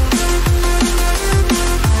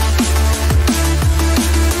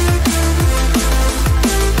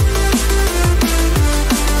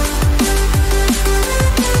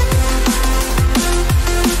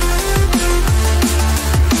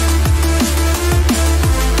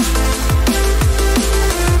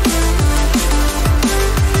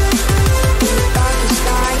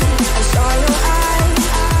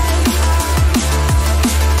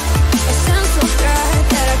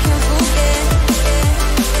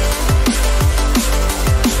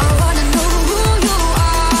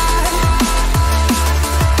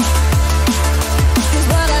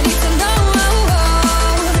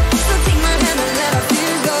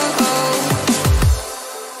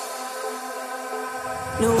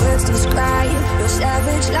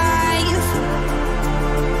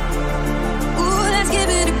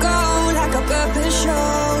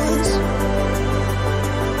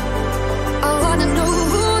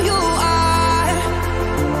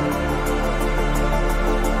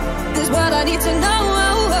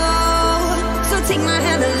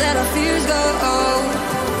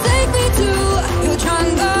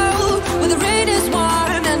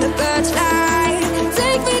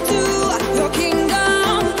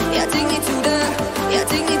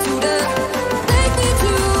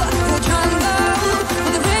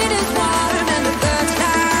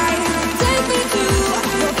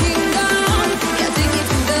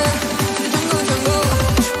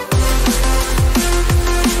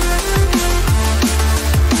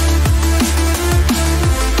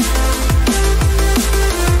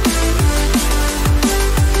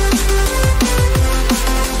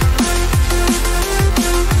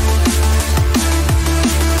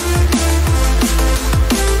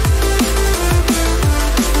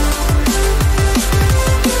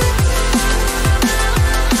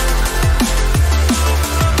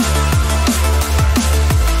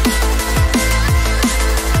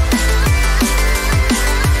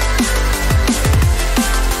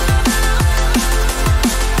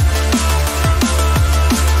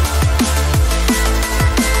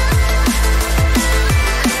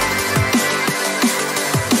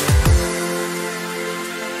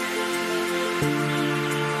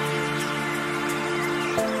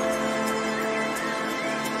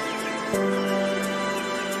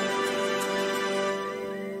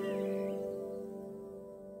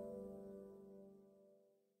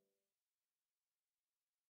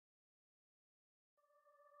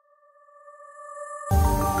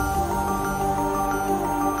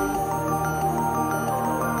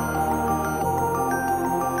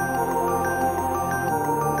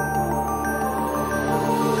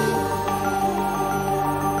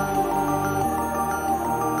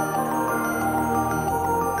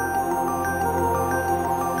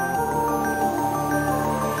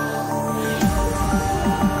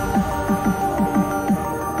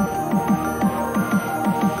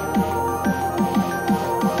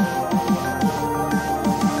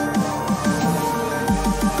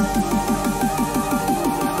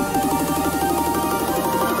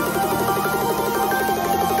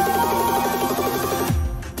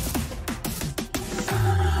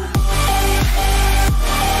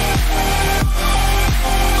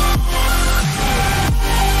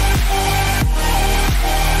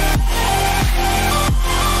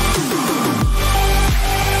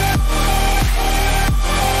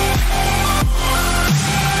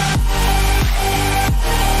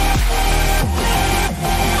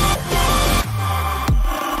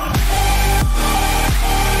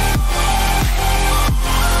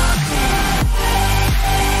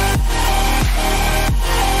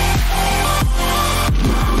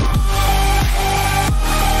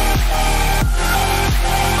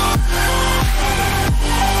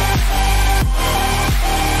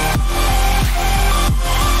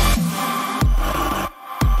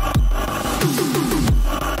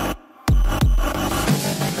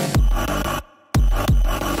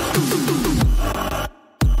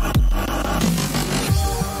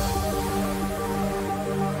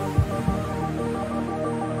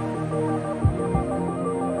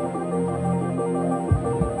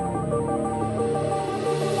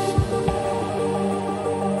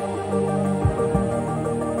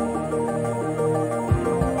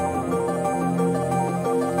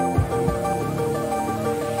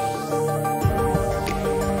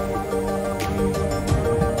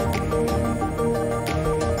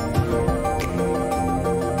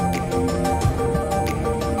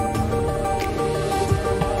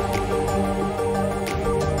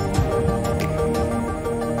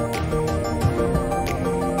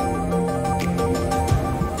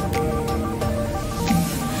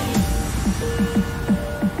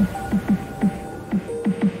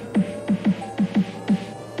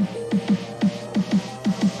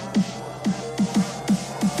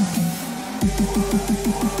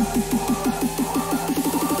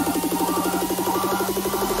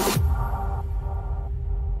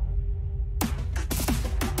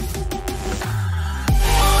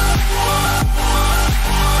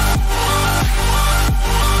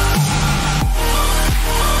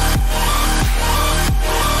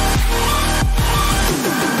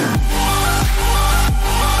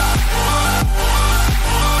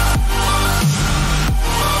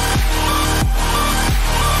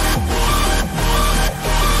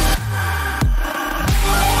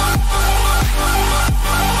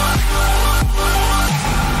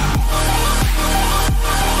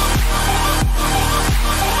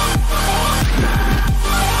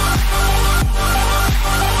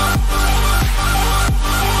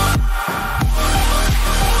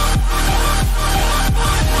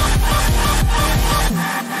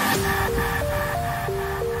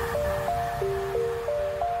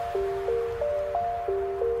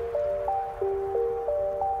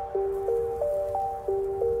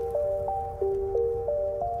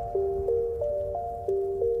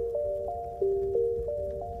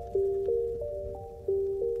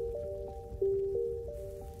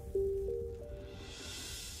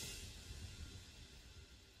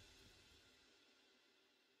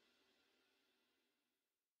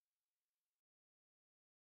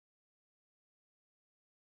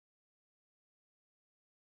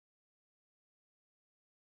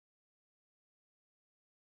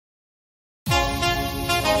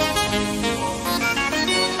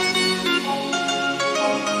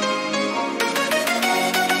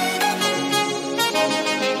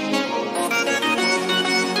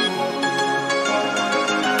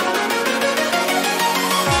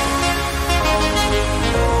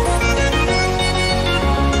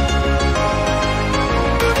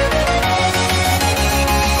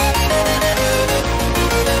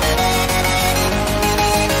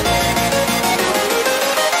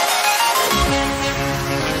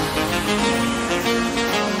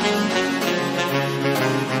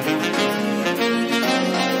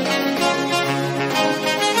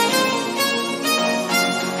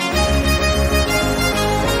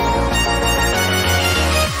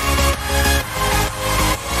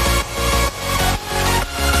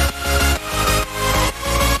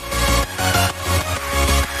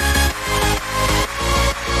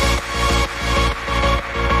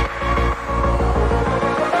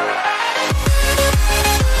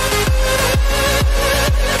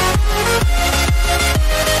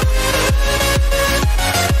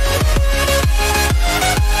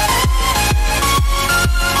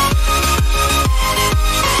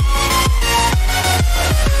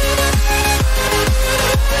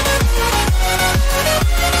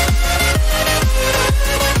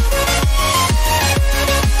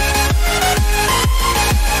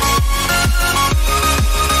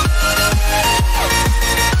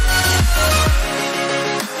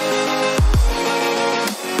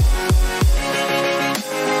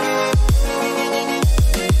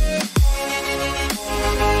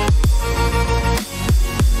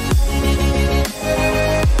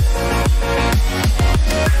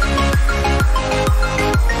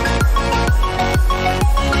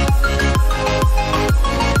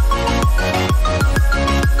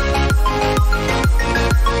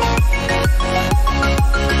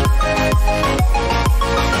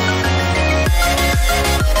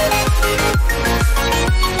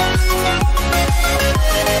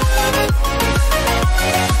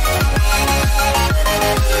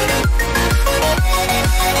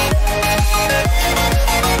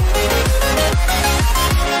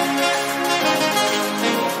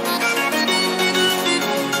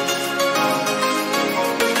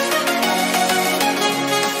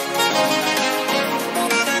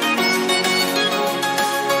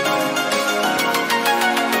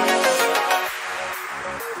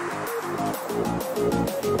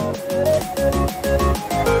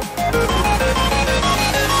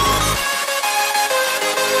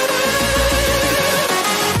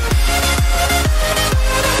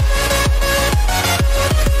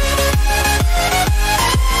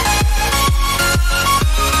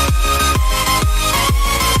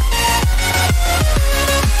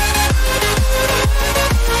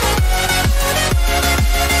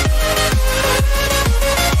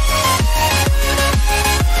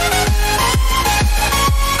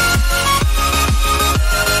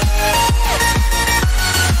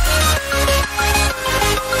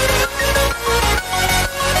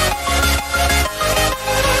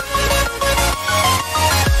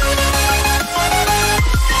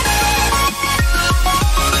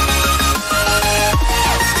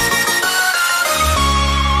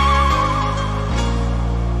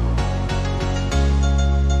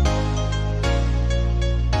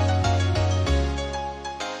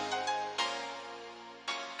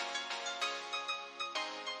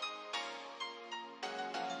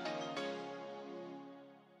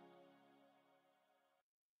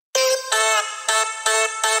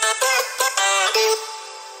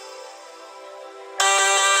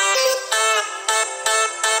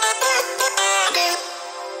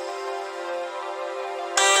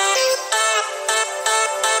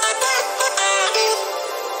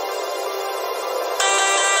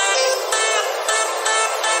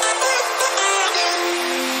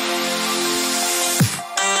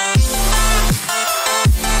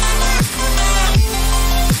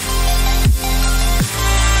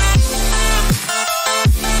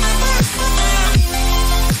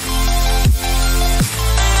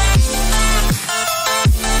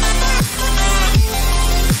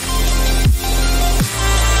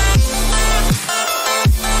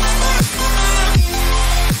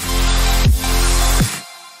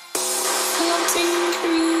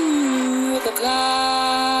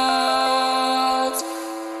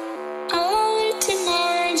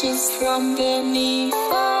 just from beneath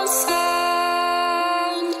the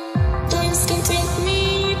sand. Please don't take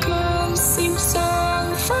me, girl, seem so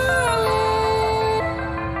far away.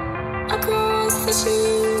 Across this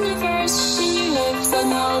universe, she lives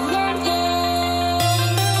another day.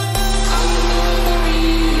 I know the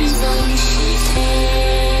reason she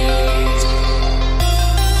takes.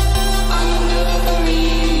 I know the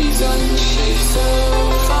reason she's so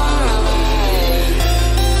far away.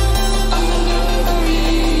 I know the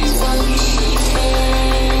reason she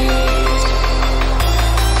takes.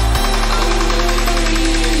 I know the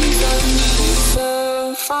reason she's so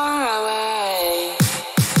far away.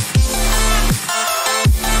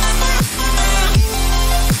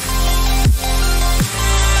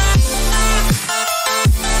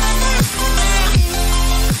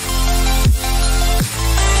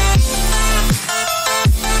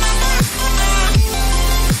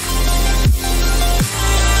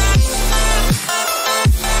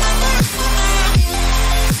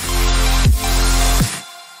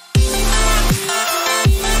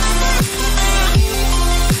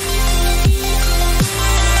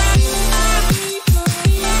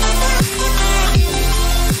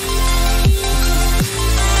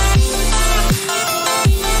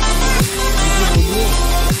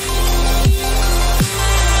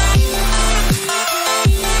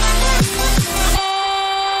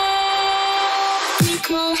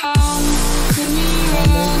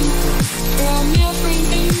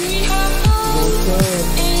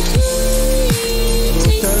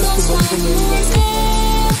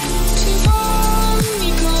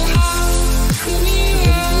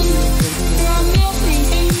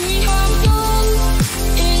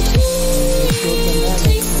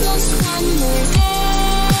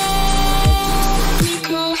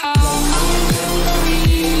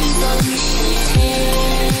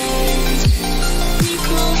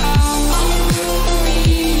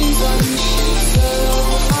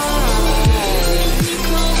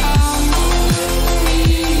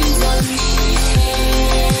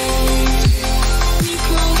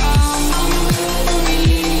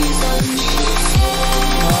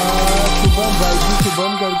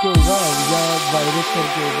 Shubham करके होगा या virus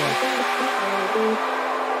करके होगा।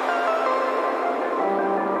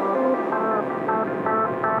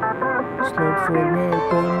 Slot 4 में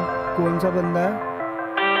कौन सा बंदा है?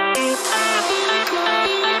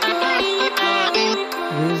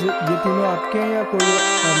 ये तीनों आपके हैं या कोई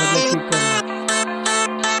मतलब ठीक करना?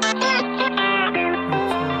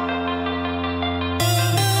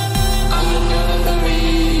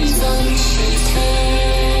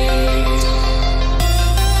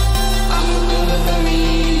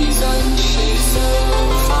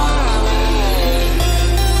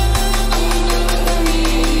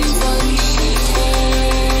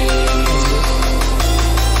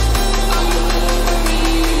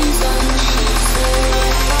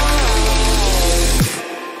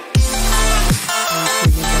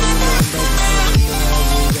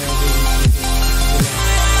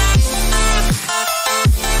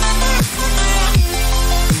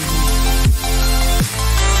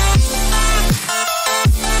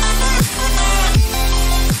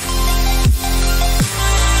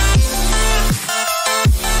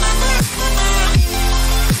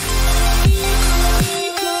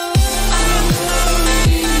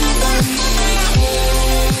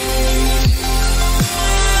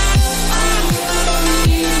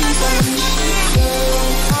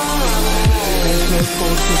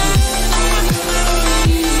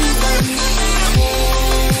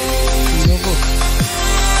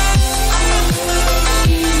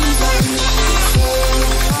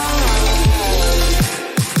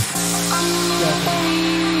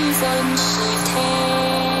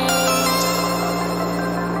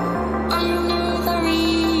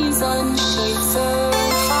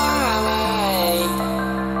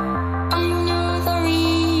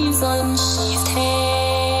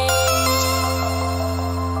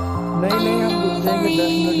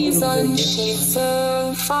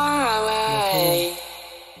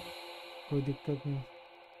 कोई दिक्कत नहीं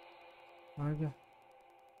आ गया।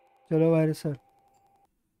 चलो virus sir.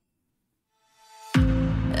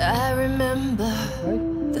 I remember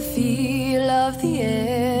the feel of the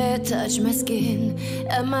air touch my skin.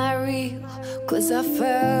 Am I real? 'Cause I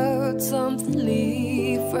felt something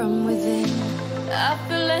leave from within. I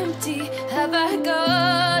feel empty. Have I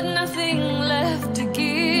got nothing left to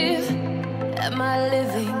give? Am I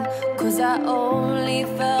living? 'Cause I only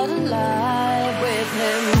felt alive with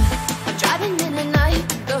him. I'm driving in the night,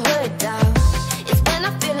 the hood down. It's when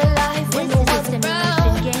I feel alive, when the world's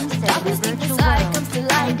around. Darkness deep inside comes to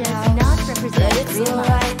light now. But it's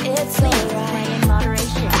alright, it's alright. Play in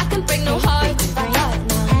moderation. I can break no heart if I got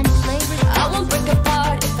none.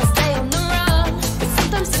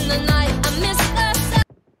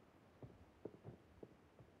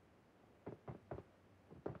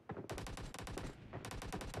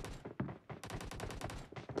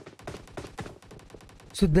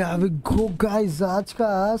 So there we go guys, आज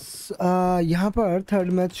का यहाँ पर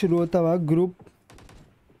third match शुरू होता हुआ group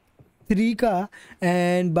 3 का।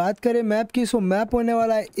 And बात करें मैप की, सो मैप होने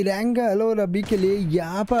वाला है इरैंगल, और अभी के लिए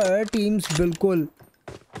यहाँ पर टीम्स बिल्कुल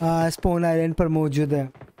स्पॉन आइलैंड पर मौजूद है।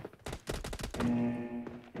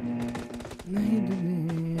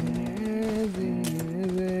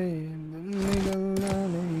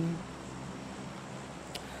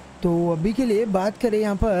 तो अभी के लिए बात करें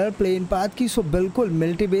यहाँ पर प्लेन पाथ की, सो बिल्कुल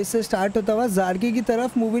मिलिट्री बेस से स्टार्ट होता हुआ जारकी की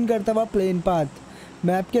तरफ मूविंग करता हुआ प्लेन पाथ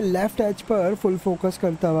मैप के left as per full focus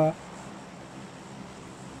करता हुआ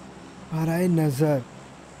आ रहा है नजर।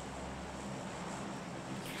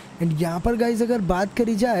 एंड यहाँ पर गाइज अगर बात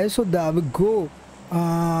करी जाए सो द गो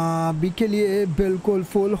अभी के लिए बिल्कुल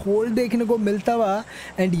फुल होल्ड देखने को मिलता हुआ।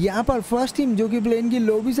 एंड यहाँ पर फर्स्ट टीम जो कि प्लेन की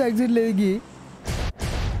लोबी से एग्जिट लेगी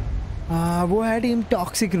वो है टीम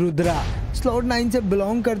टॉक्सिक रुद्रा, स्लॉट 9 से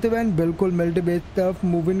बिलोंग करते हुए एंड बिल्कुल मिलिट्री बेस तरफ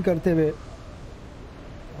मूविंग करते हुए।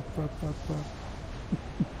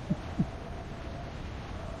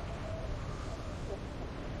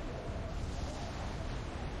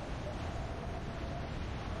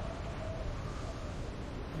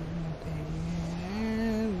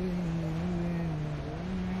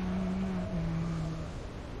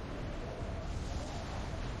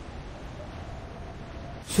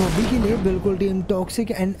 सो अभी के लिए बिल्कुल टीम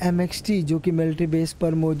टॉक्सिक एंड MXT जो कि मिलिट्री बेस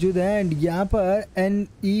पर मौजूद है। एंड यहाँ पर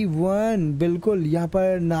NE1 बिल्कुल यहाँ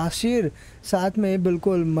पर नासिर साथ में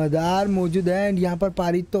बिल्कुल मदार मौजूद है। एंड यहाँ पर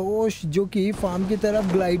पारितोष जो कि फार्म की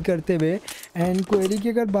तरफ ग्लाइड करते हुए। एंड क्वेरी की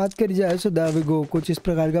अगर बात करी जाए सो दाविगो कुछ इस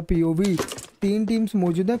प्रकार का POV 3 टीम्स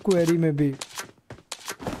मौजूद है क्वेरी में भी।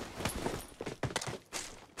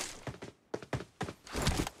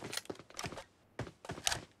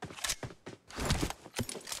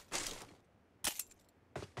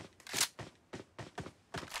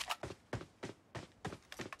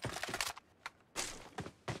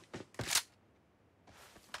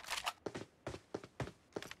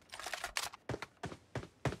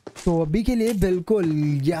 तो अभी के लिए बिल्कुल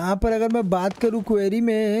यहाँ पर अगर मैं बात करूँ क्वेरी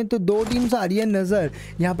में तो 2 टीम्स आ रही है नज़र।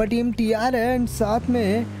 यहाँ पर टीम TR है एंड साथ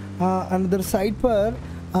में अनदर साइड पर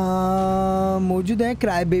मौजूद है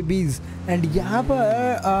क्राई बेबीज। एंड यहाँ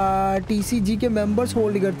पर TCG के मेंबर्स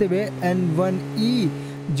होल्ड करते हुए N1E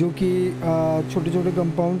जो कि छोटे छोटे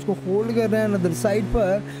कंपाउंड्स को होल्ड कर रहे हैं। अनदर साइड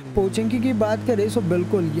पर पोचंकी की बात करें तो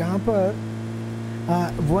बिल्कुल यहाँ पर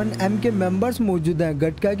 1M के मेंबर्स मौजूद हैं।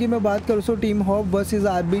 गटका की मैं बात करूँ तो टीम हॉप वर्सेस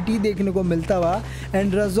RBT देखने को मिलता हुआ।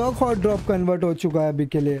 एंड रजोक हॉट ड्रॉप कन्वर्ट हो चुका है अभी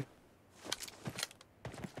के लिए।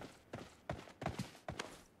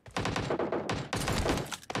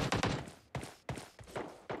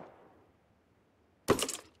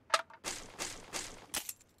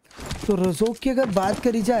 तो रजोक की अगर बात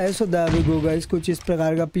करी जाए तो दाविगो गाइस कुछ इस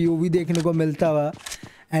प्रकार का POV देखने को मिलता हुआ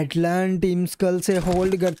एटलांट टीम स्कल से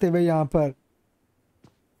होल्ड करते हुए यहाँ पर।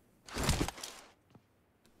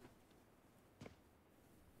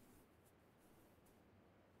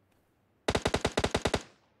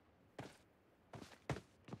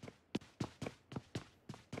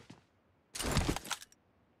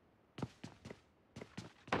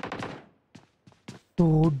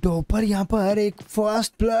 तो डॉपर यहाँ पर एक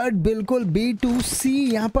फर्स्ट ब्लड बिल्कुल B2C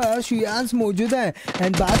यहाँ पर शुयांस मौजूद है।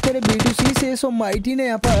 एंड बात करें B2C से सो माइटी ने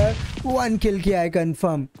यहाँ पर 1 किल किया है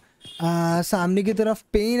कंफर्म। सामने की तरफ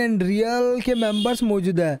पेन एंड रियल के मेंबर्स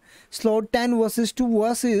मौजूद है। Slot 10 versus 2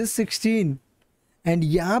 versus 16। एंड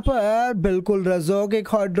यहाँ पर बिल्कुल रजोक एक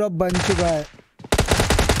हॉट ड्रॉप बन चुका है।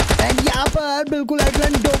 एंड यहाँ पर बिल्कुल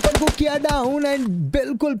एटलांट डॉपर को किया डाउन। एंड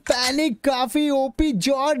बिल्कुल पैनिक काफी ओपी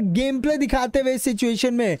जॉट गेम प्ले दिखाते हुए इस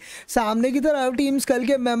सिचुएशन में सामने की तरफ टीम स्कल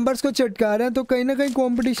के मेंबर्स को चटका रहे हैं। तो कहीं ना कहीं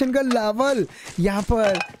कंपटीशन का लेवल यहाँ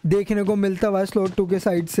पर देखने को मिलता हुआ स्लॉट 2 के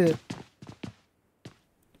साइड से।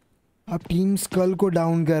 अब टीम स्कल को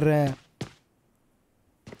डाउन कर रहे हैं।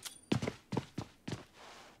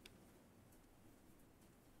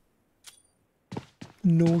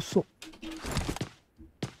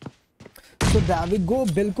 तो दाविगो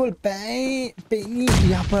बिल्कुल पेनी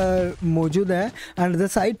यहाँ पर मौजूद है। अनदर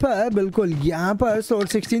साइड पर बिल्कुल यहाँ पर स्लॉट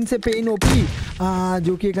 16 से पेन ओपी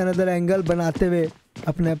जो कि एक अनदर एंगल बनाते हुए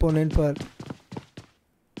अपने अपोनेंट पर।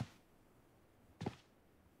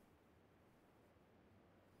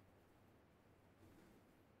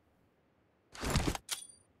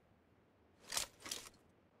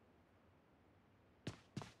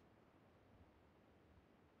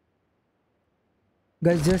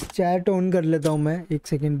 गाइस जस्ट चैट ऑन कर लेता हूँ मैं, 1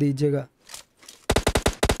 सेकंड दीजिएगा।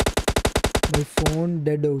 भाई फोन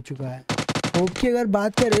डेड हो चुका है। होप की अगर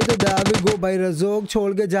बात करें तो दाविगो भाई रजोक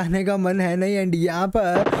छोड़ के जाने का मन है नहीं। एंड यहाँ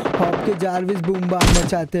पर होप के जारविस बूम बाम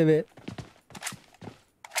मचाते हुए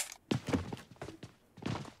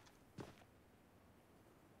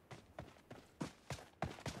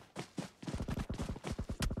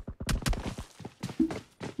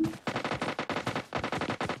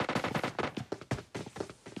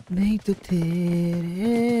नहीं तो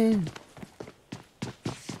तेरे,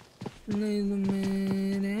 नहीं तो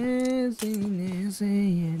मेरे सीने से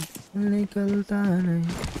ये निकलता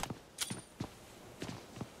नहीं।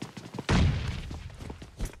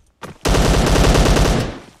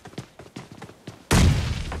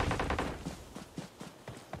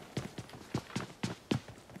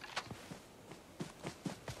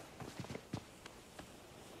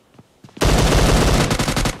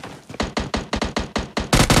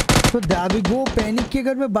 तो दाविगो पैनिक की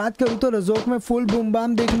अगर मैं बात करूँ तो रजोक में फुल बूम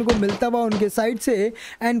बाम देखने को मिलता हुआ उनके साइड से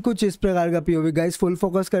एंड कुछ इस प्रकार का पीओवी। गाइस फुल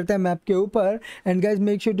फोकस करते हैं मैप के ऊपर and guys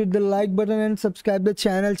make sure to the like button and subscribe the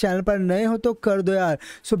channel पर नए हो तो कर दो यार।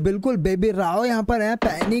 सो बिल्कुल बेबी राव यहाँ पर है,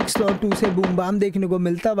 पैनिक स्लॉट 2 से बूम बाम देखने को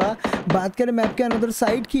मिलता हुआ। बात करें मैप के अनदर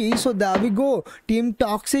साइड की, सो दाविगो team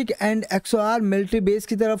toxic and XOR military base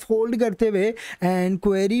की तरफ होल्ड करते हुए एंड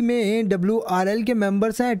क्वेरी में WRL के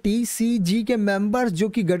मेंबर्स हैं, TCG के मेंबर्स जो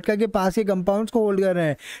कि गटका के पास के कंपाउंड्स को होल्ड कर रहे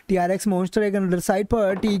हैं। TRX मॉन्स्टर एक अनदर साइड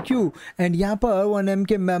पर TQ एंड यहाँ पर 1M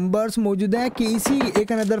के मेंबर्स मौजूद हैं। KC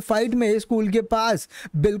एक अनदर फाइट में स्कूल के पास,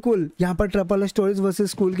 बिल्कुल यहाँ पर ट्रिपल स्टोरीज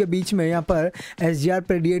वर्सेस स्कूल के बीच में यहाँ पर SGR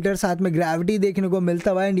प्रेडिएटर साथ में ग्रेविटी देखने को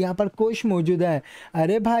मिलता हुआ एंड यहाँ पर कुश मौजूद है।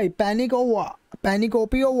 अरे भाई पैनिक हुआ, पैनिक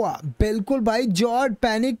ओपी हुआ, बिल्कुल भाई जॉर्ज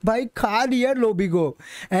पैनिक भाई खा रियर लोबी को।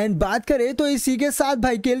 एंड बात करें तो इसी के साथ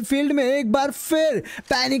भाई किल फील्ड में एक बार फिर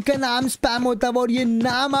पैनिक का नाम स्पैम होता है और ये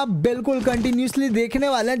नाम आप बिल्कुल कंटिन्यूसली देखने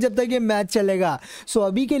वाले हैं जब तक ये मैच चलेगा। सो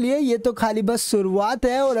अभी के लिए ये तो खाली बस शुरुआत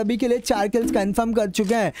है और अभी के लिए 4 किल्स कंफर्म कर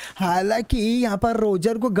चुके हैं। हालांकि यहाँ पर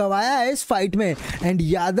रोजर को गवाया है इस फाइट में। एंड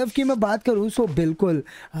यादव की मैं बात करूँ सो बिल्कुल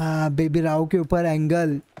बेबी राव के ऊपर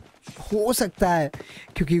एंगल हो सकता है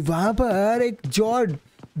क्योंकि वहां पर एक जॉर्ज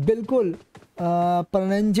बिल्कुल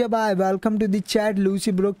प्रणंजय भाई welcome to the chat.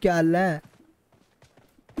 Lucy bro क्या हाल है?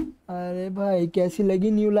 अरे भाई कैसी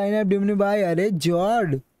लगी न्यू लाइनअप डिमनी भाई? अरे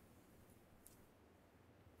जॉर्ज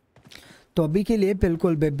तो अभी के लिए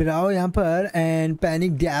बिल्कुल बेबराओ यहाँ पर एंड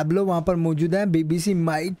पैनिक डैब्लो वहाँ पर मौजूद है। BBC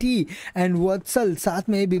माइटी एंड वत्सल साथ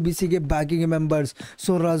में BBC के बाकी के मेंबर्स।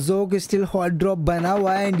 सो रजोक स्टिल हॉट ड्रॉप बना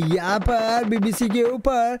हुआ है एंड यहाँ पर BBC के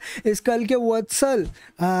ऊपर स्कल के वत्सल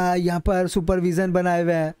यहाँ पर सुपरविजन बनाए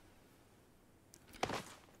हुए हैं।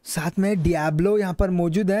 साथ में डियाब्लो यहाँ पर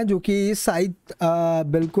मौजूद है जो कि इस साइड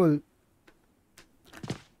बिल्कुल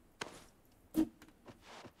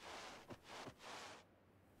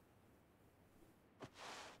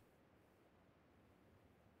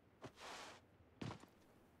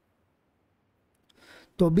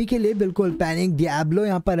तो अभी के लिए बिल्कुल पैनिक डियाब्लो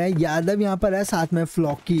यहाँ पर है, यादव यहाँ पर है साथ में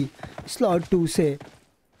फ्लॉकी स्लॉट 2 से।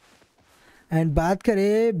 एंड बात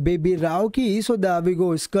करें बेबी राव की सो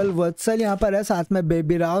दाविगो स्कल वत्सल यहाँ पर है साथ में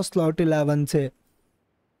बेबी राव स्लॉट 11 से।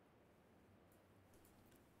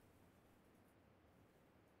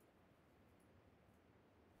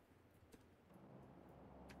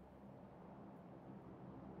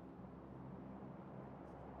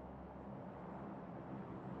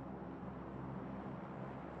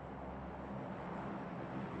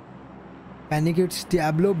 Panic it's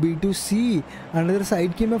Diablo B2C। Another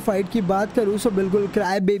side की मैं फाइट की बात करूँ सो बिल्कुल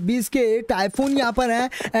क्राई बेबीज के टाइफून यहाँ पर हैं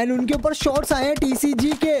एंड उनके ऊपर शॉट्स आए हैं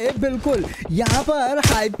TCG के। बिल्कुल यहाँ पर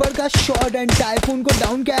हाइपर का शॉट एंड टाइफून को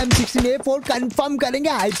डाउन किया। M16A4 कंफर्म करेंगे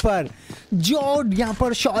हाइपर जो यहाँ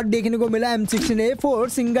पर शॉट देखने को मिला। M16A4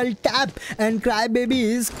 single tap and cry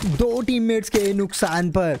babies 2 teammates के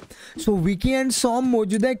नुकसान पर। सो विकी एंड सॉम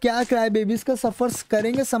मौजूद है, क्या क्राई बेबीज का सफर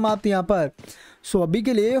करेंगे समाप्त यहाँ पर? सो अभी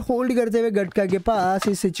के लिए होल्ड करते हुए गटका के पास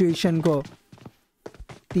इस सिचुएशन को।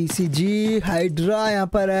 TCG हाइड्रा यहाँ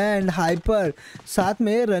पर है एंड हाइपर साथ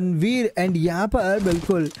में रणवीर एंड यहाँ पर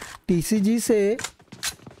बिल्कुल TCG से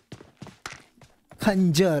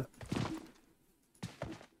खंजर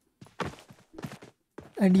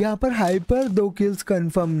एंड यहाँ पर हाइपर 2 किल्स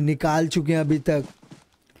कंफर्म निकाल चुके हैं अभी तक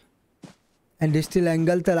एंड स्टिल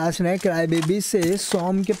एंगल तलाश रहे क्राई बेबी से।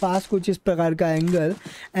 सॉम के पास कुछ इस प्रकार का एंगल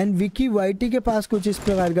एंड विकी वाइटी के पास कुछ इस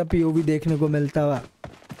प्रकार का POV देखने को मिलता हुआ।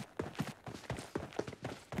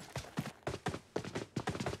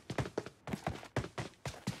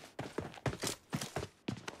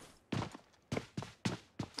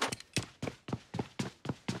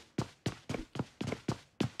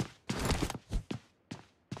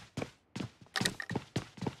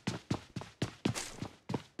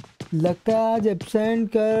 लगता है आज एब्सेंट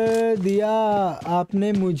कर दिया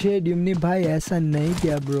आपने मुझे ड्यूमनी भाई। ऐसा नहीं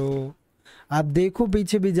किया ब्रो, आप देखो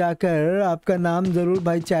पीछे भी जाकर आपका नाम ज़रूर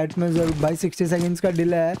भाई चैट में ज़रूर भाई। 60 सेकंड्स का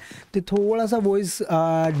डिले है तो थोड़ा सा वॉइस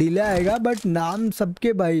डिले आएगा बट नाम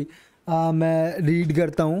सबके भाई मैं रीड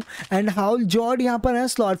करता हूँ। एंड हाउल जॉर्ड यहाँ पर है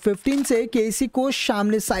स्लॉट 15 से, केसी को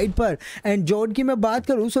सामने साइड पर। एंड जॉर्ड की मैं बात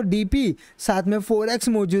करूँ सो डीपी साथ में 4x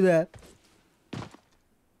मौजूद है।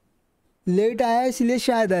 लेट आया इसलिए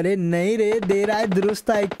शायद, अरे नहीं रे, दे रहा है, दुरुस्त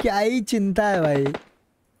है, क्या ही चिंता है भाई,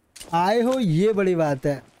 आए हो ये बड़ी बात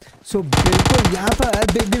है। सो बिल्कुल यहाँ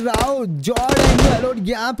पर बिग राव जॉर्ड एंगल, और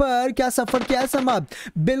यहाँ पर क्या सफर क्या समाप्त,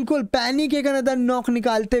 बिल्कुल पैनिक एक अनदर नॉक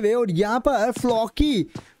निकालते हुए। और यहाँ पर फ्लॉकी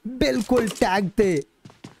बिल्कुल टैग थे,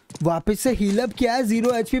 वापस से हील अप किया है,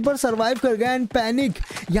 0 HP पर सरवाइव कर गया। एंड पैनिक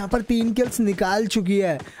यहाँ पर 3 किल्स निकाल चुकी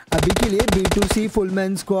है। अभी के लिए B2C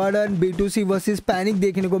फुलमैन स्क्वाड और B2C वर्सेस पैनिक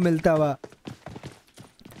देखने को मिलता हुआ।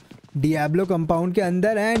 डियाब्लो कंपाउंड के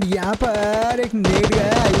अंदर एंड यहाँ पर एक नेट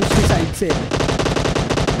गया आयुष की साइड से,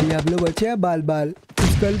 डियाब्लो बचे हैं बाल बाल।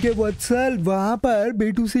 कल के वत्सल वहां पर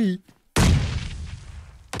B2C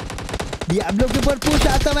डियाब्लो के ऊपर पुश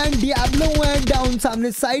आता है, डियाब्लो वेंट डाउन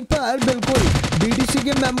सामने साइड पर। बिल्कुल B2C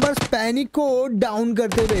के मेंबर्स पैनिक को डाउन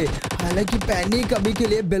करते हुए, हालांकि पैनिक अभी के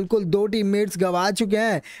लिए बिल्कुल 2 टीममेट्स गवा चुके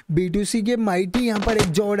हैं। B2C के माइटी यहाँ पर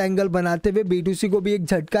एक जॉर्ड एंगल बनाते हुए B2C को भी एक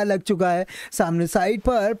झटका लग चुका है। सामने साइड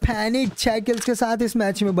पर पैनिक 6 किल्स के साथ इस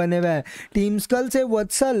मैच में बने हुए हैं। टीम स्कल से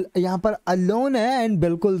वत्सल यहाँ पर अलोन है एंड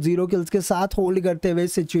बिल्कुल 0 किल्स के साथ होल्ड करते हुए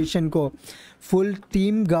सिचुएशन को। फुल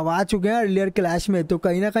टीम गवा चुके हैं अर्लियर क्लैश में, तो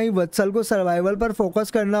कहीं ना कहीं वत्सल को सर्वाइवल पर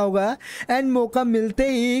फोकस करना होगा एंड मौका मिलते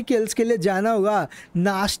ही किल्स के लिए जाना होगा।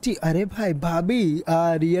 नास्टी, अरे भाई भाभी,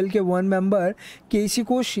 रियल के 1 मेंबर केसी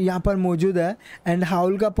कोश यहाँ पर मौजूद है एंड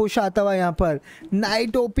हाउल का पुश आता हुआ यहाँ पर।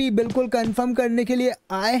 नाइट ओपी बिल्कुल कंफर्म करने के लिए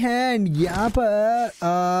आए हैं एंड यहाँ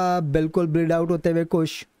पर बिल्कुल ब्रीड आउट होते हुए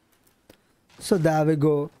कुश। So that we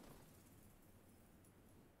go.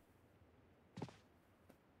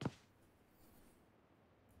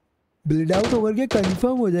 Bleed out होकर के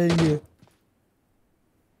कंफर्म हो जाएंगे।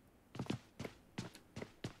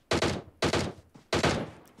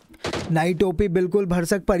 नाइट ओपी बिल्कुल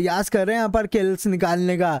भरसक प्रयास कर रहे हैं यहाँ पर किल्स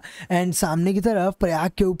निकालने का एंड सामने की तरफ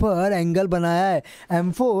प्रयाग के ऊपर एंगल बनाया है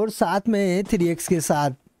M4 साथ में 3x के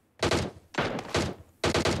साथ।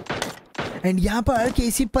 एंड यहाँ पर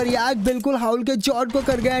केसी प्रयाग बिल्कुल हाउल के जॉर्ड को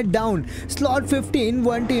कर गया डाउन। स्लॉट 15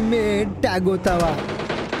 1 टीम में टैग होता हुआ।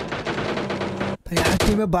 प्रयाग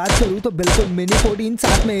की मैं बात करूं तो बिल्कुल मिनी 14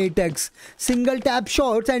 साथ में 8x single tap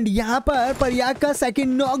shots and यहाँ पर प्रयाग का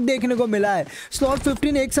सेकंड नॉक देखने को मिला है। स्लॉट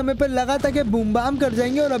 15 एक समय पर लगा था कि बूम बाम कर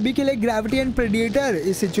जाएंगे और अभी के लिए ग्रेविटी एंड प्रेडिएटर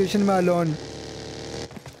इस सिचुएशन में अलोन।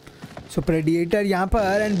 सो प्रेडिएटर यहाँ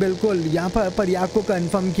पर एंड बिल्कुल यहाँ पर प्रयाग को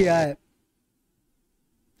कंफर्म किया है।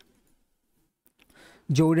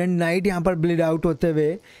 जॉर्डन नाइट यहाँ पर ब्लीड आउट होते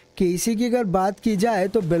हुए। केसी की अगर बात की जाए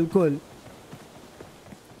तो बिल्कुल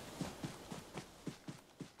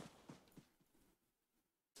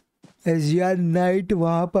एसजीआर नाइट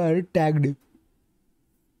वहां पर टैग्ड।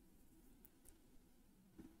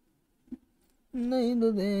 नहीं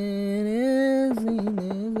तो तेरे सीने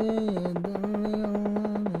से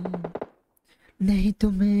नहीं तो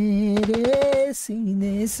मेरे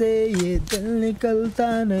सीने से ये दिल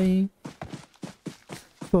निकलता नहीं।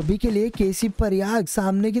 तो अभी के लिए केसी प्रयाग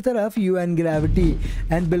सामने की तरफ यूएन ग्रेविटी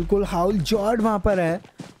एंड बिल्कुल हाउल जॉर्ड वहां पर है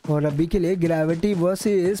और अभी के लिए ग्रेविटी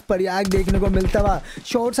वर्सेस प्रयाग देखने को मिलता हुआ।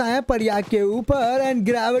 शॉट्स आए हैं प्रयाग के ऊपर एंड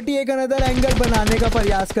ग्रेविटी एक अनदर एंगल बनाने का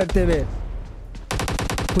प्रयास करते हुए।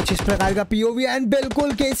 कुछ इस प्रकार का पीओवी एंड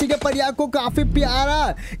बिल्कुल केसी के प्रयाग को काफी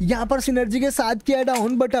प्यारा यहाँ पर सिनर्जी के साथ किया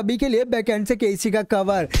डाउन, बट अभी के लिए बैकएंड से केसी का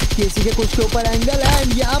कवर। केसी के कुछ के ऊपर एंगल है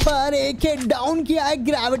एंड यहाँ पर एक हिट डाउन किया है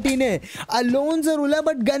ग्रेविटी ने। अलोन जरूर है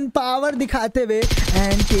बट गन पावर दिखाते हुए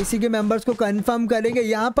एंड केसी के मेंबर्स को कंफर्म करेंगे।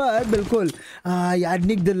 यहाँ पर बिल्कुल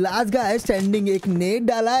यार्डनिक द लास्ट गाय स्टैंडिंग, एक नेट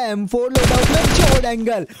डाला है M4 लोडआउट में जॉर्ड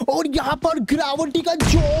एंगल और यहाँ पर ग्रेविटी का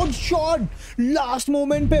जॉर्ड शॉट लास्ट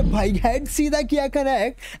मोमेंट पे भाई हेड सीधा किया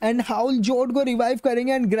कनेक्ट एंड हाउल जॉर्ड को रिवाइव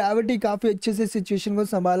करेंगे एंड ग्रेविटी काफी अच्छे से सिचुएशन को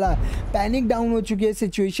संभाला। पैनिक डाउन हो चुकी है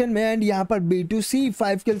सिचुएशन में एंड यहाँ पर B2C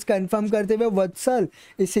 5 किल्स कंफर्म करते हुए वत्सल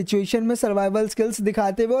इस सिचुएशन में सर्वाइवल स्किल्स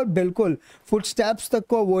दिखाते हुए और बिल्कुल फुटस्टेप्स तक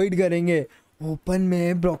को अवॉइड करेंगे। ओपन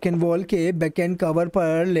में ब्रोकन वॉल के बैकएंड कवर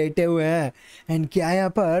पर लेटे हुए हैं एंड क्या यहाँ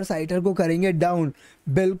पर साइटर को करेंगे डाउन।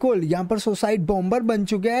 बिल्कुल यहाँ पर सुसाइड बॉम्बर बन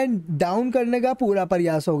चुके हैं, डाउन करने का पूरा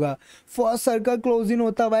प्रयास होगा। फर्स्ट सर्कल क्लोज इन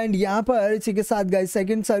होता हुआ एंड यहाँ पर इसी के साथ guys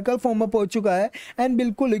second circle form up हो चुका है एंड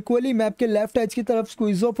बिल्कुल इक्वली मैप के लेफ्ट एज की तरफ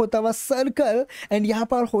स्क्वीज ऑफ होता हुआ सर्कल एंड यहाँ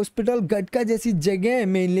पर हॉस्पिटल गटका जैसी जगह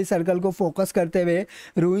मेनली सर्कल को फोकस करते हुए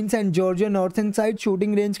ruins and Georgia northern side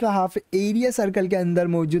shooting range का हाफ एरिया सर्कल के अंदर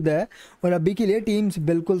मौजूद है और अभी के लिए टीम्स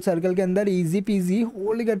बिल्कुल सर्कल के अंदर इजी पीजी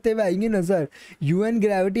होल्ड करते हुए आएंगे नजर। UN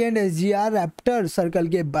gravity and SGR Raptor circle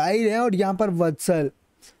के बाहर है और यहाँ पर वत्सल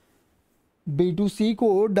B2C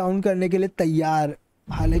को डाउन करने के लिए तैयार।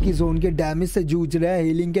 हालांकि जोन के डैमेज से जूझ रहा है,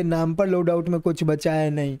 हीलिंग के नाम पर लोड आउट में कुछ बचा है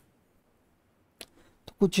नहीं,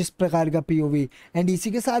 तो कुछ इस प्रकार का पीओवी। एंड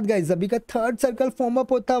इसी के साथ गाइस अभी का थर्ड सर्कल फॉर्म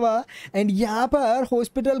अप होता हुआ एंड यहाँ पर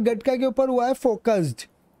हॉस्पिटल गटका के ऊपर हुआ है फोकस्ड।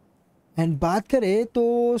 एंड बात करें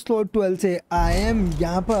तो स्लॉट 12 से आई एम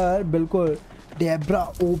यहाँ पर बिल्कुल डेब्रा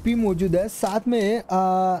ओपी मौजूद है, साथ में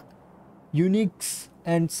यूनिक्स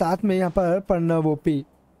एंड साथ में यहाँ पर प्रणव ओपी।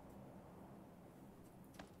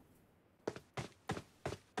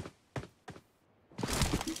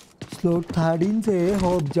 स्लॉट 13 से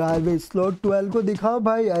होप जारविस, स्लॉट 12 को दिखाओ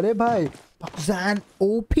भाई। अरे भाई पक्जान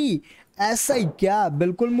ओपी, ऐसा ही क्या,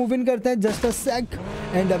 बिल्कुल मूव इन करते हैं जस्ट अ सेक।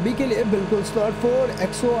 एंड अभी के लिए बिल्कुल स्लॉट 4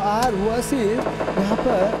 XOR वर्सेस यहाँ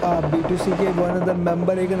पर B2C के वन अदर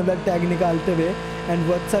मेंबर एक अनदर टैग निकालते हुए एंड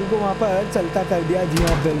वत्सल को वहाँ पर चलता कर दिया। जी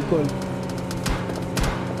हाँ बिल्कुल,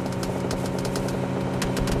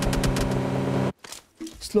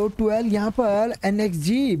 स्लॉट 12 यहाँ पर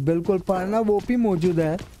NXG बिल्कुल प्रणव ओपी मौजूद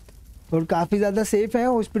है और काफ़ी ज़्यादा सेफ है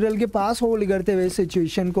हॉस्पिटल के पास होल्ड करते हुए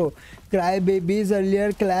सिचुएशन को। क्राई बेबीज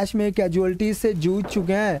अर्लियर क्लैश में कैजुअलिटीज से जूझ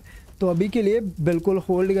चुके हैं, तो अभी के लिए बिल्कुल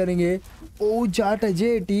होल्ड करेंगे। ओ जाट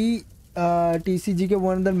अजय TCG के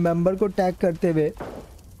वन अदर मेंबर को टैग करते हुए।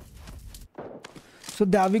 सो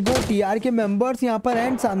दाविगो TR के मेंबर्स यहाँ पर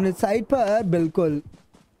एंड सामने साइड पर बिल्कुल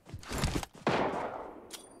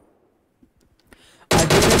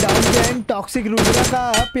डाउन टॉक्सिक रुद्रा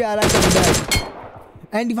का प्यारा कमबैक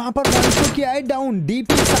एंड वहां पर वन को किया है डाउन।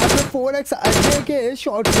 डीपी साथ में 4x अजय के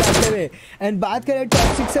शॉट्स जाते हुए। एंड बात करें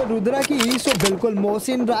टॉक्सिक से रुद्रा की, सो बिल्कुल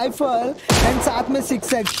मोसिन राइफल एंड साथ में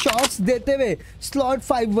 6x शॉट्स देते हुए slot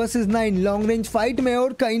 5 versus 9 long range fight में।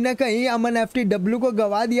 और कहीं ना कहीं अमन FTW को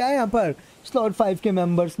गवा दिया है यहाँ पर स्लॉट 5 के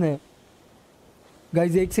मेंबर्स ने।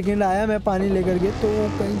 गाइज 1 सेकेंड आया मैं पानी लेकर के, तो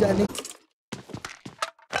कहीं जाने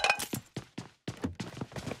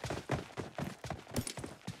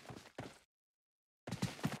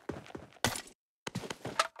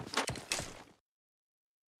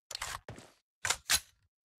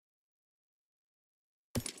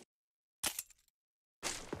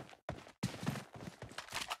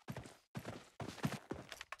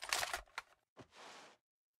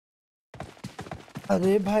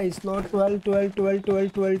अरे भाई स्लॉट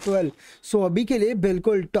 12। सो अभी के लिए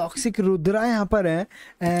बिल्कुल टॉक्सिक रुद्रा यहाँ पर है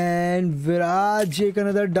एंड विराज एक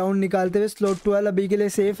अनदर डाउन निकालते हुए। स्लॉट 12 अभी के लिए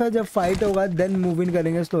सेफ है, जब फाइट होगा देन मूव इन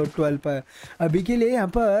करेंगे स्लॉट 12 पर। अभी के लिए यहाँ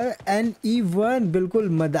पर NE1 बिल्कुल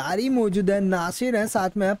मदारी मौजूद है, नासिर है,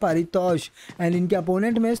 साथ में है पारितोष एंड इनके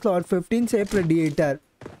अपोनेंट में स्लॉट 15 से predator.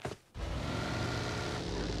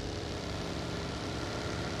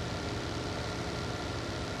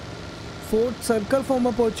 Fourth circle form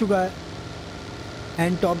up हो चुका है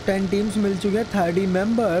एंड टॉप 10 टीम्स मिल चुके हैं। 30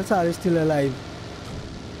 members are still alive.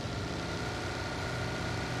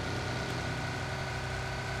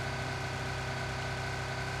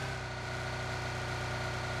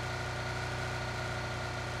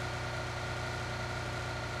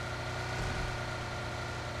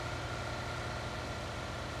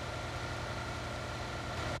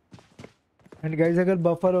 And guys अगर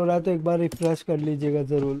बफर हो रहा है तो एक बार रिफ्रेश कर लीजिएगा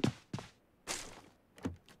जरूर।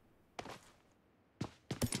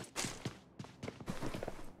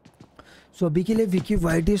 सो अभी के लिए विकी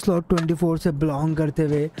वाइटी स्लॉट 24 से बिलोंग करते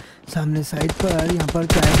हुए सामने साइड पर यहाँ पर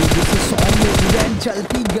सॉन्ग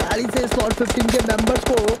चलती गाड़ी से स्लॉट 15 के मेंबर्स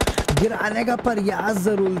को गिराने का प्रयास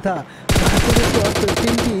जरूर था। स्लॉट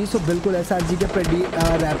 15 की सो बिल्कुल SRG के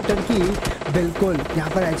रैप्टर की बिल्कुल यहाँ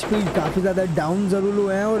पर HP काफ़ी ज़्यादा डाउन ज़रूर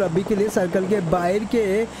हुए हैं और अभी के लिए सर्कल के बाहर के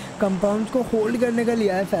कंपाउंड को होल्ड करने का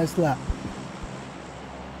लिया है फैसला।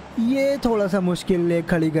 ये थोड़ा सा मुश्किल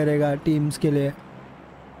खड़ी करेगा टीम्स के लिए।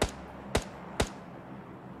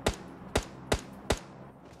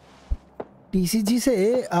 TCG से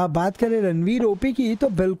बात करें रणवीर ओपी की तो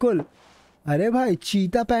बिल्कुल अरे भाई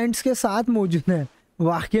चीता पैंट्स के साथ मौजूद है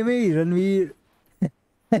वाकई में ही रणवीर।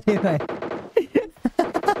 अरे भाई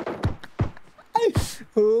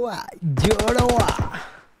जोड़ो।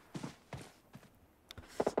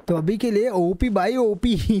 तो अभी के लिए ओपी भाई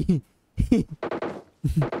ओपी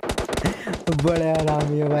बड़े आराम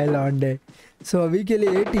है भाई लॉन्डे। सो अभी के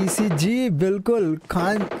लिए TCG बिल्कुल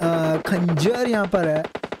खंजर यहाँ पर है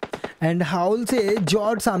एंड हाउल से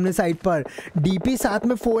जॉर्ज सामने साइड पर। डीपी साथ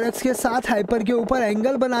में 4x के साथ हाइपर के ऊपर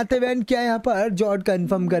एंगल बनाते हुए एंड क्या यहाँ पर जॉर्ज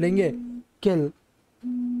कंफर्म करेंगे किल।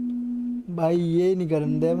 भाई ये नहीं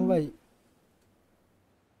करने दे भाई,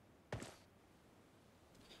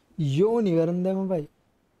 यो नहीं करने दे भाई।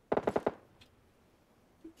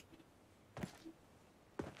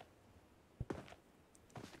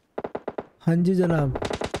 हाँ जी जनाब,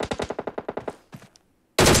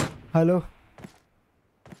 हेलो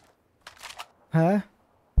है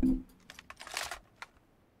हेलो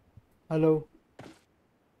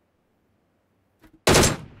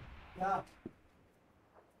क्या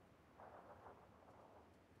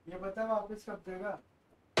ये बता वापस कब देगा?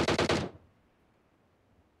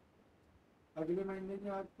 अगले महीने की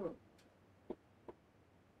बात को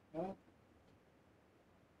हाँ?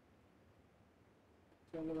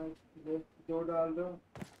 चलो भाई दो डाल दो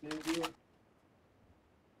दे दिए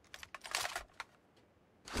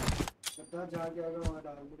बता जहाँ जाएगा वहाँ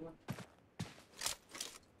डाल दूंगा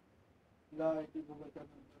ला आईटी को बता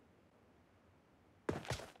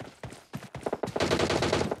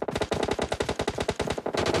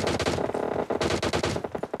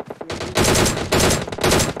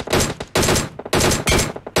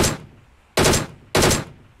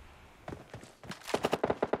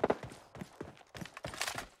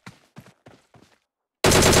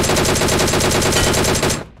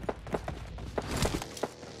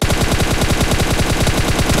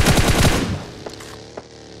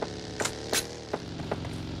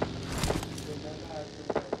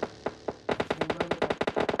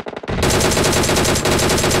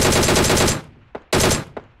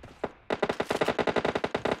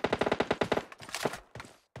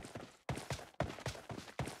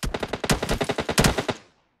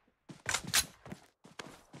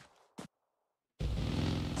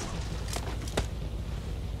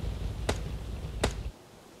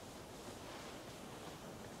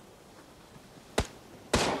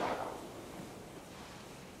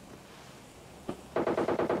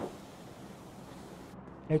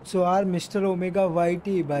XOR मिस्टर ओमेगा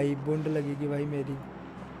YT भाई बुंड लगेगी भाई मेरी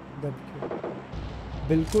दब के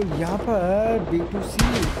बिल्कुल। यहाँ पर B2C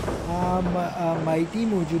माइटी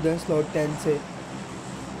मौजूद है स्लॉट 10 से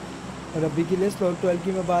और अभी के लिए स्लॉट 12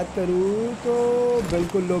 की मैं बात करूँ तो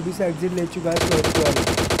बिल्कुल लोबी से एग्जिट ले चुका है स्लॉट 12।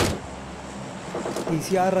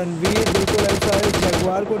 TCR रणवीर बिल्कुल ऐसा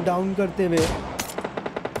जगवार को डाउन करते हुए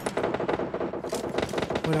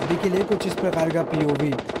और अभी के लिए कुछ इस प्रकार का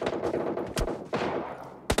POV।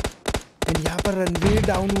 यहाँ पर रणवीर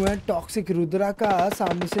डाउन हुआ है, टॉक्सिक रुद्रा का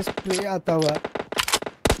सामने से स्प्रे आता हुआ।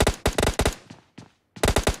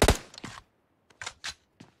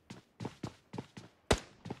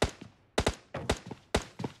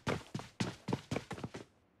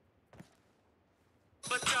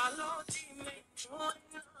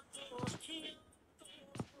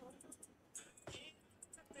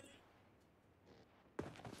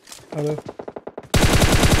 हेलो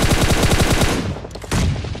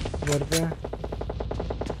घर पे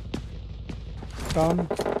काम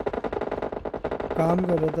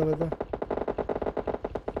कर रहा था बता।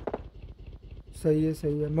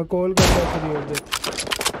 सही है मैं कॉल कर रहा फ्री हो गया।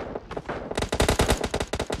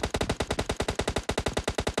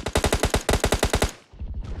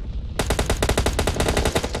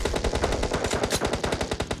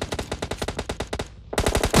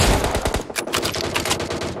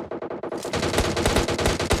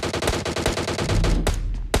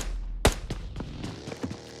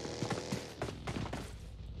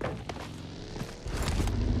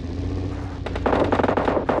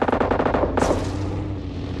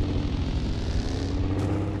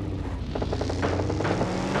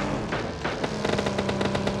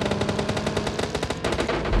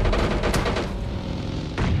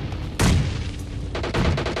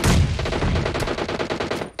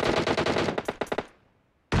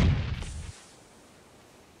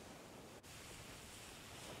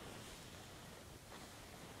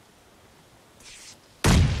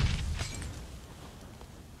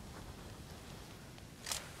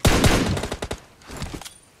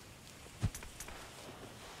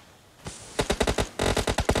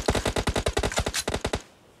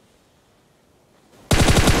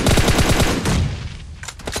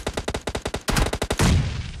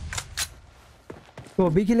 तो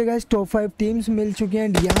अभी के लिए गाइस टॉप 5 टीम्स मिल चुकी हैं।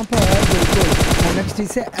 यहाँ पर बिल्कुल NXT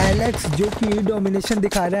से एलेक्स जो कि डोमिनेशन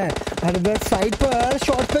दिखा रहा है। हर वेब साइड पर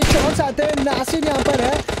शॉट पे शॉट्स आते हैं। नासिर यहाँ पर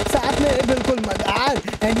है साथ में बिल्कुल मदार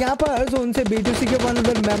एंड यहाँ पर जोन से B2C के वन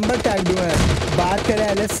अदर मेंबर टैग हुए हैं। बात करें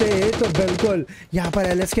एलएस से तो बिल्कुल यहाँ पर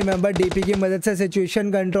एलएस के मेंबर DP की मदद से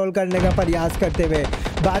सिचुएशन कंट्रोल करने का प्रयास करते हुए।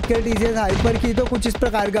 बात करें TCS हाइपर की तो कुछ इस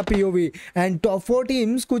प्रकार का POV एंड टॉप 4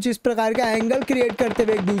 टीम्स कुछ इस प्रकार का एंगल क्रिएट करते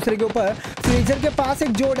हुए एक दूसरे के ऊपर। फ्रीजर के पास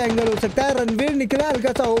एक जोड़ एंगल हो सकता है। रणवीर निकला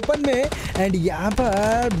हल्का सा ओपन में एंड यहाँ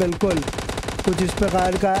पर बिल्कुल कुछ इस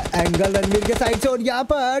प्रकार का एंगल रणवीर के साइड से और यहाँ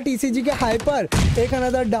पर TCG के हाइपर एक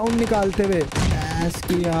अनदर डाउन निकालते हुए।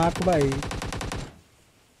 की आंख भाई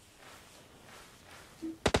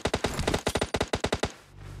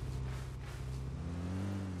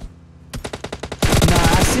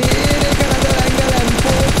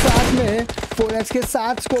AZTECS के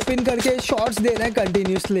साथ स्कोप इन करके शॉट्स दे रहे हैं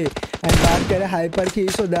कंटिन्यूसली। एंड बात करें हाइपर की,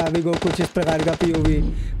 सो दावी को कुछ इस प्रकार का POV।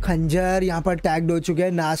 खंजर यहाँ पर टैग्ड हो चुके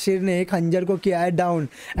हैं, नासिर ने खंजर को किया है डाउन।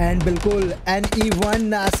 एंड बिल्कुल NE1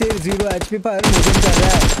 नासिर 0 HP पर मूविंग कर रहा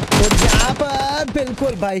है। और यहाँ पर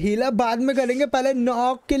बिल्कुल भाई हीलअप बाद में करेंगे, पहले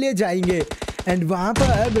नॉक के लिए जाएंगे। एंड वहाँ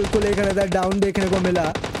पर बिल्कुल एक अनदर डाउन देखने को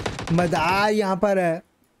मिला। मदार यहाँ पर है,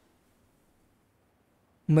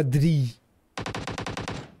 मदरी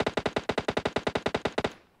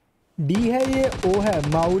डी है, ये ओ है,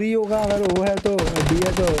 माउरी होगा अगर ओ है तो, डी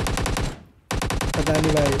है तो पता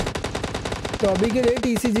नहीं भाई। तो अभी के लिए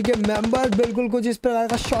TCG के मेंबर्स बिल्कुल कुछ इस प्रकार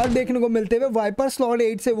का शॉट देखने को मिलते हुए। वाइपर स्लॉट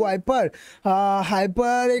 8 से वाइपर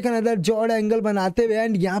हाइपर एक अनदर जॉर्ड एंगल बनाते हुए।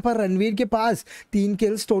 एंड यहाँ पर रणवीर के पास 3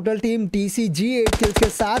 kills, total team TCG 8 kills के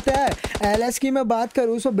साथ है। LS की मैं बात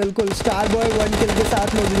करूँ तो बिल्कुल स्टार बॉय 1 किल के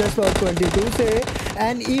साथ मौजूद है स्लॉट 22 से।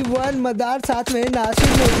 एंड E1 मदार साथ में नासिर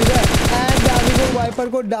मौजूद है। एंड दाविगो वाइपर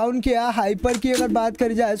को डाउन किया। हाइपर की अगर बात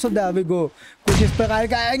करी जाए तो दाविगो कुछ इस प्रकार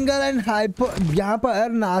का एंगल। एंड हाइपर यहाँ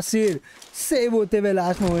पर नासिर सेव होते हुए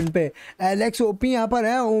लास्ट मोमेंट पे। एलेक्स ओपी यहाँ पर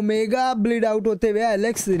है, ओमेगा ब्लीड आउट होते हुए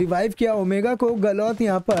एलेक्स रिवाइव किया ओमेगा को। गलौत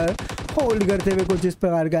यहाँ पर होल्ड करते हुए कुछ इस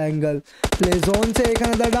प्रकार का एंगल। प्ले जोन से एक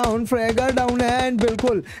अनदर डाउन, फ्रैगर डाउन है। एंड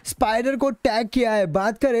बिल्कुल स्पाइडर को टैग किया है।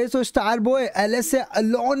 बात करें तो स्टार बॉय LS से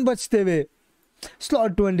अलोन बचते हुए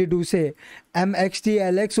स्लॉट 22 से। MXT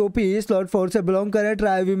LXOP स्लॉट 4 से बिलोंग करे,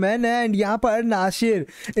 ट्राइवी मैन है। एंड यहाँ पर Nasir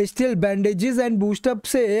still bandages and boost up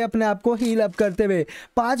से अपने आप को हील अप करते हुए।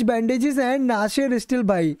 5 बैंडेजेस हैं। नासिर स्टिल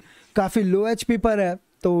भाई काफ़ी लो HP पर है,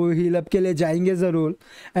 तो हील अप के लिए जाएंगे ज़रूर।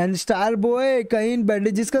 एंड स्टार बॉय कहीं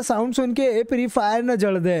बैंडेजेस का साउंड सुन के फ्री फायर न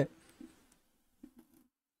जड़ दे।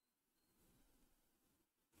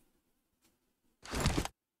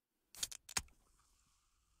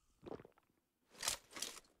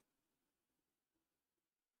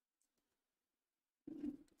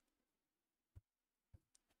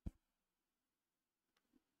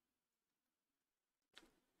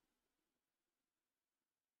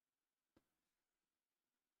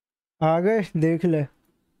 आ गए, देख ले।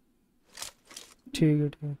 ठीक है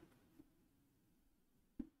ठीक है।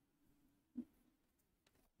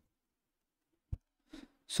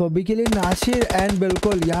 सोबी के लिए नासिर। एंड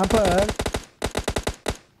बिल्कुल यहाँ पर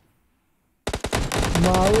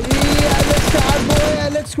माउरी स्टार बॉय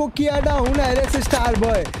एलेक्स को किया down. Alex star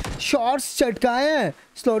boy shots चटकाए हैं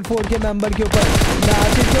स्लॉट 4 के मेंबर के ऊपर,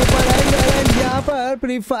 नासिर के ऊपर है। यहाँ पर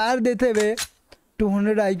प्री फायर देते हुए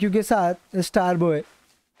 200 IQ के साथ स्टार बॉय।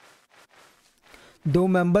 2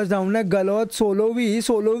 मेंबर्स डाउन है। गलौत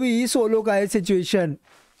सोलो का है सिचुएशन।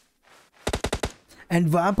 एंड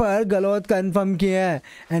वहाँ पर गलौत कंफर्म किए हैं।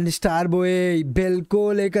 एंड स्टार बॉय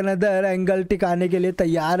बिल्कुल एक अनदर एंगल टिकाने के लिए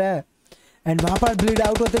तैयार है। एंड वहाँ पर ब्लीड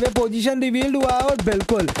आउट होते हुए पोजीशन रिवील्ड हुआ। और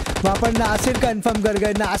बिल्कुल वहाँ पर नासिर कंफर्म कर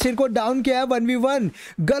गए, नासिर को डाउन किया। 1v1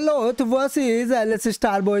 गलौत versus LS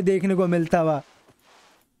star boy देखने को मिलता हुआ।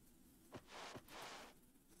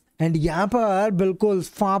 एंड यहाँ पर बिल्कुल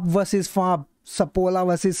फाप versus फाप, Sapola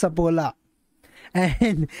versus Sapola.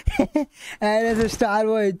 And LS star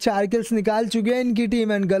boy 4 kills निकाल चुके हैं इनकी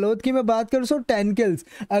टीम। एंड गलौत की मैं बात करूँ तो 10 किल्स।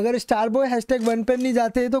 अगर स्टार बॉय #1 पर नहीं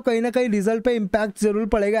जाते तो कहीं ना कहीं रिजल्ट पे इम्पैक्ट जरूर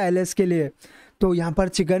पड़ेगा LS के लिए। तो यहाँ पर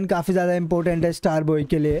चिकन काफ़ी ज़्यादा इंपॉर्टेंट है स्टार बॉय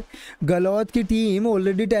के लिए। गलौत की टीम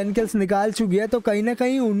ऑलरेडी 10 किल्स निकाल चुकी है, तो कहीं ना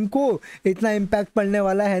कहीं उनको इतना इम्पैक्ट पड़ने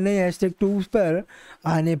वाला है नहीं #2 पर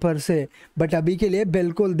आने पर से। बट अभी के लिए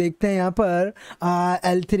बिल्कुल देखते हैं यहाँ पर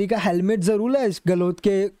L3 का हेलमेट ज़रूर है इस गलौत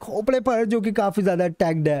के खोपड़े पर, जो कि काफ़ी ज़्यादा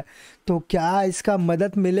टैग्ड है। तो क्या इसका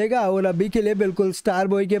मदद मिलेगा? और अभी के लिए बिल्कुल स्टार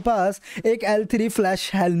बॉय के पास एक L3 फ्लैश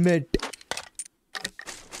हेलमेट।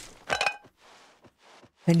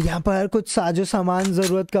 एंड यहाँ पर कुछ साजो सामान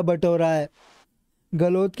ज़रूरत का बटोरा है।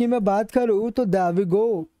 गलौत की मैं बात करूँ तो दाविगो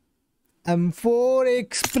M4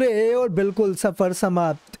 एक स्प्रे और बिल्कुल सफ़र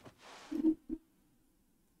समाप्त।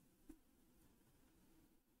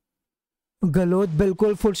 गलौत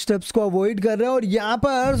बिल्कुल फुटस्टेप्स को अवॉइड कर रहे हैं और यहाँ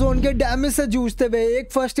पर जोन के डैमेज से जूझते हुए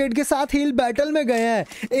एक फर्स्ट एड के साथ हील बैटल में गए हैं।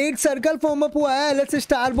 एक सर्कल फॉर्म अप हुआ है LS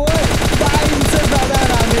स्टार बॉय से ज्यादा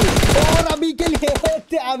आरामी। और अभी के लिए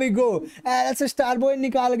LS स्टार बॉय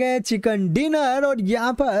निकाल गए चिकन डिनर। और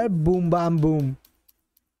यहाँ पर बूम बाम बूम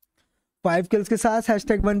 5 किल्स के साथ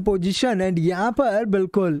 #1 पोजीशन। एंड यहाँ पर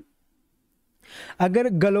बिल्कुल अगर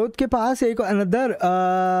गलौत के पास एक अनदर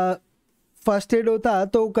फर्स्ट एड होता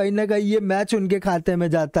तो कहीं ना कहीं ये मैच उनके खाते में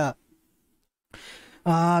जाता।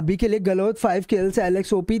 अभी के लिए गलौत 5 kills,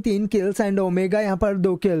 LXOP 3 kills and omega यहाँ पर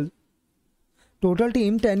 2 किल्स। टोटल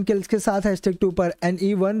टीम 10 किल्स के साथ #2 पर।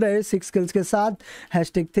 NE1 रहे 6 किल्स के साथ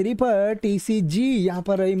 #3 पर। TCG यहाँ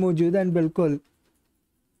पर रही मौजूद। एंड बिल्कुल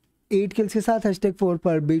 8 किल्स के साथ हैशटैग 4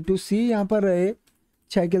 पर। B2C यहाँ पर रहे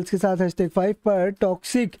 6 किल्स के साथ हैशटैग 5 पर।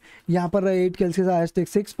 टॉक्सिक यहाँ पर रहे 8 किल्स के साथ हैशटैग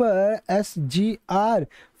 6 पर। SGR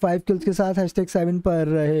 5 किल्स के साथ हैशटैग 7 पर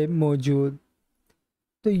रहे मौजूद।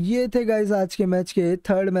 तो ये थे गाइज आज के मैच के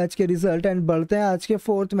थर्ड मैच के रिजल्ट एंड बढ़ते हैं आज के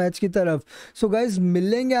फोर्थ मैच की तरफ। सो गाइज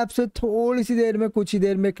मिलेंगे आपसे थोड़ी सी देर में, कुछ ही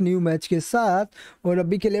देर में एक न्यू मैच के साथ। और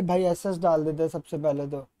अभी के लिए भाई एसएस डाल देते हैं सबसे पहले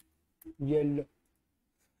तो ये लो,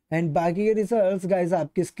 एंड बाकी के रिजल्ट्स गाइज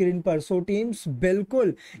आपकी स्क्रीन पर। सो टीम्स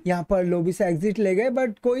बिल्कुल यहाँ पर लॉबी से एग्जिट ले गए,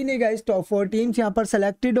 बट कोई नहीं गाइज, टॉप 4 टीम्स यहाँ पर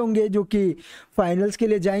सेलेक्टेड होंगे जो कि फाइनल्स के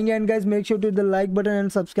लिए जाएंगे। And guys make sure to the like button and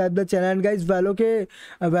subscribe the channel. And guys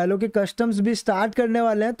वैलो के कस्टम्स भी स्टार्ट करने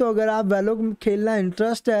वाले हैं, तो अगर आप वैलो खेलना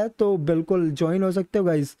इंटरेस्ट है तो बिल्कुल ज्वाइन हो सकते हो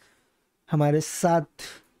गाइज हमारे साथ।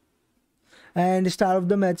 And star of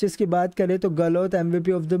the matches की बात करें तो गलत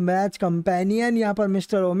MVP of the match, companion यहाँ पर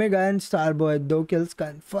mister omega and star boy 2 kills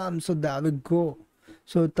confirm. So that we go.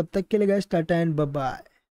 सो तब तक के लिए guys Tata and bye bye.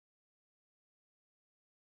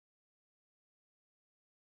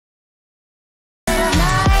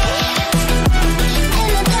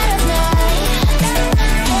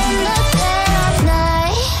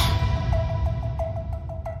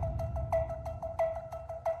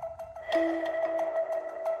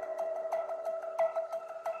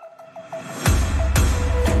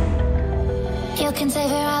 You can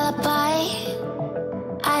save your alibi.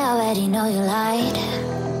 I already know you lied.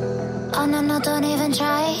 Oh no, no, don't even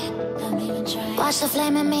try. Watch the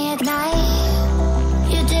flame in me ignite.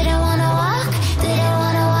 You didn't wanna walk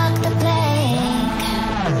the plank.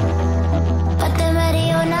 But then ready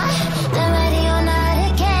or not,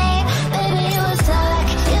 it came. Baby, it was dark,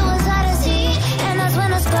 it was hard to see. And that's when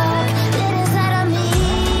the spark lit inside of me.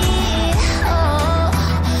 Oh,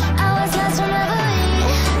 I was lost from reverie.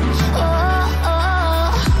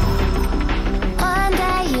 One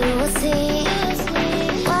day you will see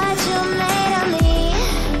what you made of me,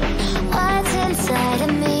 what's inside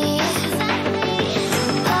of me.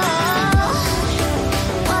 Oh,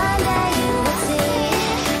 one day you will see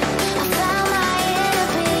I found my inner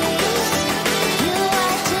peace. You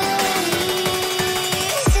are Julie's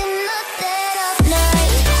in the dead of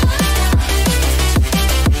night.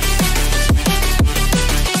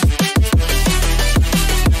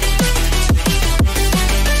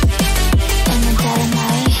 In the dead of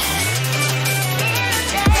night.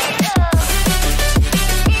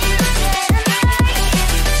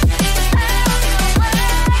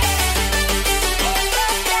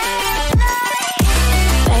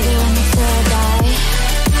 Baby, when you feel or die,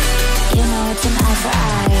 you know it's an eye for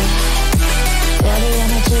eye. Feel the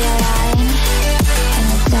energy align, and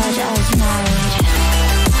the touch of night.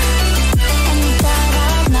 In the dead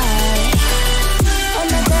of night. In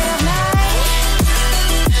the dead of night.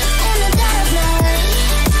 In the dead of night.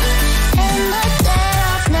 In the dead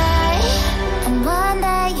of night. And one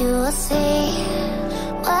day you will see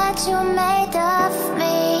what you made of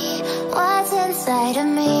me, what's inside of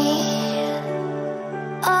me.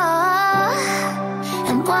 Oh,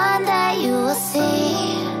 and one day you will see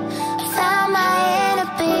I found my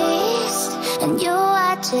inner beast, and you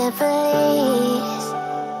are Jubilees.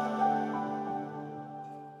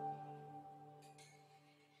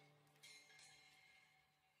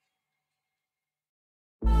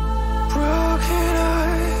 Broken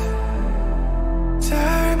heart,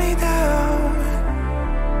 tear me down,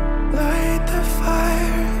 light the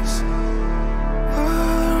fires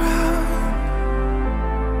all around.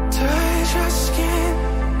 Touch your skin,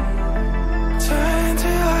 turn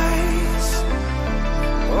to ice.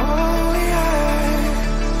 Oh yeah,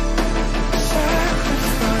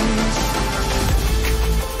 sacrifice.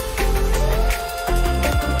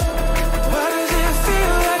 Why does it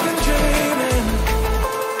feel like I'm dreaming?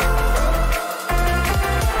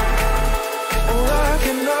 Oh, I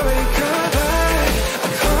can already come back. I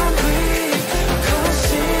can't breathe, I can't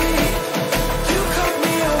see. You cut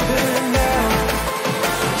me open now.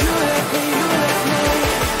 You let me,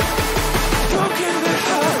 broken but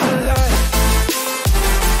half alive.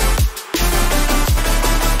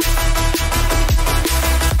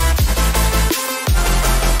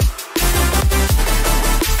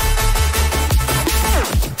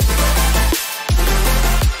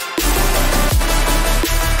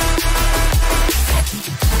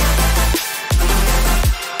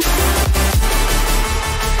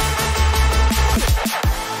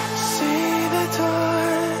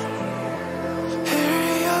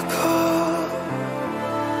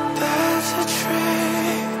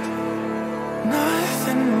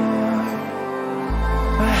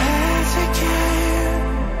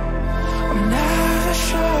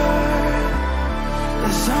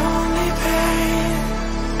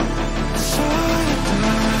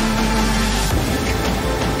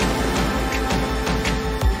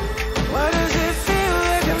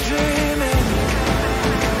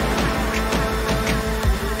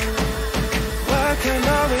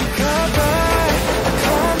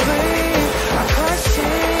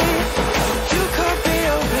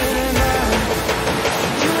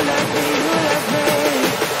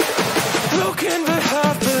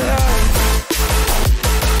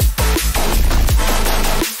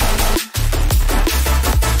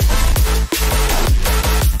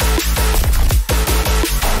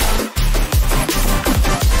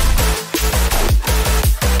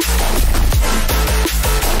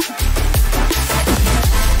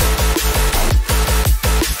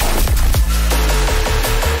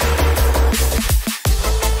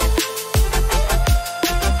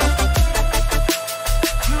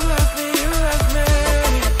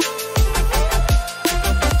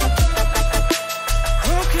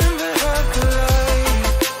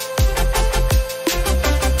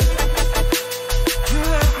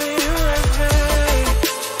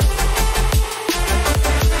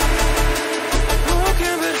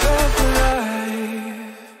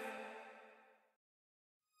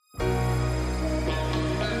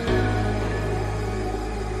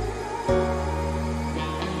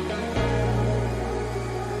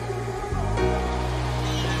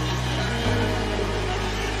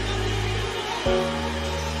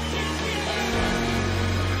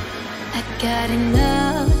 got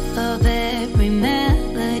enough of every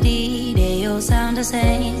melody. They all sound the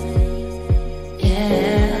same.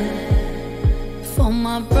 Yeah. For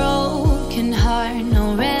my broken heart,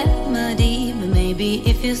 no remedy. But maybe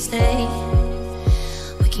if you stay,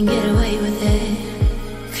 we can get away with it.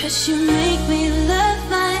 'Cause you make me love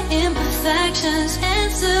my imperfections,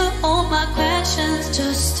 answer all my questions,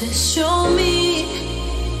 just to show me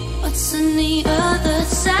what's on the other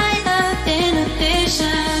side of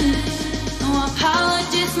inhibition. No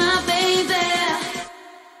apologies, my baby.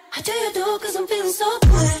 How do you do? 'Cause I'm feeling so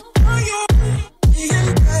good.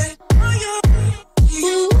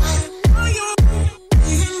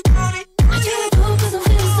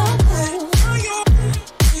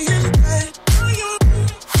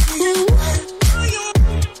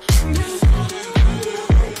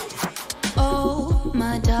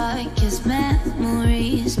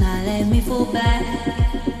 Back.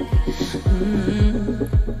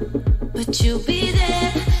 But you'll be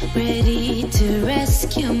there, ready to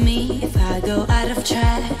rescue me if I go out of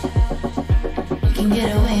track. You can get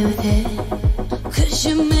away with it. 'Cause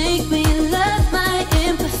you make me love my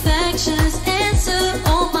imperfections, answer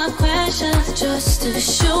all my questions, just to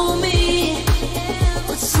show me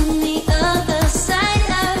what's on the other side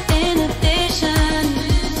of inhibition.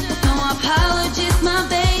 No apologies, my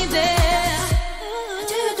baby. How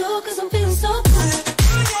do you do? 'Cause I'm feeling so good.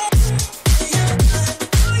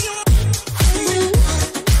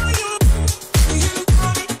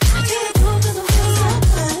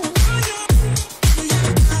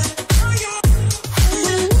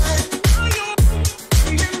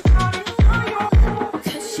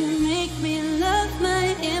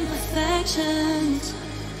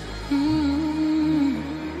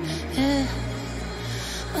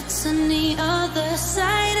 What's on the other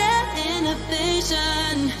side of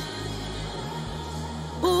inhibition?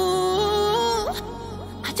 Ooh,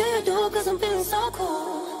 how do you do? 'Cause I'm feeling so cool.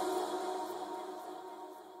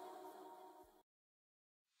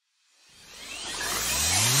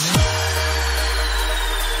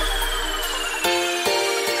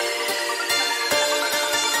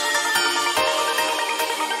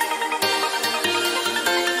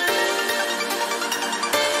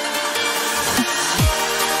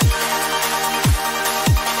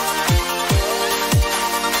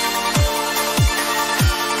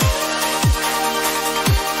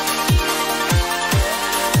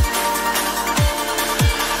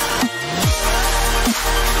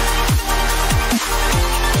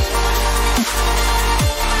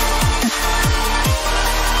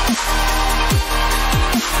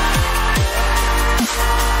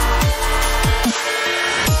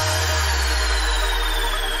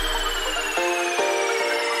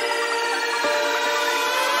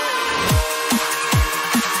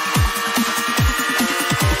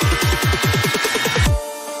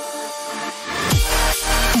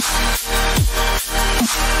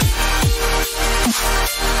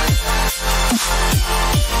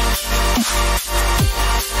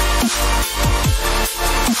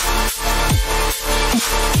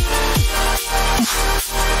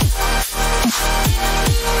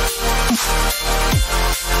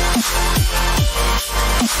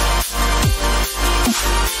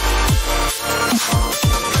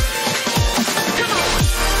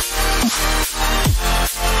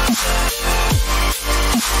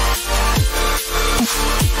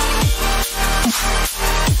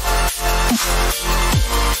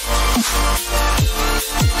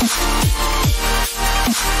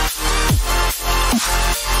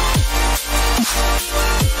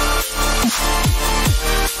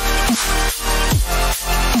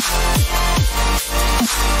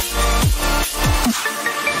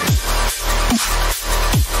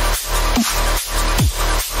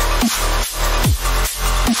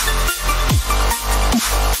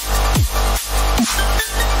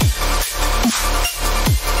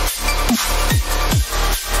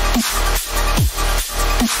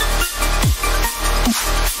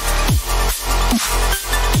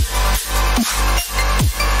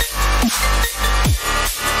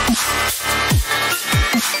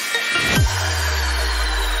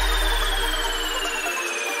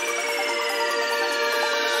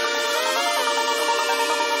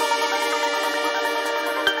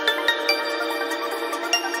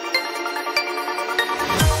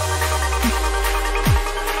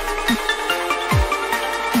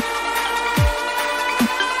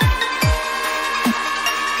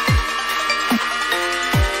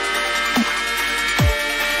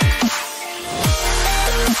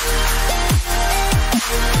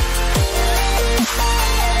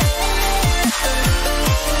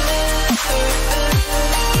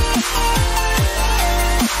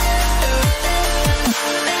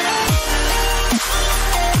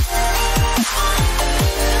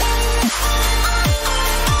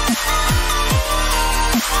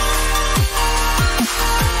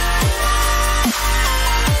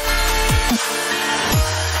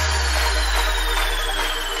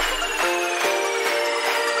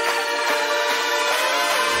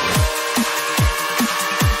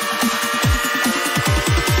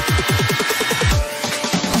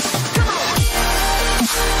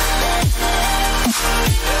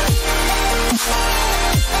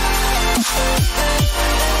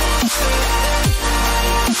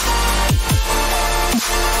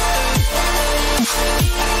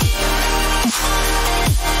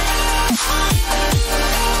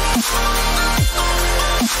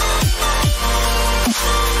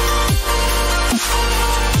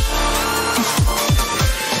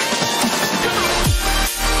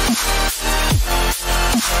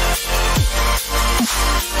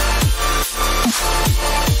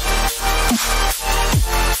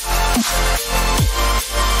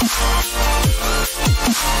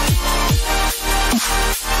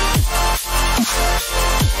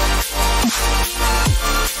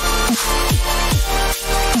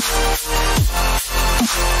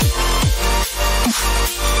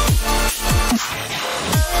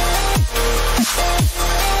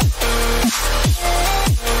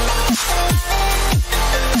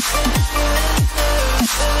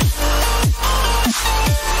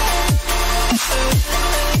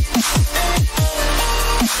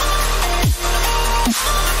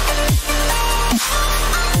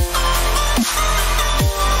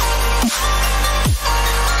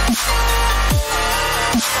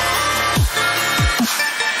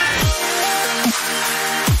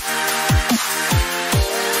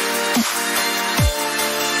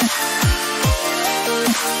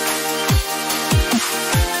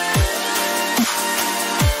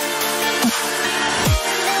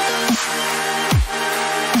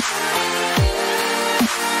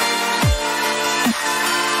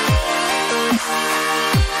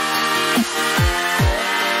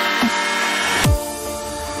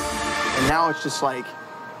 it's just like,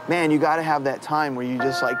 man, you got to have that time where you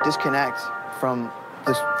just like disconnect from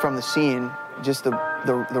the scene, just the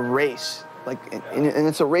race. Like, and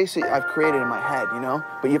it's a race that I've created in my head, you know?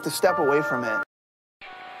 But you have to step away from it.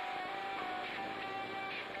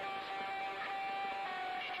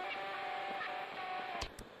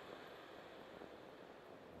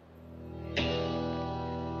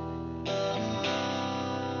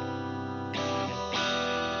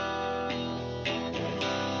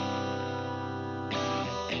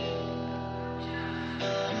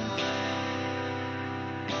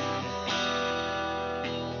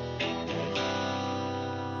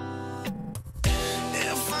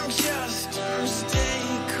 Just a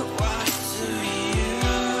mistake, what do you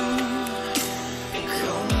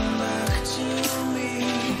come back to me?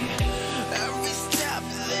 Every step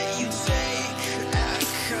that you take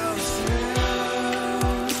echoes through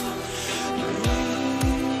me.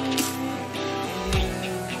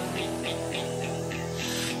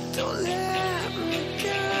 Don't let me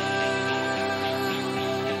go.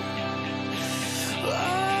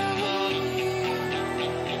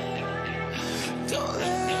 Don't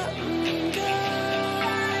let me go.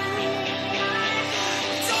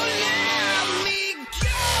 Don't let me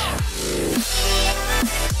go.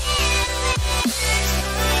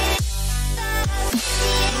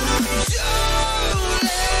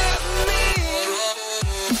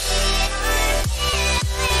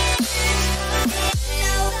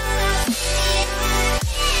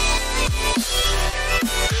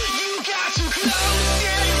 You got too close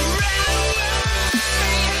and you ran away.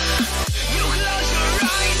 You close your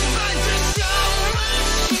eyes, but there's so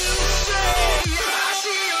much you say. I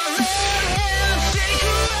see your hand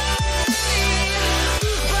take away,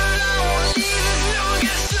 but I won't leave as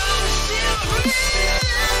long as I'm still breathing.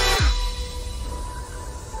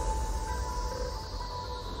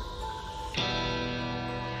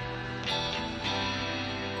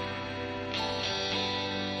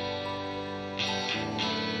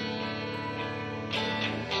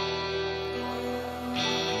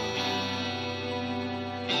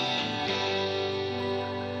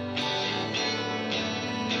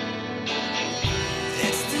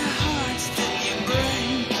 It's the hearts that you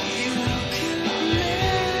break. You can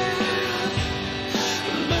live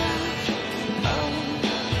back home.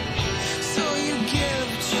 So you give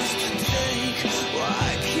just to take. Why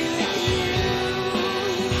can't you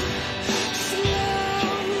slow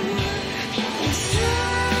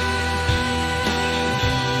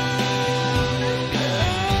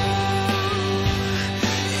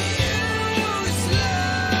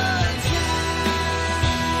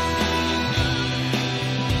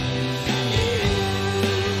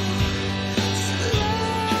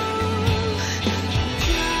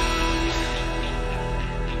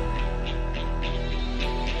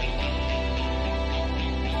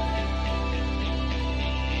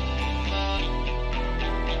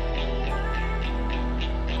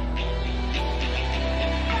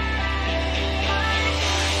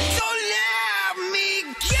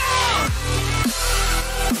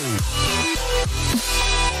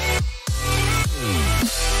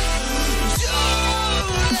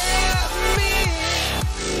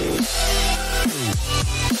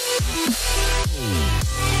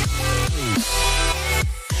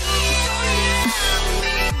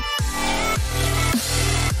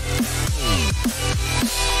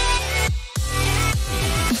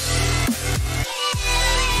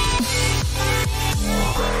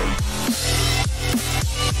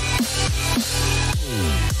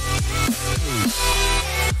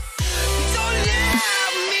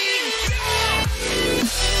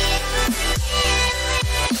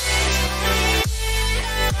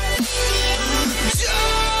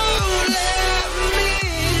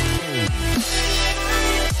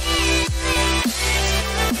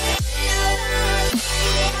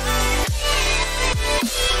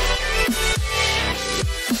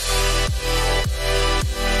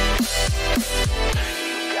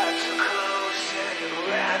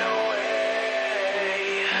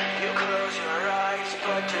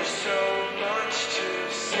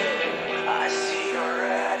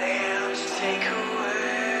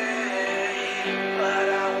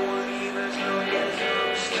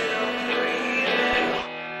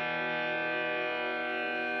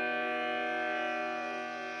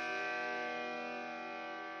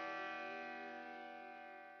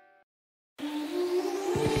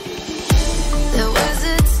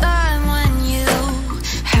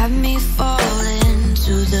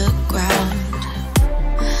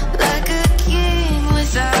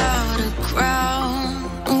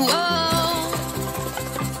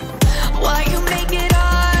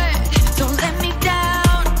Don't let me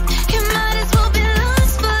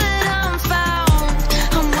I'm found.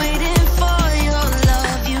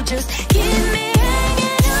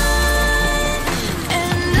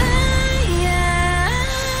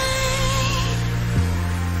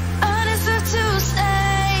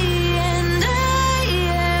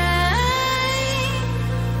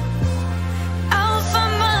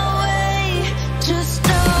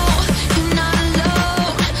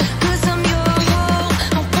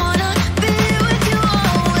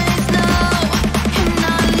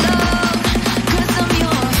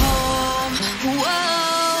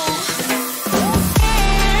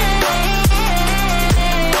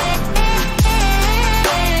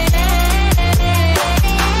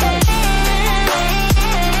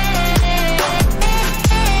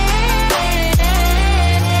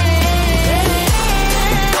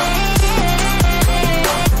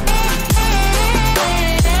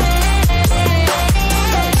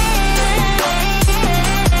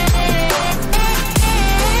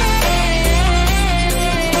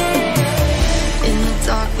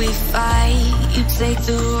 take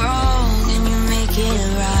the wrong and you make it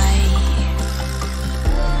right.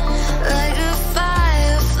 Like a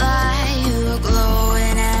firefly, you're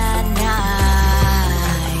glowing at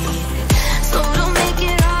night. So don't make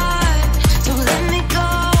it hard, don't let me go.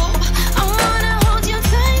 I wanna hold you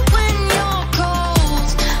tight when you're cold.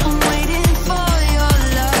 I'm waiting for your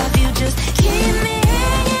love, you just keep me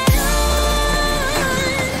hanging on.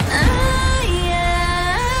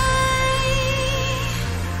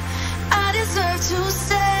 I deserve to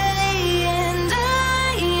stay, and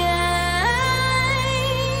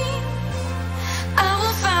I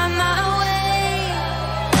will find my way.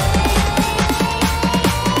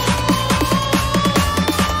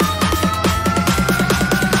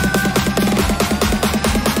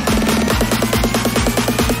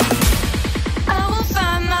 I will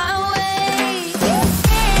find my way.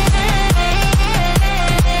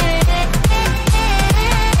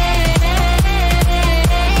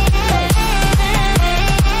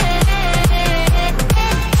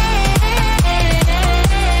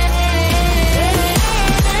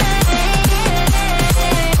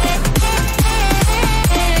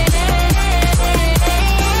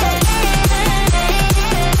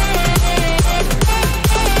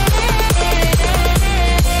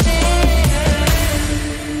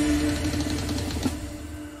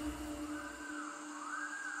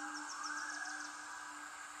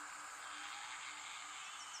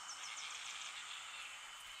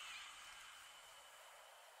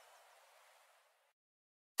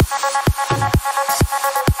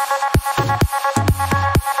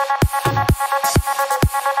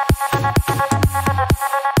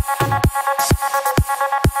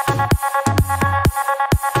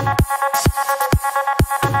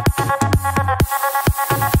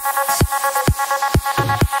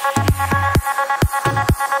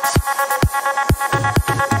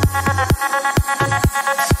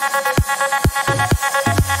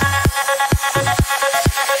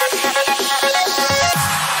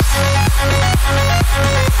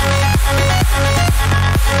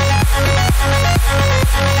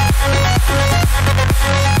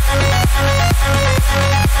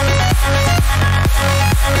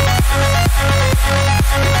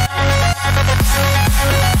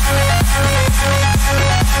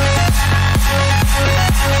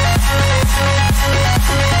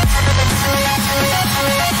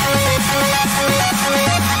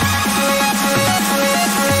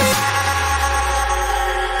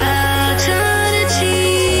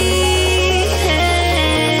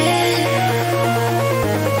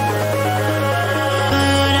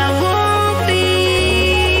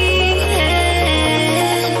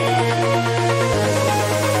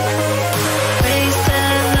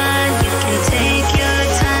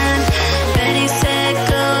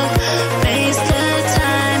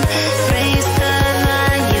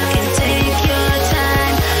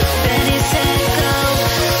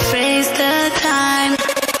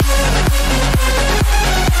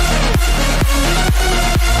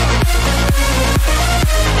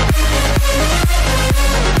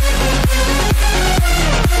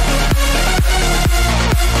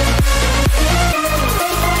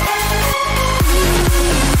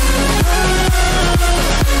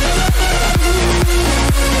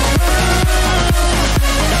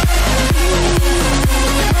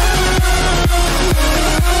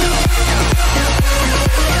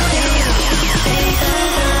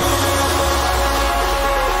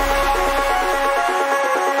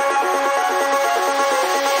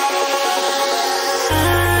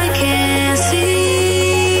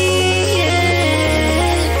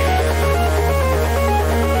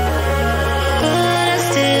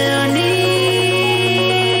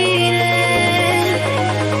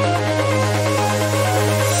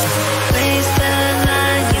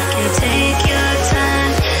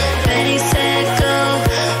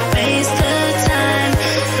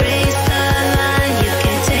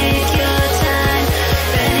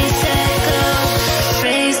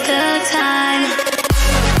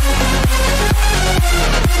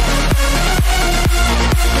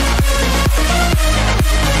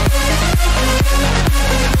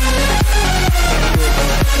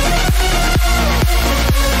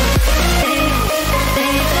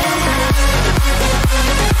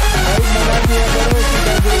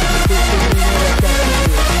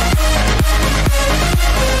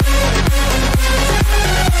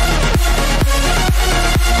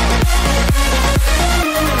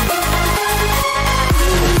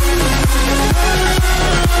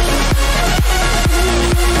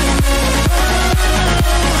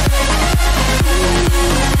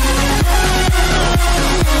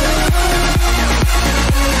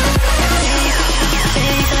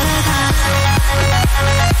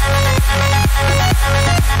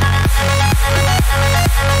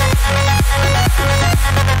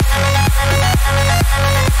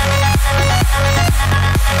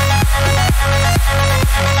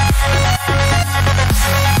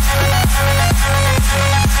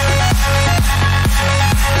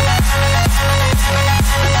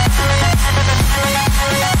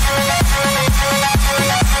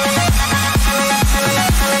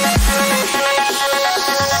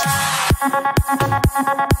 भाई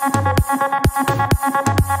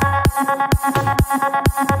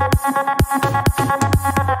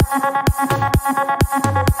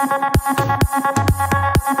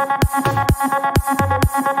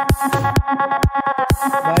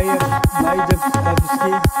जब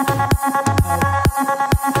इसकी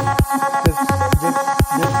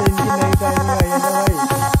जब से इनकी नई timing आई है ना भाई,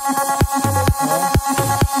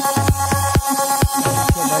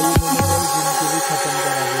 भाई इन्होंने मेरी जिंदगी भी खत्म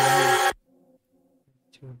करा दी भाई।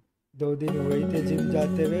 2 दिन हो गए थे जिम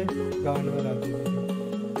जाते हुए, गांड बना दी मैंने।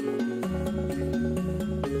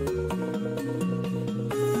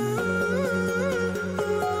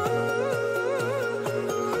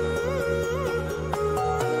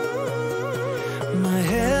 My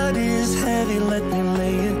head is heavy, let me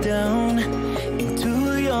lay it down. Into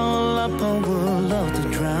your lap I would love to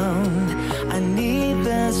drown. I need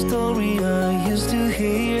that story I used to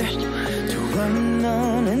hear, to run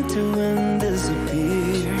on and to end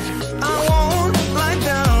disappear. I won't lie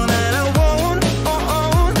down and I won't,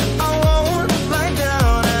 I won't lie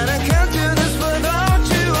down, and I can't do this without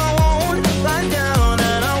you. I won't lie down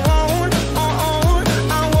and I won't,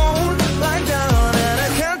 I won't lie down, and I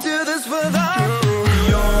can't do this without you.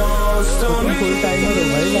 Your story full timer हो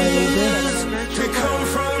भाई भाई से। to come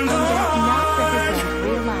from the Not represent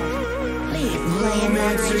real life. Please play in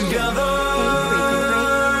moderation. together. Take frequent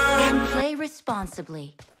breaks and play responsibly.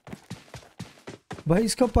 भाई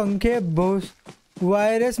इसका पंखे बहुत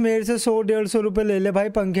virus मेरे से 100-150 रुपए ले ले भाई,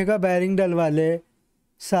 पंखे का बैरिंग डलवा ले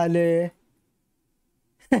साले।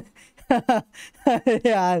 अरे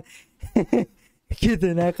यार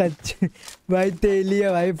कितना कच्चे भाई, तेली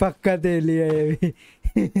है भाई, पक्का तेली है ये भी।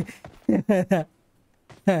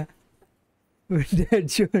 डेड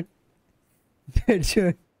शूट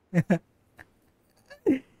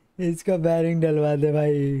इसका बैरिंग डलवा दे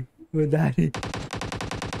भाई उधारी।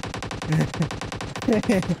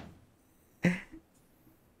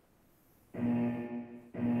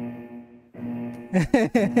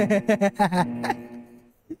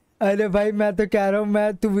 अरे भाई मैं तो कह रहा हूँ,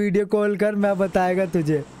 मैं तू वीडियो कॉल कर, मैं बताएगा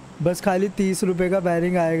तुझे। बस खाली 30 रुपए का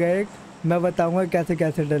बैरिंग आएगा एक, मैं बताऊंगा कैसे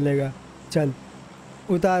कैसे डलेगा। चल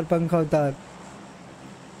उतार पंखा उतार।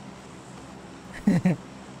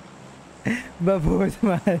 बहुत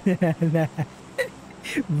मार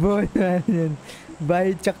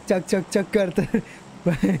भाई, चक चक चक चक करते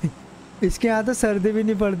भाई। इसके यहाँ तो सर्दी भी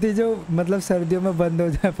नहीं पड़ती, जो मतलब सर्दियों में बंद हो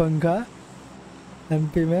जाए पंखा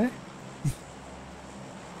एमपी में।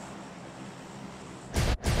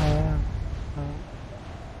 हाँ हाँ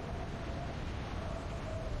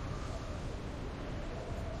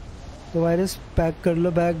तो वायरस पैक कर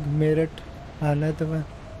लो बैग, मेरठ आना है तुम्हें।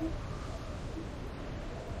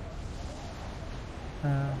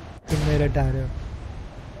 हाँ तुम मेरठ आ रहे हो।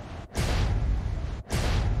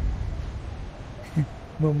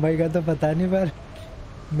 मुंबई का तो पता नहीं पर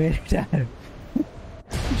मेरठ आ रहे हो।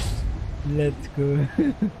 Let's go.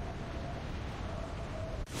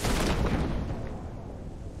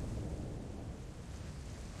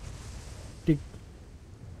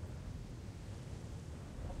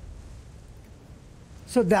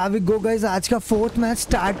 So there we go guys, आज का 4th मैच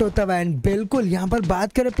स्टार्ट होता है। एंड बिल्कुल यहाँ पर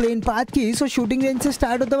बात करें प्लेन पाथ की, सो शूटिंग रेंज से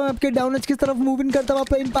स्टार्ट होता है, आपके डाउन एज की तरफ मूव इन करता हुआ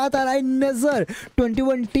प्लेन पाथ आ रहा है नजर।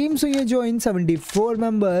 21 टीम्स हुई है join, 74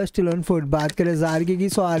 members still on foot. बात करें जारके की,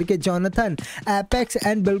 सो आरके, जॉनथन, एपेक्स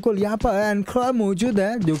एंड बिल्कुल यहाँ पर एनक्रा मौजूद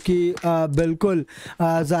है, जो कि बिल्कुल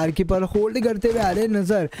जारके पर होल्ड करते हुए आ रहे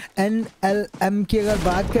नजर। NLM की अगर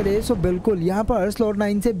बात करें, सो बिल्कुल यहाँ पर स्लॉट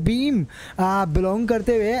 9 से बीम बिलोंग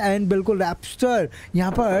करते हुए, एंड बिल्कुल रैपस्टर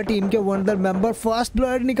यहाँ पर टीम के वंडर मेंबर फर्स्ट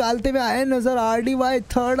ब्लड निकालते हुए आए नजर। RDY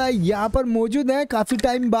थर्ड आई यहाँ पर मौजूद है, काफ़ी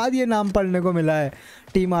टाइम बाद ये नाम पढ़ने को मिला है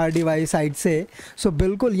टीम RDY साइड से। सो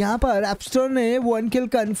बिल्कुल यहाँ पर एप्स्टर ने 1 किल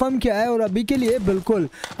कंफर्म किया है, और अभी के लिए बिल्कुल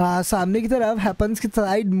सामने की तरफ हैपन्स की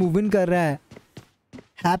साइड मूव इन कर रहा है।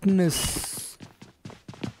 हैपन्स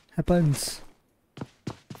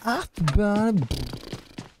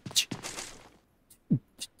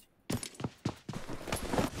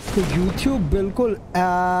तो यूट्यूब बिल्कुल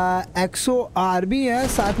XORB है,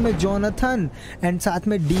 साथ में जॉनथन एंड साथ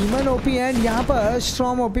में डीमन ओपी एंड यहाँ पर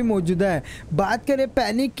स्ट्रॉम ओपी मौजूद है। बात करें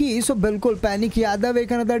पैनिक की, सो बिल्कुल पैनिक यादव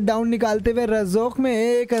एक अनदर डाउन निकालते हुए, रजोक में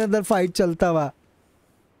एक अनदर फाइट चलता हुआ।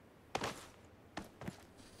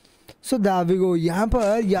 सो दाविगो यहाँ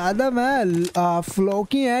पर यादव है,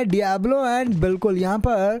 फ्लोकी है, डियाब्लो एंड बिल्कुल यहाँ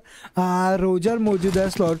पर रोजर मौजूद है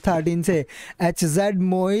स्लॉट 13 से। HZ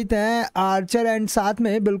मोहित है, आर्चर एंड साथ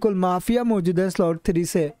में बिल्कुल माफिया मौजूद है स्लॉट 3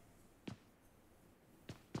 से।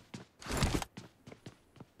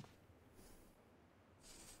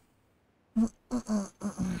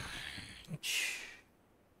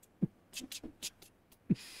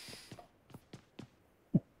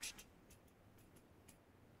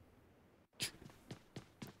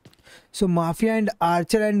 सो माफिया एंड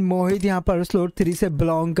आर्चर एंड मोहित यहाँ पर स्लॉट 3 से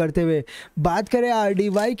बिलोंग करते हुए। बात करें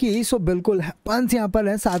आरडीवाई की, सो बिल्कुल पंच यहाँ पर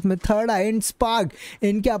है, साथ में थर्ड आई एंड स्पार्क।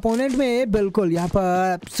 इनके अपोनेंट में बिल्कुल यहाँ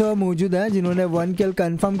पर सर मौजूद है जिन्होंने 1 किल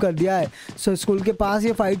कंफर्म कर दिया है। सो स्कूल के पास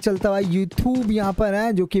ये फाइट चलता हुआ यूट्यूब यहाँ पर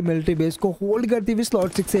है जो कि मिलिट्री बेस को होल्ड करती हुई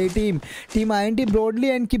स्लॉट 6 से टीम INT ब्रॉडली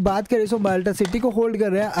एंड की बात करें सो माल्टा सिटी को होल्ड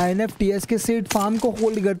कर रहे हैं। INFTS के सीड फार्म को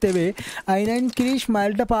होल्ड करते हुए I9 क्रिश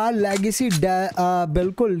माल्टा पार लेगेसी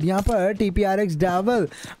बिल्कुल यहाँ पर TPRX डावल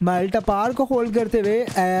माल्टा पार को होल्ड करते हुए।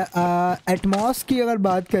 एटमॉस की अगर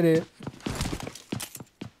बात करें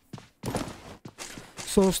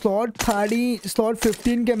सो स्लॉट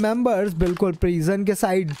 15 के मेंबर्स बिल्कुल प्रिजन के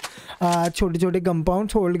साइड छोटे छोटे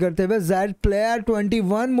कंपाउंड्स होल्ड करते हुए। जेड प्लेयर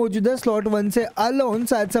 21 मौजूद है स्लॉट 1 से अलोन,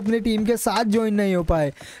 शायद से अपनी टीम के साथ ज्वाइन नहीं हो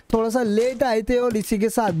पाए, थोड़ा सा लेट आए थे। और इसी के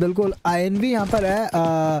साथ बिल्कुल INV यहाँ पर है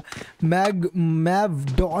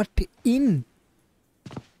मैव.इन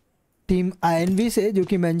टीम INV से जो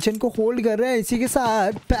कि मेंशन को होल्ड कर रहे हैं। इसी के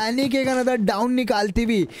साथ पैनिक एक अनदर डाउन निकालती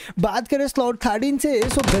हुई। बात करें स्लॉट 13 से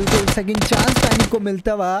सो बिल्कुल सेकंड चांस पैनिक को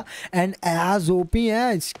मिलता हुआ एंड एज ओपी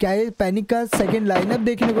है क्या ये पैनिक का सेकंड लाइनअप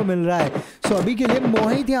देखने को मिल रहा है। सो अभी के लिए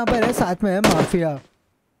मोहित यहाँ पर है, साथ में है माफिया।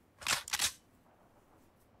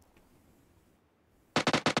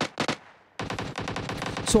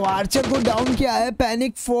 सो आर्चर को डाउन किया है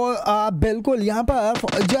पैनिक फॉर बिल्कुल यहाँ पर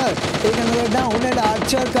फॉजर एक number down and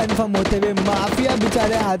Archer confirm होते हुए। माफिया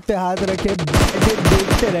बेचारे हाथ पे हाथ रखे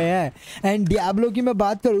देखते रहे हैं। एंड डियाब्लो की मैं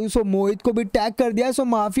बात करूँ सो मोहित को भी टैग कर दिया। सो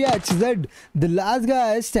mafia HZ the last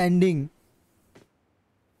guy standing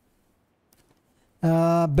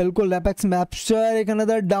बिल्कुल रैपेक्स मैप्स्टर एक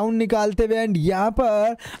अनदर डाउन निकालते हुए। एंड यहाँ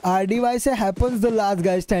पर RDY से happens the last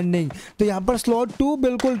guy standing. तो यहाँ पर स्लॉट 2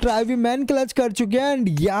 बिल्कुल ट्राइवी मैन क्लच कर चुके हैं। एंड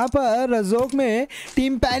यहाँ पर रजोक में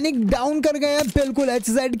टीम पैनिक डाउन कर गए हैं बिल्कुल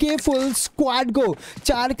HZ के फुल स्क्वाड को।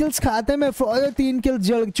 4 किल्स खाते में 3 किल्स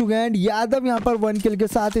जड़ चुके हैं। एंड यादव यहाँ पर 1 किल के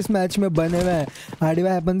साथ इस मैच में बने हुए हैं। RDY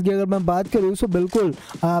हैपन्स की अगर मैं बात करूँ तो बिल्कुल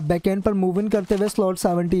बैकएंड पर मूव इन करते हुए स्लॉट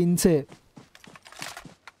 17 से।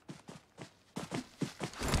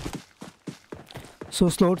 सो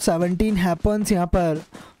स्लॉट 17 हैपन्स यहाँ पर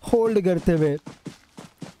होल्ड करते हुए।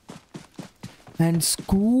 एंड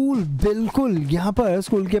स्कूल बिल्कुल यहाँ पर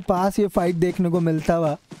स्कूल के पास ये फाइट देखने को मिलता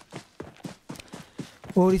हुआ।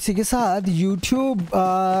 और इसी के साथ यूट्यूब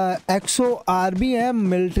XORB है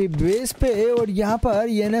मिलिट्री बेस पे। और यहाँ पर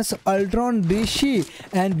ENS अल्ट्रॉन ऋषि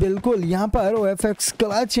एंड बिल्कुल यहाँ पर OFX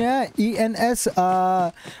क्लच है ENS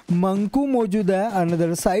मंकू मौजूद है।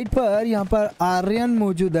 अनदर साइड पर यहाँ पर आर्यन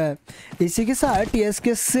मौजूद है। इसी के साथ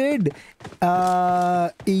TSK सिड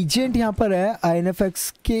एजेंट यहाँ पर है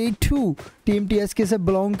INFX K2 टीम TSK से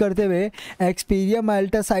बिलोंग करते हुए। एक्सपीरिया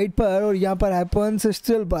माल्टा साइड पर और यहाँ पर हैपन्स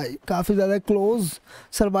स्टिल भाई काफ़ी ज़्यादा क्लोज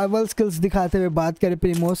सर्वाइवल स्किल्स दिखाते हुए। बात करें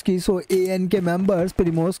प्रीमोस की सो AN के मेंबर्स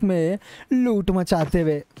प्रीमोस में लूट मचाते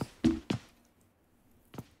हुए।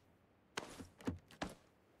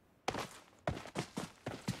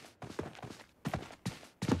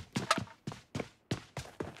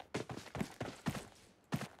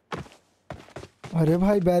 अरे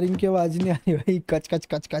भाई बैरिंग की आवाज नहीं आ रही भाई, कच कच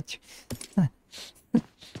कच कच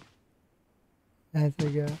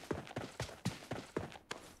ऐसे क्या।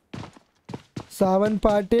 सावन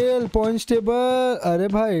पाटिल पॉइंट्स टेबल, अरे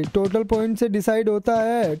भाई टोटल पॉइंट से डिसाइड होता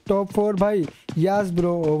है टॉप 4 भाई। Yes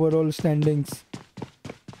bro overall standings.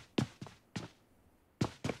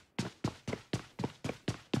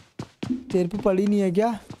 तेरे पे पड़ी नहीं है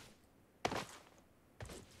क्या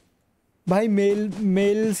भाई?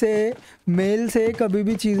 मेल से कभी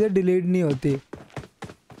भी चीजें डिलीट नहीं होती।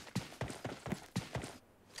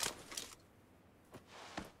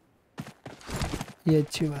 ये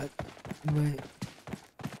अच्छी बात भाई।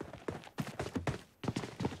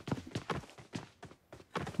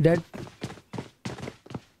 डेड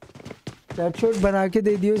शॉट बना के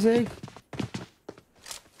दे दियो उसे।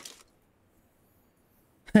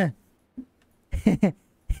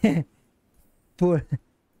 टू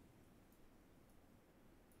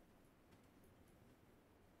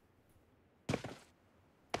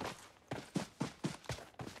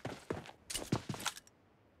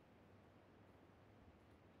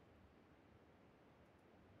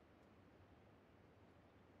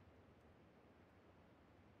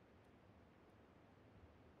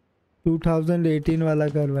 2018 वाला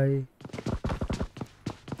कर भाई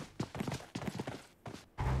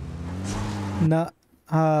ना।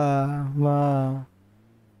 हाँ वाह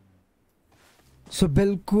सो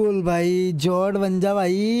बिल्कुल भाई जॉर्ड बन जा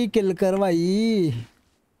भाई, किल कर भाई।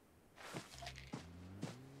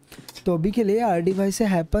 तो अभी के लिए आरडी भाई से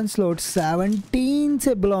हैपन स्लॉट 17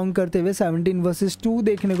 से बिलोंग करते हुए 17 वर्सेस 2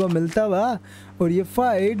 देखने को मिलता हुआ, और ये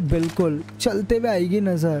फाइट बिल्कुल चलते हुए आएगी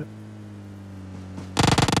नजर।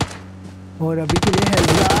 और अभी के लिए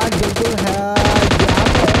हैजार्ड बिल्कुल है यहाँ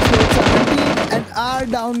पर 17 एंड आर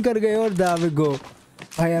डाउन कर गए, और दावे गो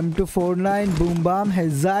भाई M249 boom bam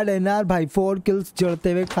hazard NR भाई 4 किल्स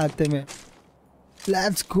जड़ते हुए खाते में।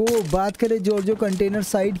 Let's go. बात करें जो कंटेनर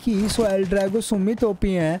साइड की, so L Drago Sumit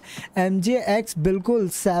OP हैं, MJX बिल्कुल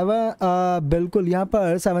 7 बिल्कुल यहाँ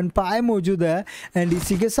पर 7 पाए मौजूद है, एंड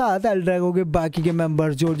इसी के साथ एल ड्रैगो के बाकी के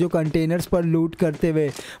मेंबर्स जो कंटेनर्स पर लूट करते हुए।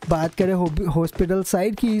 बात करें हॉस्पिटल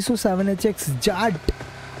साइड की, सो 7HX जाट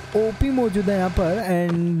ओपी मौजूद है यहाँ पर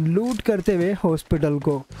एंड लूट करते हुए हॉस्पिटल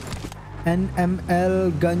को। NML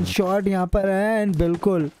गन शॉट यहाँ पर है, एंड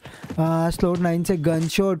बिल्कुल स्लॉट 9 से गन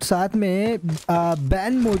शॉट, साथ में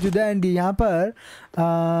बैन मौजूद है, एंड यहाँ पर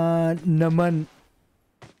नमन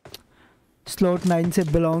स्लॉट 9 से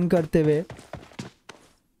बिलोंग करते हुए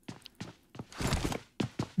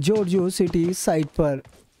जॉर्जियो सिटी साइट पर।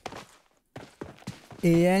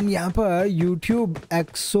 AN यहाँ पर यूट्यूब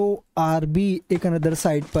XORB एक अनदर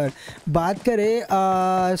साइट पर। बात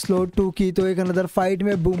करें स्लॉट 2 की, तो एक अनदर फाइट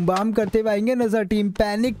में बूम बाम करते हुए आएंगे नजर। टीम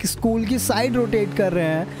पैनिक स्कूल की साइड रोटेट कर रहे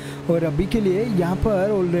हैं, और अभी के लिए यहाँ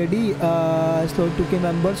पर ऑलरेडी स्लॉट 2 के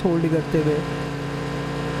मेंबर्स होल्ड करते हुए।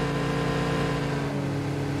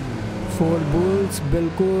 4 बुल्स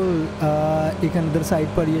बिल्कुल एक अनदर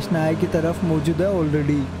साइड पर यश नायक की तरफ मौजूद है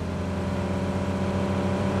ऑलरेडी।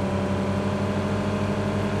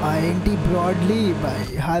 INT ब्रॉडली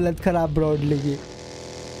भाई हालत खराब ब्रॉडली की।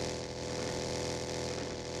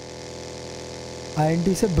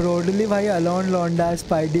 INT से ब्रॉडली भाई अलोन लौंडा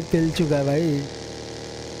स्पाइडी पिल चुका है भाई।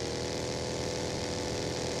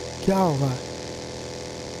 क्या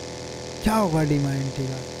होगा टीम INT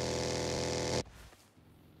का।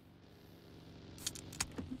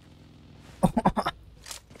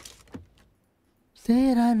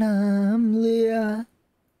 तेरा नाम लिया।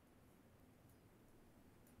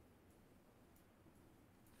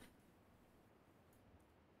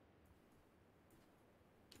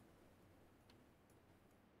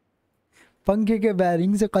 पंखे के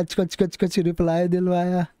बैरिंग से कच कच कच कच रिप्लाई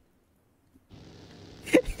दिलवाया।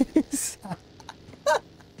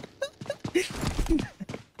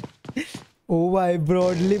 ओ भाई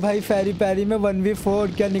ब्रॉडली भाई फेरी पैरी में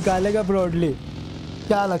 1v4 क्या निकालेगा ब्रॉडली,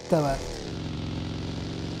 क्या लगता है भाई?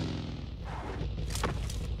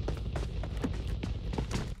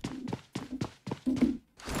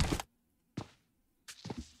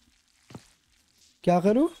 क्या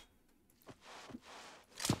करूं?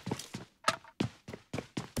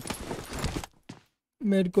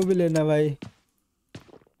 मेरे को भी लेना भाई।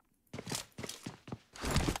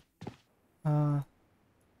 हाँ,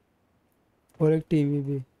 और एक टीवी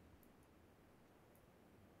भी।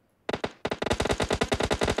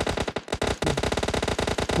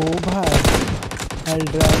 ओ भाई एल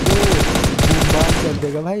ड्रैगो बूम कर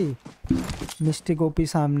देगा भाई। मिस्टिक ओपी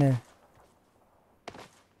सामने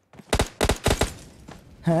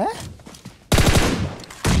है,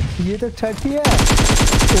 ये तो 30 है।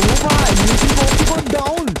 ओ भाई मिस्टिक ओपी को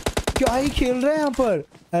डाउन, क्या ही खेल रहे हैं यहाँ पर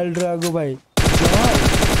एल ड्रैगो भाई।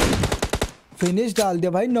 फिनिश डाल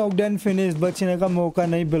दिया भाई, नॉकडाउन फिनिश, बचने का मौका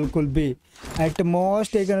नहीं बिल्कुल भी।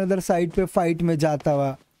 एटमोस्ट एक अनदर साइड पे फाइट में जाता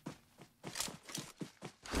हुआ।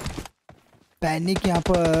 पैनिक यहाँ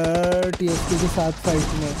पर TSP के साथ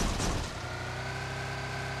फाइट में।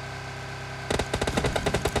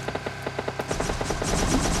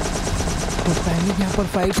 तो पैनिक यहाँ पर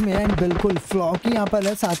फाइट में एंड बिल्कुल फ्लॉकी यहाँ पर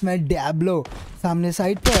है, साथ में डैब्लो सामने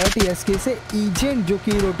साइड पर TSK से एजेंट जो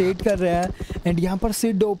कि रोटेट कर रहे हैं, एंड यहाँ पर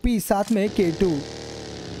सिड ओपी साथ में K2।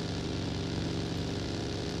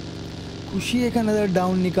 खुशी एक अनदर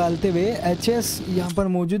डाउन निकालते हुए HS यहाँ पर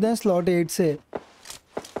मौजूद है स्लॉट 8 से।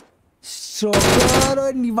 स्ट्रोकर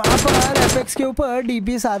और वहाँ पर FX के ऊपर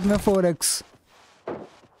DP साथ में 4X।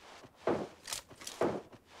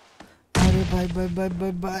 अरे bye bye bye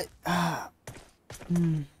bye bye.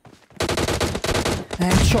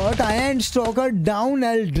 And shot आया and स्ट्रोकर down.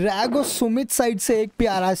 L Drago Sumit side से एक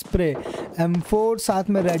प्यारा स्प्रे, M4 साथ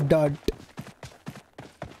में रेड डॉट।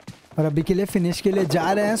 और अभी के लिए फिनिश के लिए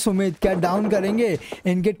जा रहे हैं सुमित, क्या डाउन करेंगे?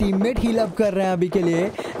 इनके टीममेट हील अप कर रहे हैं अभी के लिए।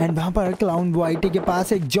 एंड वहां पर क्लाउन वाइटी के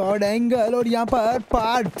पास एक जॉर्ड एंगल, और यहाँ पर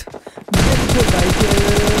पार्थ भाई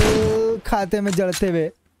के खाते में जड़ते हुए।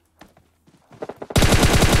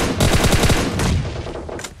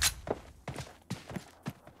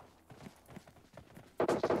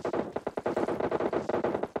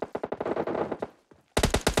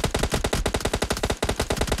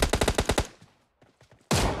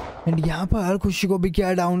 एंड यहाँ पर खुशी को भी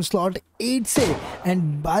किया डाउन स्लॉट 8 से। एंड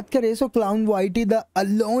बात करें सो clown whitey the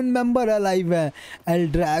alone member alive है। एल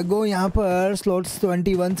ड्रैगो यहाँ पर स्लॉट्स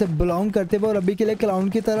 21 से बिलोंग करते हुए और अभी के लिए क्लाउन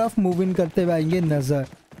की तरफ मूव इन करते हुए आएंगे नजर।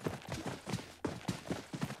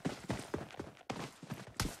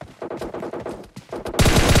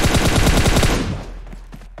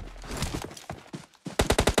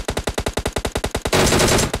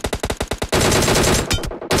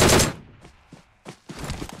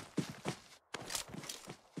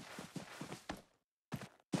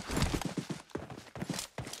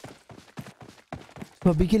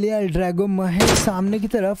 अभी के लिए ड्रैगो महेश सामने की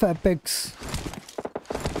तरफ एपेक्स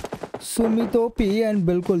सुमित ओपी एंड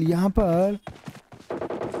बिल्कुल यहाँ पर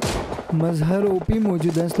मजहर ओपी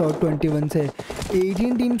मौजूद है स्लॉट 21 से।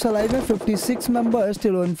 18 टीम्स अलाइव है, 56 members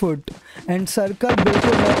still on foot and circle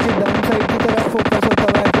बिल्कुल डाउन साइड की तरफ फोकस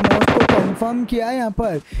होता है। एटमॉस को कंफर्म किया है यहाँ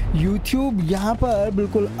पर यूट्यूब। यहाँ पर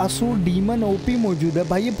बिल्कुल असुर डीमन ओपी मौजूद है।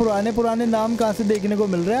 भाई ये पुराने नाम कहाँ से देखने को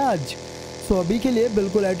मिल रहे हैं आज। तो अभी के लिए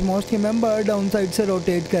बिल्कुल एटमॉस के मेंबर डाउन साइड से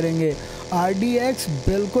रोटेट करेंगे। RDX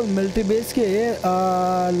बिल्कुल मिलिट्री बेस के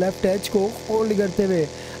लेफ्ट एज को होल्ड करते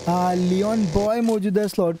हुए लियोन बॉय मौजूद है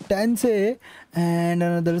स्लॉट 10 से। एंड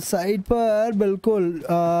अनदर साइड पर बिल्कुल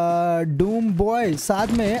डूम बॉय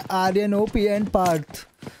साथ में Aryan OP and Partha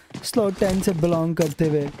slot 10 से बिलोंग करते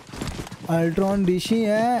हुए। अल्ट्रॉन ऋषि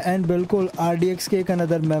है एंड बिल्कुल RDX के एक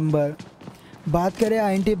अनदर मेंबर। बात करें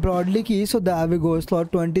INT ब्रॉडली की सो दाविगो स्लॉट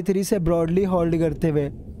 23 से ब्रॉडली होल्ड करते हुए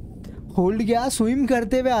क्या स्विम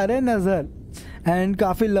करते हुए आ रहे हैं नजर। एंड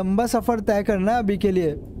काफ़ी लंबा सफ़र तय करना है अभी के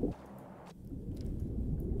लिए।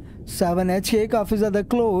 7H के काफ़ी ज़्यादा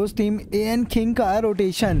क्लोज टीम AN किंग का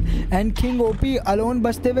rotation and king OP alone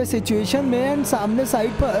बचते हुए सिचुएशन में। एंड सामने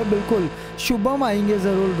साइड पर बिल्कुल शुभम आएंगे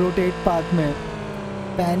ज़रूर रोटेट पाथ में।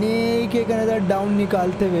 पैनिक एक अनदर डाउन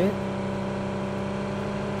निकालते हुए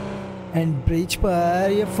एंड ब्रिज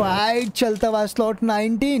पर ये फाइट चलता हुआ स्लॉट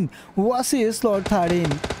 19 वर्सेस स्लॉट 13।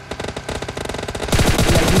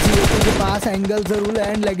 लेगेसी के पास एंगल जरूर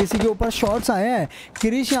है एंड लेगेसी के ऊपर शॉट्स आए हैं।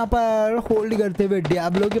 क्रिश यहाँ पर होल्ड करते हुए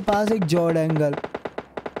डियाब्लो के पास एक जॉर्ड एंगल।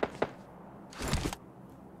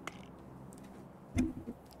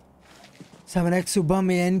 सेवन सुबह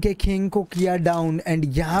मेन के किंग को किया डाउन एंड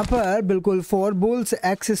यहाँ पर बिल्कुल 4 बुल्स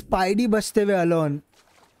एक्स स्पाइडी बचते हुए अलोन।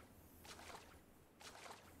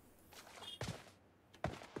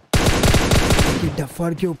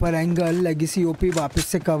 डफर के ऊपर एंगल लेगेसी ओपी वापस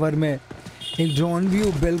से कवर में। एक ड्रोन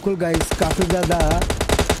व्यू बिल्कुल गाइस काफ़ी ज़्यादा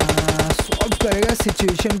सॉल्व करेगा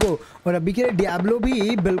सिचुएशन को। और अभी के लिए डियाब्लो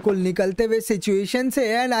भी बिल्कुल निकलते हुए सिचुएशन से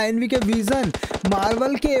एंड INV के विजन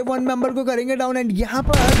मार्वल के 1 मेंबर को करेंगे डाउन। एंड यहाँ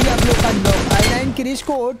पर डियाब्लो का नॉक I9 क्रिश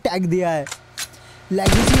को टैग दिया है।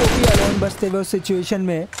 लेगेसी ओपी अलोन बचते हुए उस सिचुएशन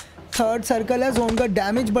में। थर्ड सर्कल है, जोन का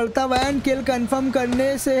डैमेज बढ़ता हुआ एंड किल कंफर्म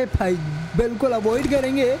करने से भाई बिल्कुल अवॉइड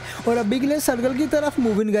करेंगे और अभी के लिए सर्कल की तरफ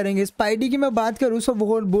मूव इन करेंगे। स्पाइडी की मैं बात करूँ सो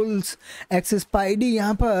वो बुल्स एक्स स्पाइडी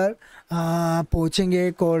यहाँ पर पहुँचेंगे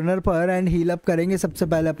कॉर्नर पर एंड हील अप करेंगे सबसे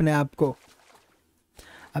पहले अपने आप को।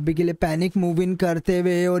 अभी के लिए पैनिक मूव इन करते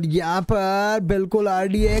हुए और यहाँ पर बिल्कुल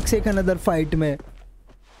RDX एक अनदर फाइट में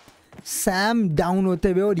सैम डाउन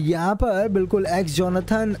होते हुए और यहाँ पर बिल्कुल एक्स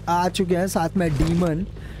जोनाथन आ चुके हैं साथ में डीमन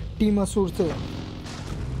टीम असुर से।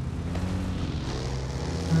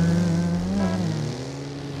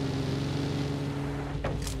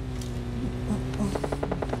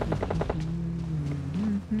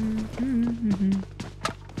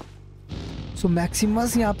 सो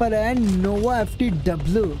मैक्सिमस यहाँ पर है, नोवा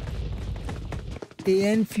FTW,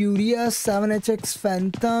 AN furious, 7HX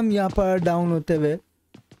Phantom यहाँ पर डाउन होते हुए।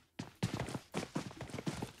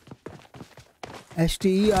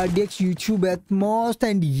 HTE RDX YouTube Atmos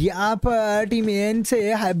and यहाँ पर टीम AN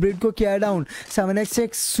से हाइब्रिड को किया डाउन।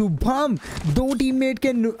 7xx शुभम दो टीममेट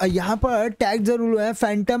के यहाँ पर टैग जरूर हुए हैं।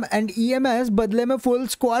 फैंटम एंड EMS बदले में फुल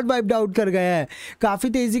स्क्वाड वाइप्ड आउट कर गए हैं। काफ़ी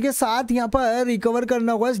तेज़ी के साथ यहाँ पर रिकवर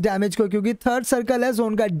करना होगा इस डैमेज को क्योंकि थर्ड सर्कल है,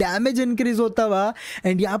 जोन का डैमेज इंक्रीज होता हुआ।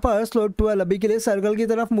 एंड यहाँ पर स्लॉट 12 अभी के लिए सर्कल की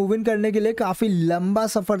तरफ मूव इन करने के लिए काफ़ी लंबा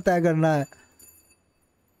सफ़र तय करना है।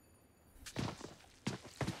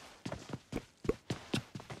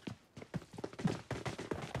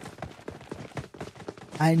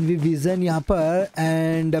 INV विजन यहाँ पर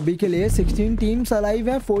एंड अभी के लिए 16 टीम्स अलाइव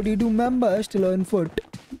है, 42 मेंबर्स स्टिल ऑन फुट।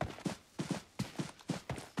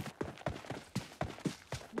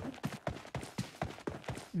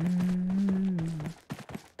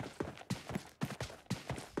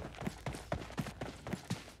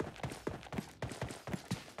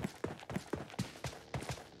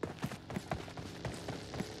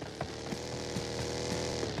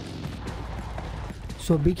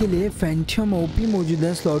 सो अभी के लिए फैंटम ओपी मौजूद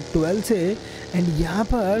है स्लॉट 12 से एंड यहाँ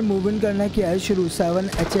पर मूव इन करना किया है शुरू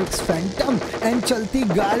 7HX फैंटम एंड चलती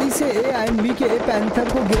गाड़ी से INV के पैंथर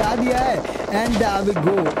को गिरा दिया है and we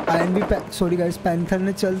go INV sorry guys panther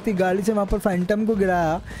ने चलती गाड़ी से वहाँ पर फैंटम को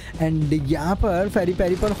गिराया एंड यहाँ पर फेरी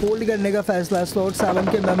पेरी पर होल्ड करने का फैसला स्लॉट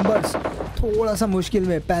 7 के मेंबर्स थोड़ा सा मुश्किल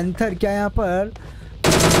में पैंथर क्या यहाँ पर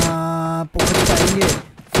पहुँच पाएंगे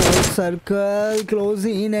सर्कल क्लोज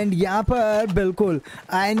इन एंड यहाँ पर बिल्कुल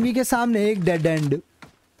INV के सामने एक dead and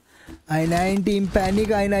I9 team panic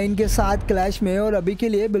I9 के साथ क्लैश में और अभी के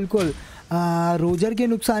लिए बिल्कुल रोजर के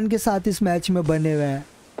नुकसान के साथ इस मैच में बने हुए हैं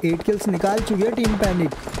 8 किल्स निकाल चुकी है team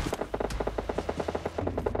panic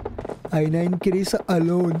I9 Chris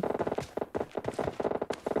alone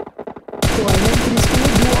तो I9 क्रिस के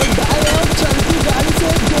लिए डू और डाई और चलती गाड़ी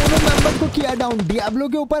से दोनों मेंबर को किया डाउन डियाब्लो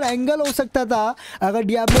के ऊपर एंगल हो सकता था अगर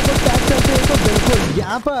डियाब्लो को टैग करते तो बिल्कुल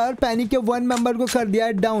यहाँ पर पैनिक के 1 मेंबर को कर दिया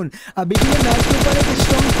डाउन अभी के लिए मैच के ऊपर एक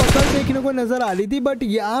स्ट्रॉन्ग पकड़ देखने को नजर आ रही थी बट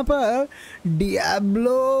यहाँ पर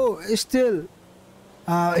डियाब्लो स्टिल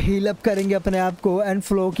हील अप करेंगे अपने आप को and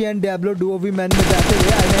Floki and Diablo डुओवी man में जाते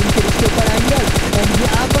हुए I9 क्रिश के ऊपर एंगल एंड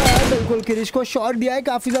यहाँ पर बिल्कुल क्रिश को शॉट दिया है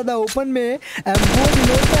काफी ज्यादा ओपन में वो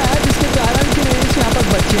रिलोड का है जिसके कारण क्रिश यहाँ पर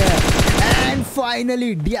बचे हैं एंड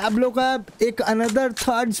फाइनली डियाब्लो का एक अनदर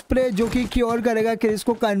थर्ड स्प्रे जो कि क्योर करेगा क्रिस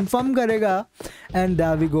को कंफर्म करेगा and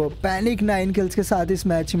there we go panic 9 kills के साथ इस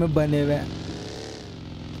मैच में बने हुए हैं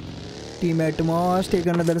टीम एटमॉस्ट एक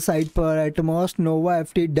अनदर साइड पर एटमॉस्ट नोवा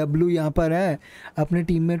FTW यहाँ पर है अपने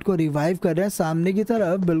टीममेट को रिवाइव कर रहे हैं सामने की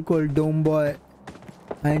तरफ बिल्कुल डोम बॉय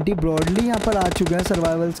एंटी ब्रॉडली यहाँ पर आ चुके हैं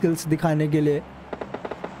सर्वाइवल स्किल्स दिखाने के लिए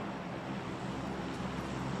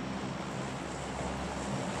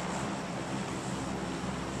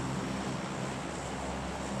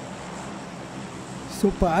सो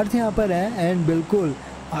पार्थ यहाँ पर है एंड बिल्कुल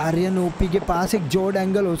आर्यन ओपी के पास एक जोड़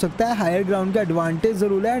एंगल हो सकता है हायर ग्राउंड का एडवांटेज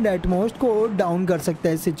जरूर है एंड एटमोस्ट को डाउन कर सकता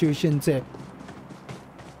है इस सिचुएशन से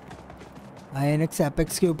INX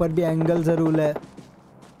एपेक्स के ऊपर भी एंगल जरूर है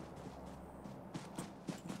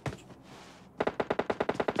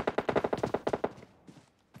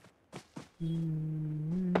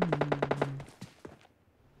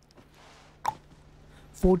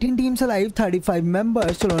 14 teams alive 35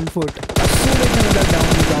 members still on foot असुर एक अनदर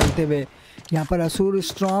डाउन निकालते हुए यहाँ पर असुर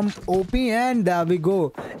storm OP and there we go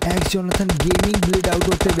x Jonathan gaming bleed out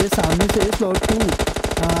होते हुए सामने से स्लॉट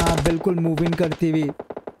 2 बिल्कुल मूव इन करती हुई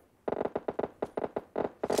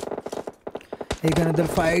एक अनदर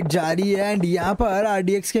फाइट जारी है एंड यहाँ पर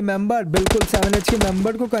RDX के मेंबर बिल्कुल 7H के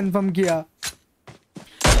मेंबर को कंफर्म किया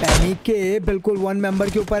पैनिक के बिल्कुल 1 मेंबर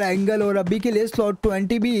के ऊपर एंगल और अभी के लिए स्लॉट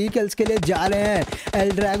 20 भी किल्स के लिए जा रहे हैं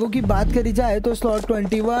एल ड्रैगो की बात करी जाए तो स्लॉट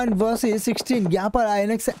 21 वर्सेस 16 यहाँ पर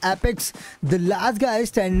INX apex the last guy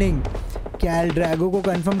standing क्या एल ड्रैगो को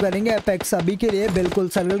कंफर्म करेंगे एपेक्स अभी के लिए बिल्कुल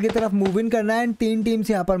सर्कल की तरफ मूव इन करना है एंड 3 टीम्स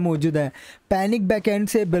यहाँ पर मौजूद है पैनिक बैकएंड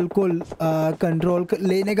से बिल्कुल कंट्रोल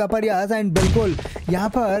लेने का प्रयास एंड बिल्कुल यहाँ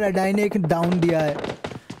पर अडाई ने एक डाउन दिया है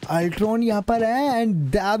अल्ट्रॉन यहाँ पर है एंड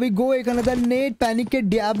देयर वी गो एक अनदर नेट पैनिक के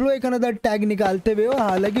डियाब्लो एक अनदर टैग निकालते हुए और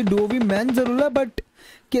हालांकि डोवी मैन जरूर है बट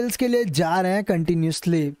किल्स के लिए जा रहे हैं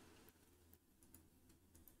कंटिन्यूसली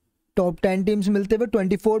टॉप 10 टीम्स मिलते हुए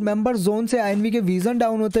 24 मेंबर जोन से INV के विजन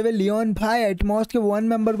डाउन होते हुए लियोन भाई एटमॉस्ट के 1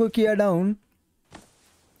 मेंबर को किया डाउन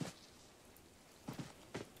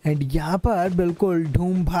एंड यहाँ पर बिल्कुल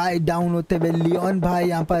धूम भाई डाउन होते हुए लियोन भाई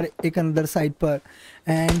यहाँ पर एक अनदर साइड पर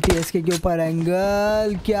एंड TSK के ऊपर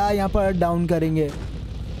एंगल क्या यहाँ पर डाउन करेंगे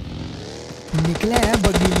निकले हैं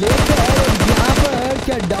बगीले और यहाँ पर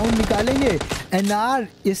क्या डाउन निकालेंगे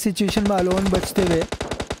NR इस सिचुएशन में अलोन बचते हुए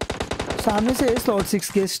सामने से स्लॉट 6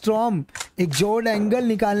 के स्ट्रॉम एक जोड़ एंगल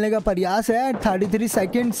निकालने का प्रयास है 33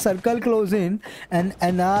 second circle close in and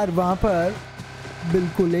NR वहाँ पर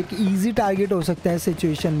बिल्कुल एक इजी टारगेट हो सकता है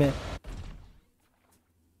सिचुएशन में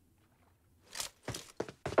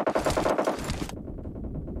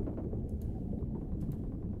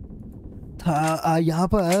था यहाँ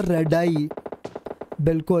पर रेड आई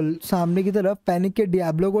बिल्कुल सामने की तरफ पैनिक के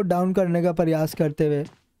डियाब्लो को डाउन करने का प्रयास करते हुए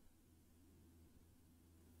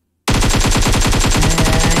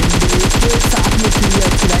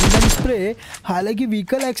रैंडम स्प्रे हालांकि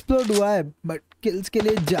व्हीकल एक्सप्लोड हुआ है बट किल्स के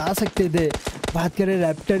लिए जा सकते थे बात करें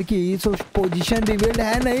रैप्टर की तो पोजीशन रिवील्ड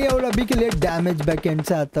है नहीं और अभी के लिए डैमेज बैकएंड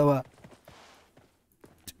से आता हुआ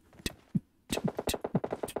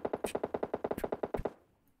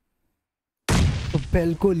तो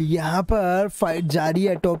बिल्कुल यहाँ पर फाइट जारी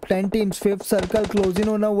है top 10 teams 5th circle close in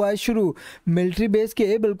होना हुआ है शुरू मिलिट्री बेस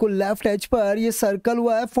के बिल्कुल लेफ्ट एज पर ये सर्कल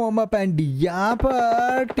हुआ है फॉर्म अप एंड यहाँ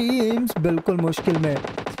पर टीम्स बिल्कुल मुश्किल में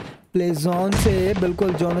प्ले जोन से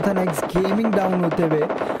बिल्कुल जोनाथन एक्स गेमिंग डाउन होते हुए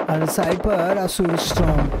और साइड पर असुर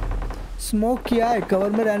स्टॉर्म स्मोक किया है, कवर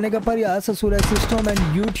में रहने का प्रयास असुर स्टॉर्म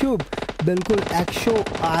एंड यूट्यूब बिल्कुल एक्शो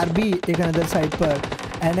आरबी एक अनदर साइड पर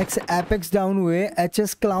एनएक्स एपेक्स डाउन हुए,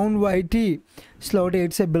 एचएस क्लाउन वाईटी स्लॉट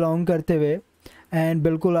 8 से बिलोंग करते हुए एंड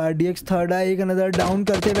बिल्कुल आरडीएक्स थर्ड है एक अनदर डाउन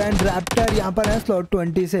करते हुए एंड रैप्टर यहाँ पर है स्लॉट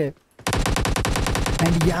 20 से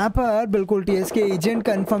एंड यहाँ पर बिल्कुल टीएस के एजेंट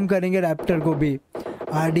कंफर्म करेंगे रैप्टर को भी,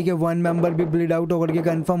 आरडी के 1 मेंबर भी ब्लीड आउट होकर के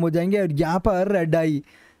कंफर्म हो जाएंगे और यहाँ पर रेड आई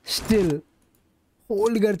स्टिल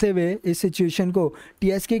होल्ड करते हुए इस सिचुएशन को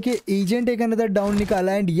टीएसके के एजेंट एक अनदर डाउन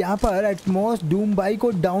निकाला एंड यहाँ पर एटमॉस डूम बाई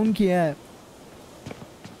को डाउन किया है।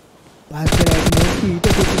 की तो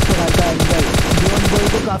कुछ इस तरह का एंगल बॉय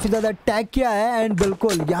को काफी ज्यादा अटैक किया है एंड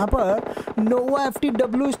बिल्कुल यहाँ पर नोवा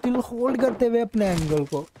एफटीडब्ल्यू स्टिल होल्ड करते हुए अपने एंगल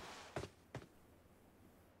को।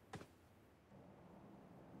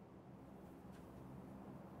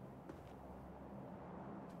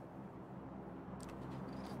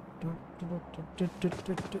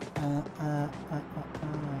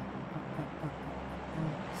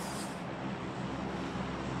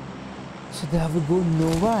 So there we go,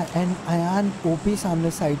 Nova and Ayan OP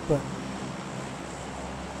सामने साइड पर,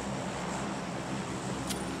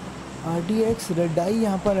 RDX रेडाई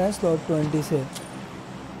यहाँ पर है स्लॉट 20 से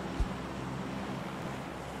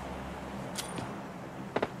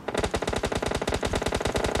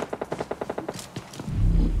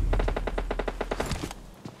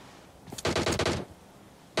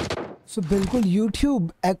सो बिल्कुल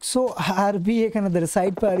यूट्यूब एक्सो आर भी एक अनदर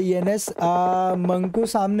साइड पर ENS मंकू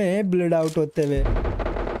सामने ब्लड आउट होते हुए,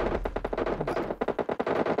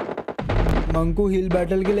 मंकू हिल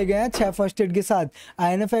बैटल के लिए गए हैं 6 फर्स्ट एड के साथ,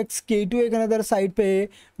 INFX K2 एक अनदर साइड पे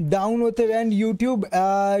डाउन होते हुए एंड यूट्यूब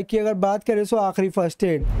की अगर बात करें तो आखिरी फर्स्ट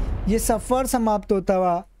एड ये सफ़र समाप्त होता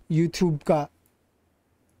हुआ यूट्यूब का,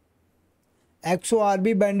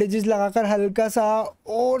 XORB बैंडेजेस लगाकर हल्का सा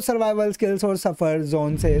और सर्वाइवल स्किल्स और सफ़र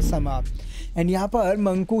जोन से समाप्त एंड यहाँ पर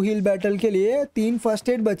मंकू हिल बैटल के लिए 3 फर्स्ट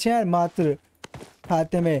एड बचे हैं मात्र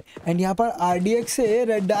खाते में एंड यहाँ पर RDX से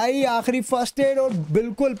रेडाई आखिरी फर्स्ट एड और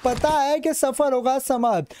बिल्कुल पता है कि सफ़र होगा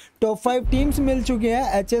समाप्त। टॉप 5 टीम्स मिल चुकी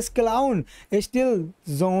हैं, HS क्लाउन स्टिल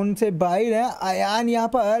जोन से बाहर है, आयान यहाँ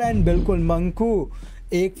पर एंड बिल्कुल मंकू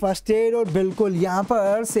एक फर्स्ट एड और बिल्कुल यहाँ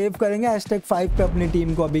पर सेव करेंगे AZTEC 5 पे अपनी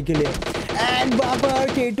टीम को अभी के लिए एंड वहाँ पर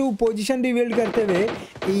K2 पोजीशन रिवील करते हुए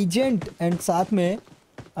एजेंट एंड साथ में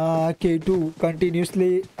K2 कंटिन्यूसली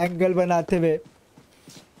एंगल बनाते हुए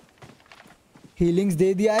हीलिंग्स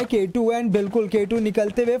दे दिया है K2 एंड बिल्कुल K2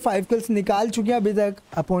 निकलते हुए 5 किल्स निकाल चुके हैं अभी तक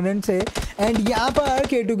अपोनेंट से एंड यहाँ पर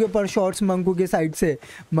K2 के ऊपर शॉट्स मंकू के साइड से,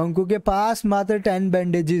 मंकू के पास मात्र 10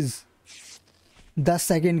 बैंडेजेस, 10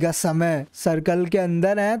 सेकंड का समय सर्कल के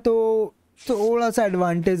अंदर है तो थोड़ा सा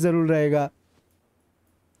एडवांटेज ज़रूर रहेगा।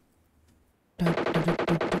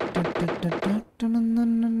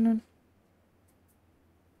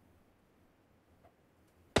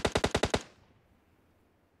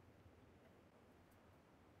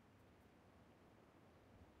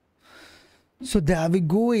 So there we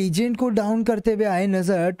go, agent को डाउन करते हुए आए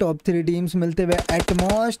नजर टॉप 3 टीम्स मिलते हुए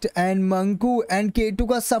एटमॉस्ट एंड मंकू एंड K2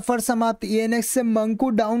 का सफर समाप्त, ENX से मंकू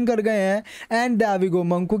डाउन कर गए हैं and there we go.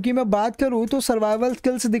 Manku की मैं बात करूं तो सर्वाइवल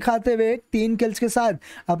स्किल्स दिखाते हुए 3 किल्स के साथ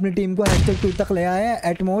अपनी टीम को #2 तक ले आए हैं,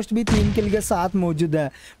 एटमॉस्ट भी 3 किल के साथ मौजूद है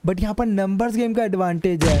बट यहाँ पर नंबर्स गेम का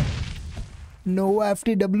एडवांटेज है। नोवा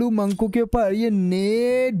FTW मंकू के ऊपर ये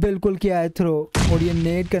नेट बिल्कुल किया है थ्रो और ये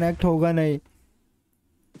नेट कनेक्ट होगा नहीं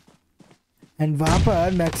एंड वहाँ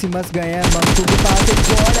पर मैक्सिमस गए हैं, मंकू के पास एक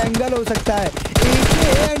गॉड एंगल हो सकता है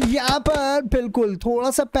एंड यहाँ पर बिल्कुल थोड़ा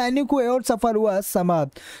सा पैनिक हुए और सफर हुआ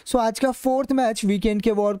समाप्त। सो आज का 4th मैच वीकेंड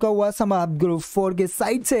के वॉर का हुआ समाप्त ग्रुप 4 के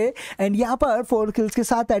साइड से एंड यहाँ पर 4 किल्स के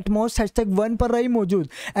साथ एटमॉस #1 पर रही मौजूद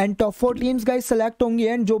and top 4 teams guys select होंगी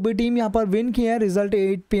एंड जो भी टीम यहाँ पर विन की है रिजल्ट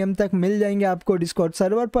 8 PM तक मिल जाएंगे आपको डिस्कॉर्ड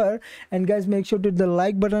सर्वर पर and guys make sure to the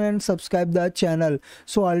like button and subscribe the channel.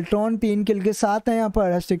 So Ultron 3 किल के साथ है यहाँ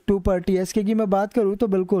पर #2 पर, TSK की मैं बात करूँ तो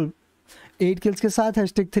बिल्कुल 8 किल्स के साथ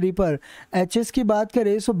 #3 पर, HS की बात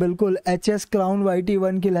करें तो बिल्कुल HS क्लाउन YT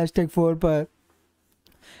 1 किल #4 पर,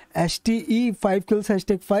 HTE 5 किल्स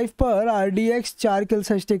 #5 पर, RDX 4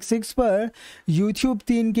 किल्स #6 पर, यूट्यूब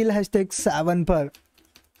 3 किल #7 पर।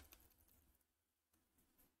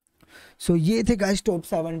 सो ये थे guys top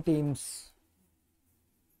 7 teams.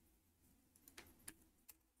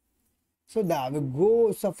 So that we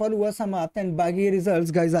go, सफर हुआ समाप्त एंड बाकी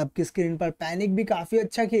रिजल्ट्स गाइस आपकी स्क्रीन पर। पैनिक भी काफी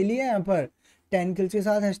अच्छा खेली है यहाँ पर 10 किल्स के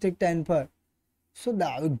साथ #10 पर। So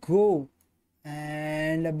that we go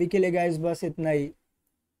and अभी के लिए गाइस बस इतना ही।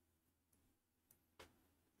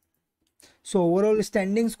 सो ओवरऑल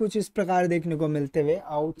स्टैंडिंग्स कुछ इस प्रकार देखने को मिलते हुए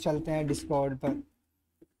आउट चलते हैं डिस्कॉर्ड पर।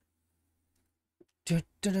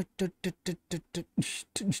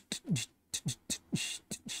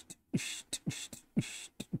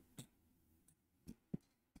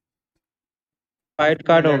 वाइल्ड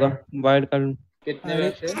कार्ड होगा, वाइल्ड कार्ड कितने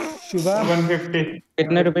वैसे? शुभम 150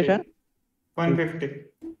 कितने रुपए सर? 150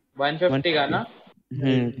 150 का ना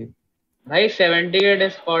जी। भाई। 70 के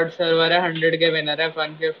डिस्कॉर्ड सर्वर है, 100 के विनर है,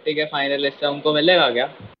 150 के फाइनलिस्ट है, उनको मिलेगा क्या?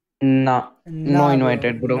 ना, no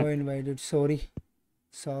invited bro. No invited, sorry.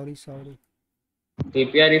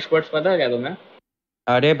 TPR esports पता है क्या तुम्हें?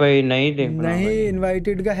 अरे भाई नहीं देख रहा नहीं भाई।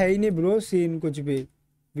 इनवाइटेड का है ही नहीं ब्रो सीन कुछ भी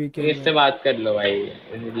वीकेंड इससे बात कर लो भाई,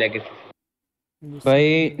 लेगेसी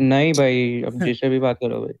भाई नहीं भाई, अब जिससे भी बात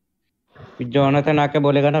करो भाई, जोनाथन आके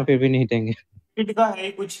बोलेगा ना फिर भी नहीं देंगे। इट का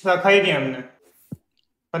है, कुछ रखा ही नहीं हमने,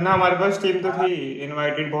 वरना हमारे पास टीम तो थी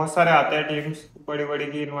इनवाइटेड, बहुत सारे आते हैं टीम्स बड़ी बड़ी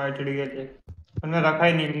की इनवाइटेड के लिए, हमने रखा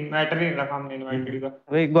ही नहीं, मैटर ही नहीं रखा हमने इनवाइटेड का।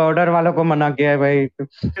 भाई बॉर्डर वालों को मना किया है भाई,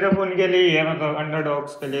 सिर्फ उनके लिए ही है, मतलब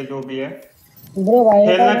अंडरडॉग्स के लिए जो भी है। ब्रो भाई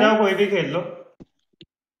खेलना चाहो कोई भी खेल लो।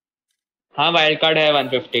 हाँ वाइल्ड कार्ड है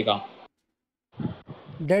 150 का।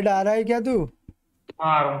 डेड आ रहा है क्या तू?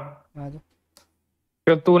 आ रहा हूं। आजा।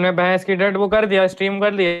 तो तूने भैंस की डेड वो कर दिया, स्ट्रीम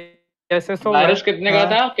कर दिया ऐसे सो वायरस कितने का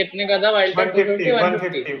था? कितने का था वाइल्ड कार्ड? 150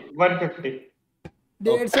 150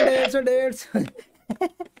 150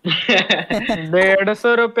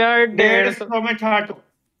 150 रुपया 150 में छाट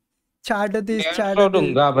छाट 30 150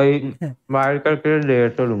 दूंगा भाई, वाइल्ड करके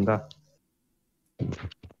 150 दूंगा।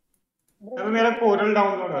 अबे मेरा कोरल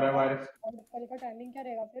डाउनलोड हो रहा है वायरस। कल का टाइमिंग क्या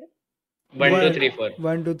रहेगा फिर? 1 2 3 4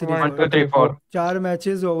 1 2 3 4 4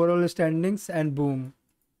 matches overall standings and boom.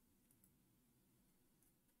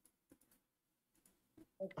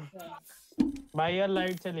 भाई यार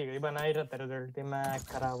लाइट चली गई, बना ही रहता रिजल्ट मैं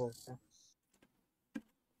खराब हो गया।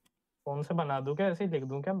 कौन से बना दूं क्या, ऐसे ही लिख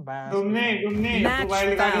दूं क्या? तुमने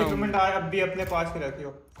मोबाइल का डॉक्यूमेंट अब भी अपने पास ही रखियो।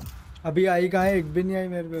 अभी आई कहाँ है? एक भी नहीं आई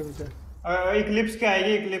मेरे पे अभी तक। इक्लिप्स क्या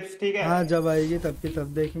आएगी? इक्लिप्स ठीक है। हाँ जब आएगी तब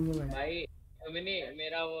देखेंगे भाई। नहीं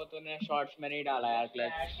मेरा वो तूने शॉर्ट्स में नहीं डाला यार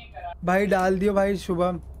क्लच। भाई डाल दियो भाई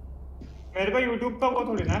शुभम। मेरे को YouTube का वो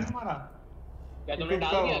थोड़ी ना है तुम्हारा। क्या तुमने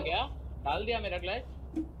डाल दिया क्या? डाल दिया मेरा क्लच?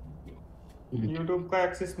 YouTube का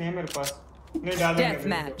एक्सेस नहीं है मेरे पास। नहीं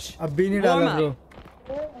डाला अभी नहीं डाला ब्रो,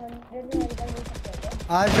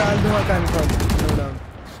 आज डाल दूंगा कंफर्म, नो डाउट।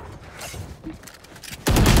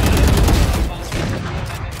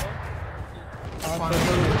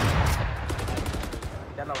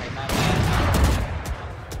 चलो भाई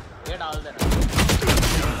ये डाल देना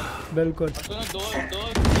बिल्कुल। दो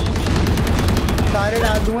सारे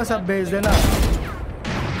डाल दूंगा, सब भेज देना।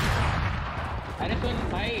 अरे सुन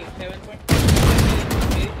भाई 7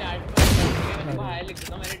 मेरी चैट पर वो हाय लिख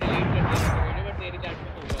दूंगा, मैंने डिलीट कर दिया वीडियो, बट तेरी चैट में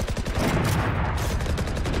होगा।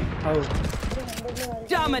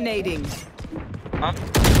 Dominating.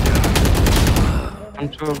 I'm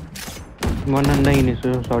so नहीं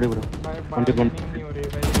सॉरी ब्रो।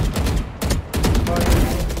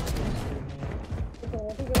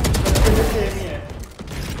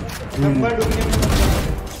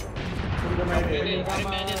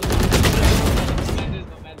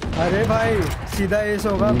 अरे भाई सीधा एस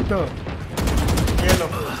होगा अब तो। ये लो।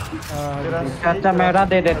 अच्छा मेरा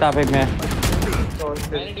दे देता भाई मैं।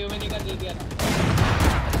 मैंने ड्यू में निकाल दे दिया ना।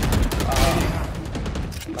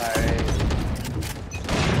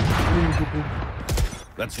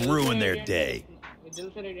 Let's ruin their day.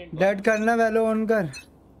 Dead करना वैलो ऑन कर।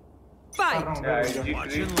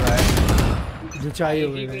 जो चाहिए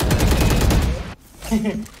होगा।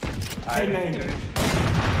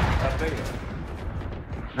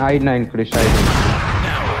 I9 फ्रेश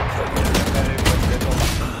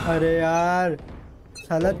अरे यार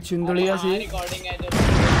साला चुंदड़िया सी।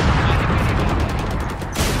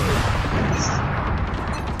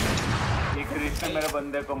 कृष्ण मेरे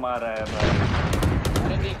बंदे को मारा है भाई।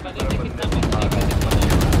 अरे देख पता है कितना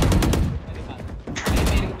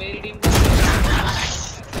मेरी टीम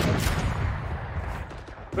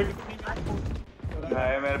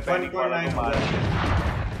भाई मेरे पैनिक वाला को मारा।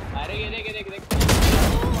 अरे ये देख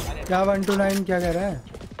क्या 129 क्या कह रहा है?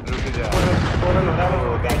 रुक जा, कोरल हो रहा है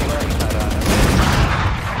वो पैनिक वाला नहीं मारा।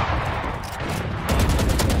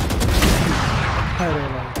 अरे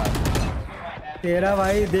भाई तेरा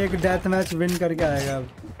भाई देख डेथ मैच विन करके आएगा अब।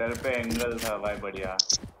 तेरे पे एंगल था भाई बढ़िया।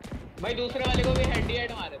 भाई दूसरे वाले को भी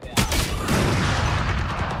हेड मारे थे यार।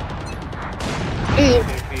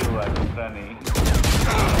 सेफ हुआ, दूसरा नहीं।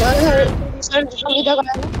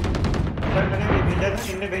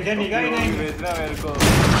 मैंने भेजा नहीं का नहीं भेजना मेरे को।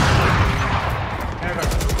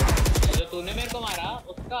 जो तूने मेरे को मारा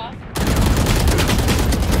उसका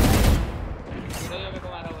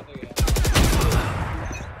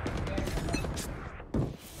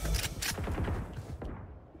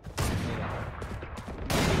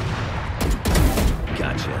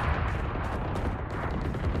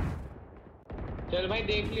चल भाई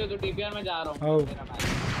देख लियो तो टीपीआर में जा रहा हूँ आओ मेरा मैच।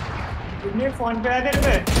 तुमने फोन पे आया तेरे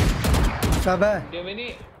पे सब है डेमिनी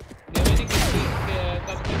कब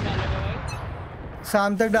तक डालोगे भाई?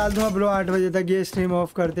 शाम तक डाल दूंगा ब्रो 8 बजे तक। ये स्ट्रीम ऑफ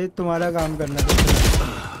कर दे, तुम्हारा काम करना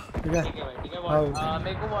ठीक है? ठीक है भाई ठीक है।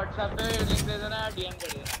 मेरे को व्हाट्सएप पे लिंक दे देना या डीएम कर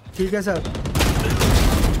देना। ठीक है सर।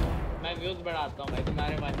 मैं व्यूज बढ़ाता हूँ भाई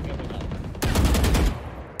तुम्हारे मैच में बता।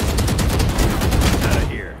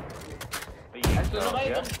 सुनो भाई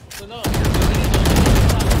तुम सुनो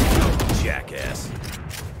Jackass.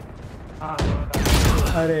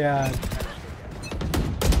 अरे यार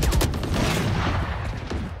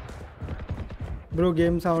ब्रो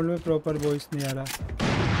गेम साउंड में प्रॉपर वॉइस नहीं आ रहा।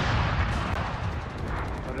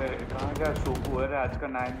 अरे कहाँ गया शोकू? अरे आज का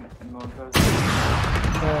 9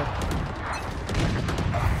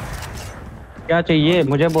 क्या चाहिए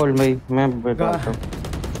मुझे बोल भाई, मैं बताता हूँ।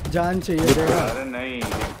 जान चाहिए देगा। अरे नहीं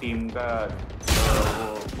टीम का वो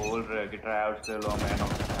बोल रहे कि ट्राई आउट से लो मैन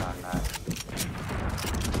ऑफ आना है।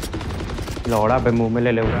 लौड़ा पे मुंह में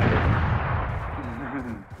ले ले।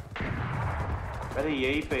 अरे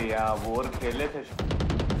यही पे यार वोर खेले थे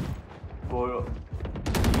वो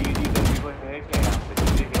ईडी करके कोई है क्या यहाँ पे?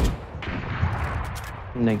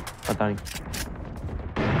 नहीं पता नहीं।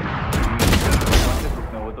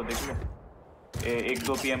 वो तो देख ले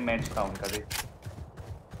 1-2 PM मैच था उनका। देख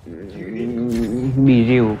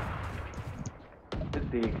बीजी हूँ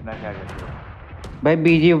देखना क्या करते हो भाई।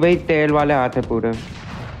 बीजी भाई तेल वाले हाथ है पूरे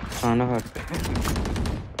खाना खाते।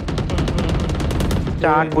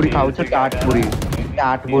 चाट पूरी खाओ तो चाट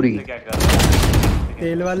पूरी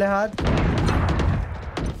तेल वाले हाथ।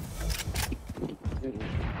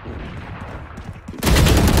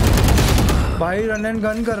 भाई रन एंड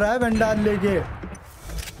गन कर रहा है वेंडार लेके।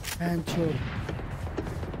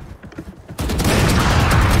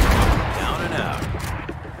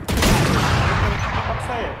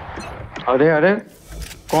 अरे अरे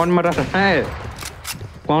कौन मरा है?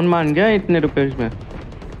 कौन मान गया इतने रुपए इसमें?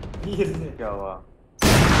 क्या हुआ?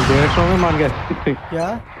 150 में मान गया। क्या?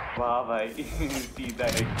 वाह भाई सीधा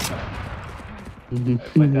एक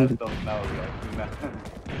 50 तो अपना हो गया।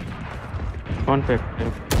 कौन पे?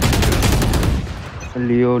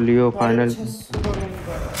 लियो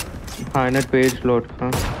फाइनल पेज स्लॉट।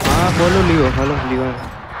 हाँ बोलो लियो। हेलो लियो।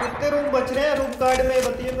 कितने रूम बच रहे हैं रूम कार्ड में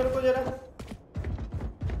बताइए मेरे को जरा।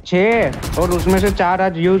 6 और उसमें से 4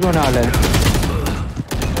 आज यूज होने वाला है।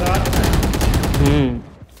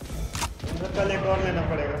 कल एक और लेना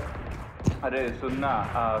पड़ेगा। अरे सुनना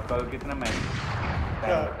कल कितना मैच?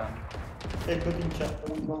 1 2 3 4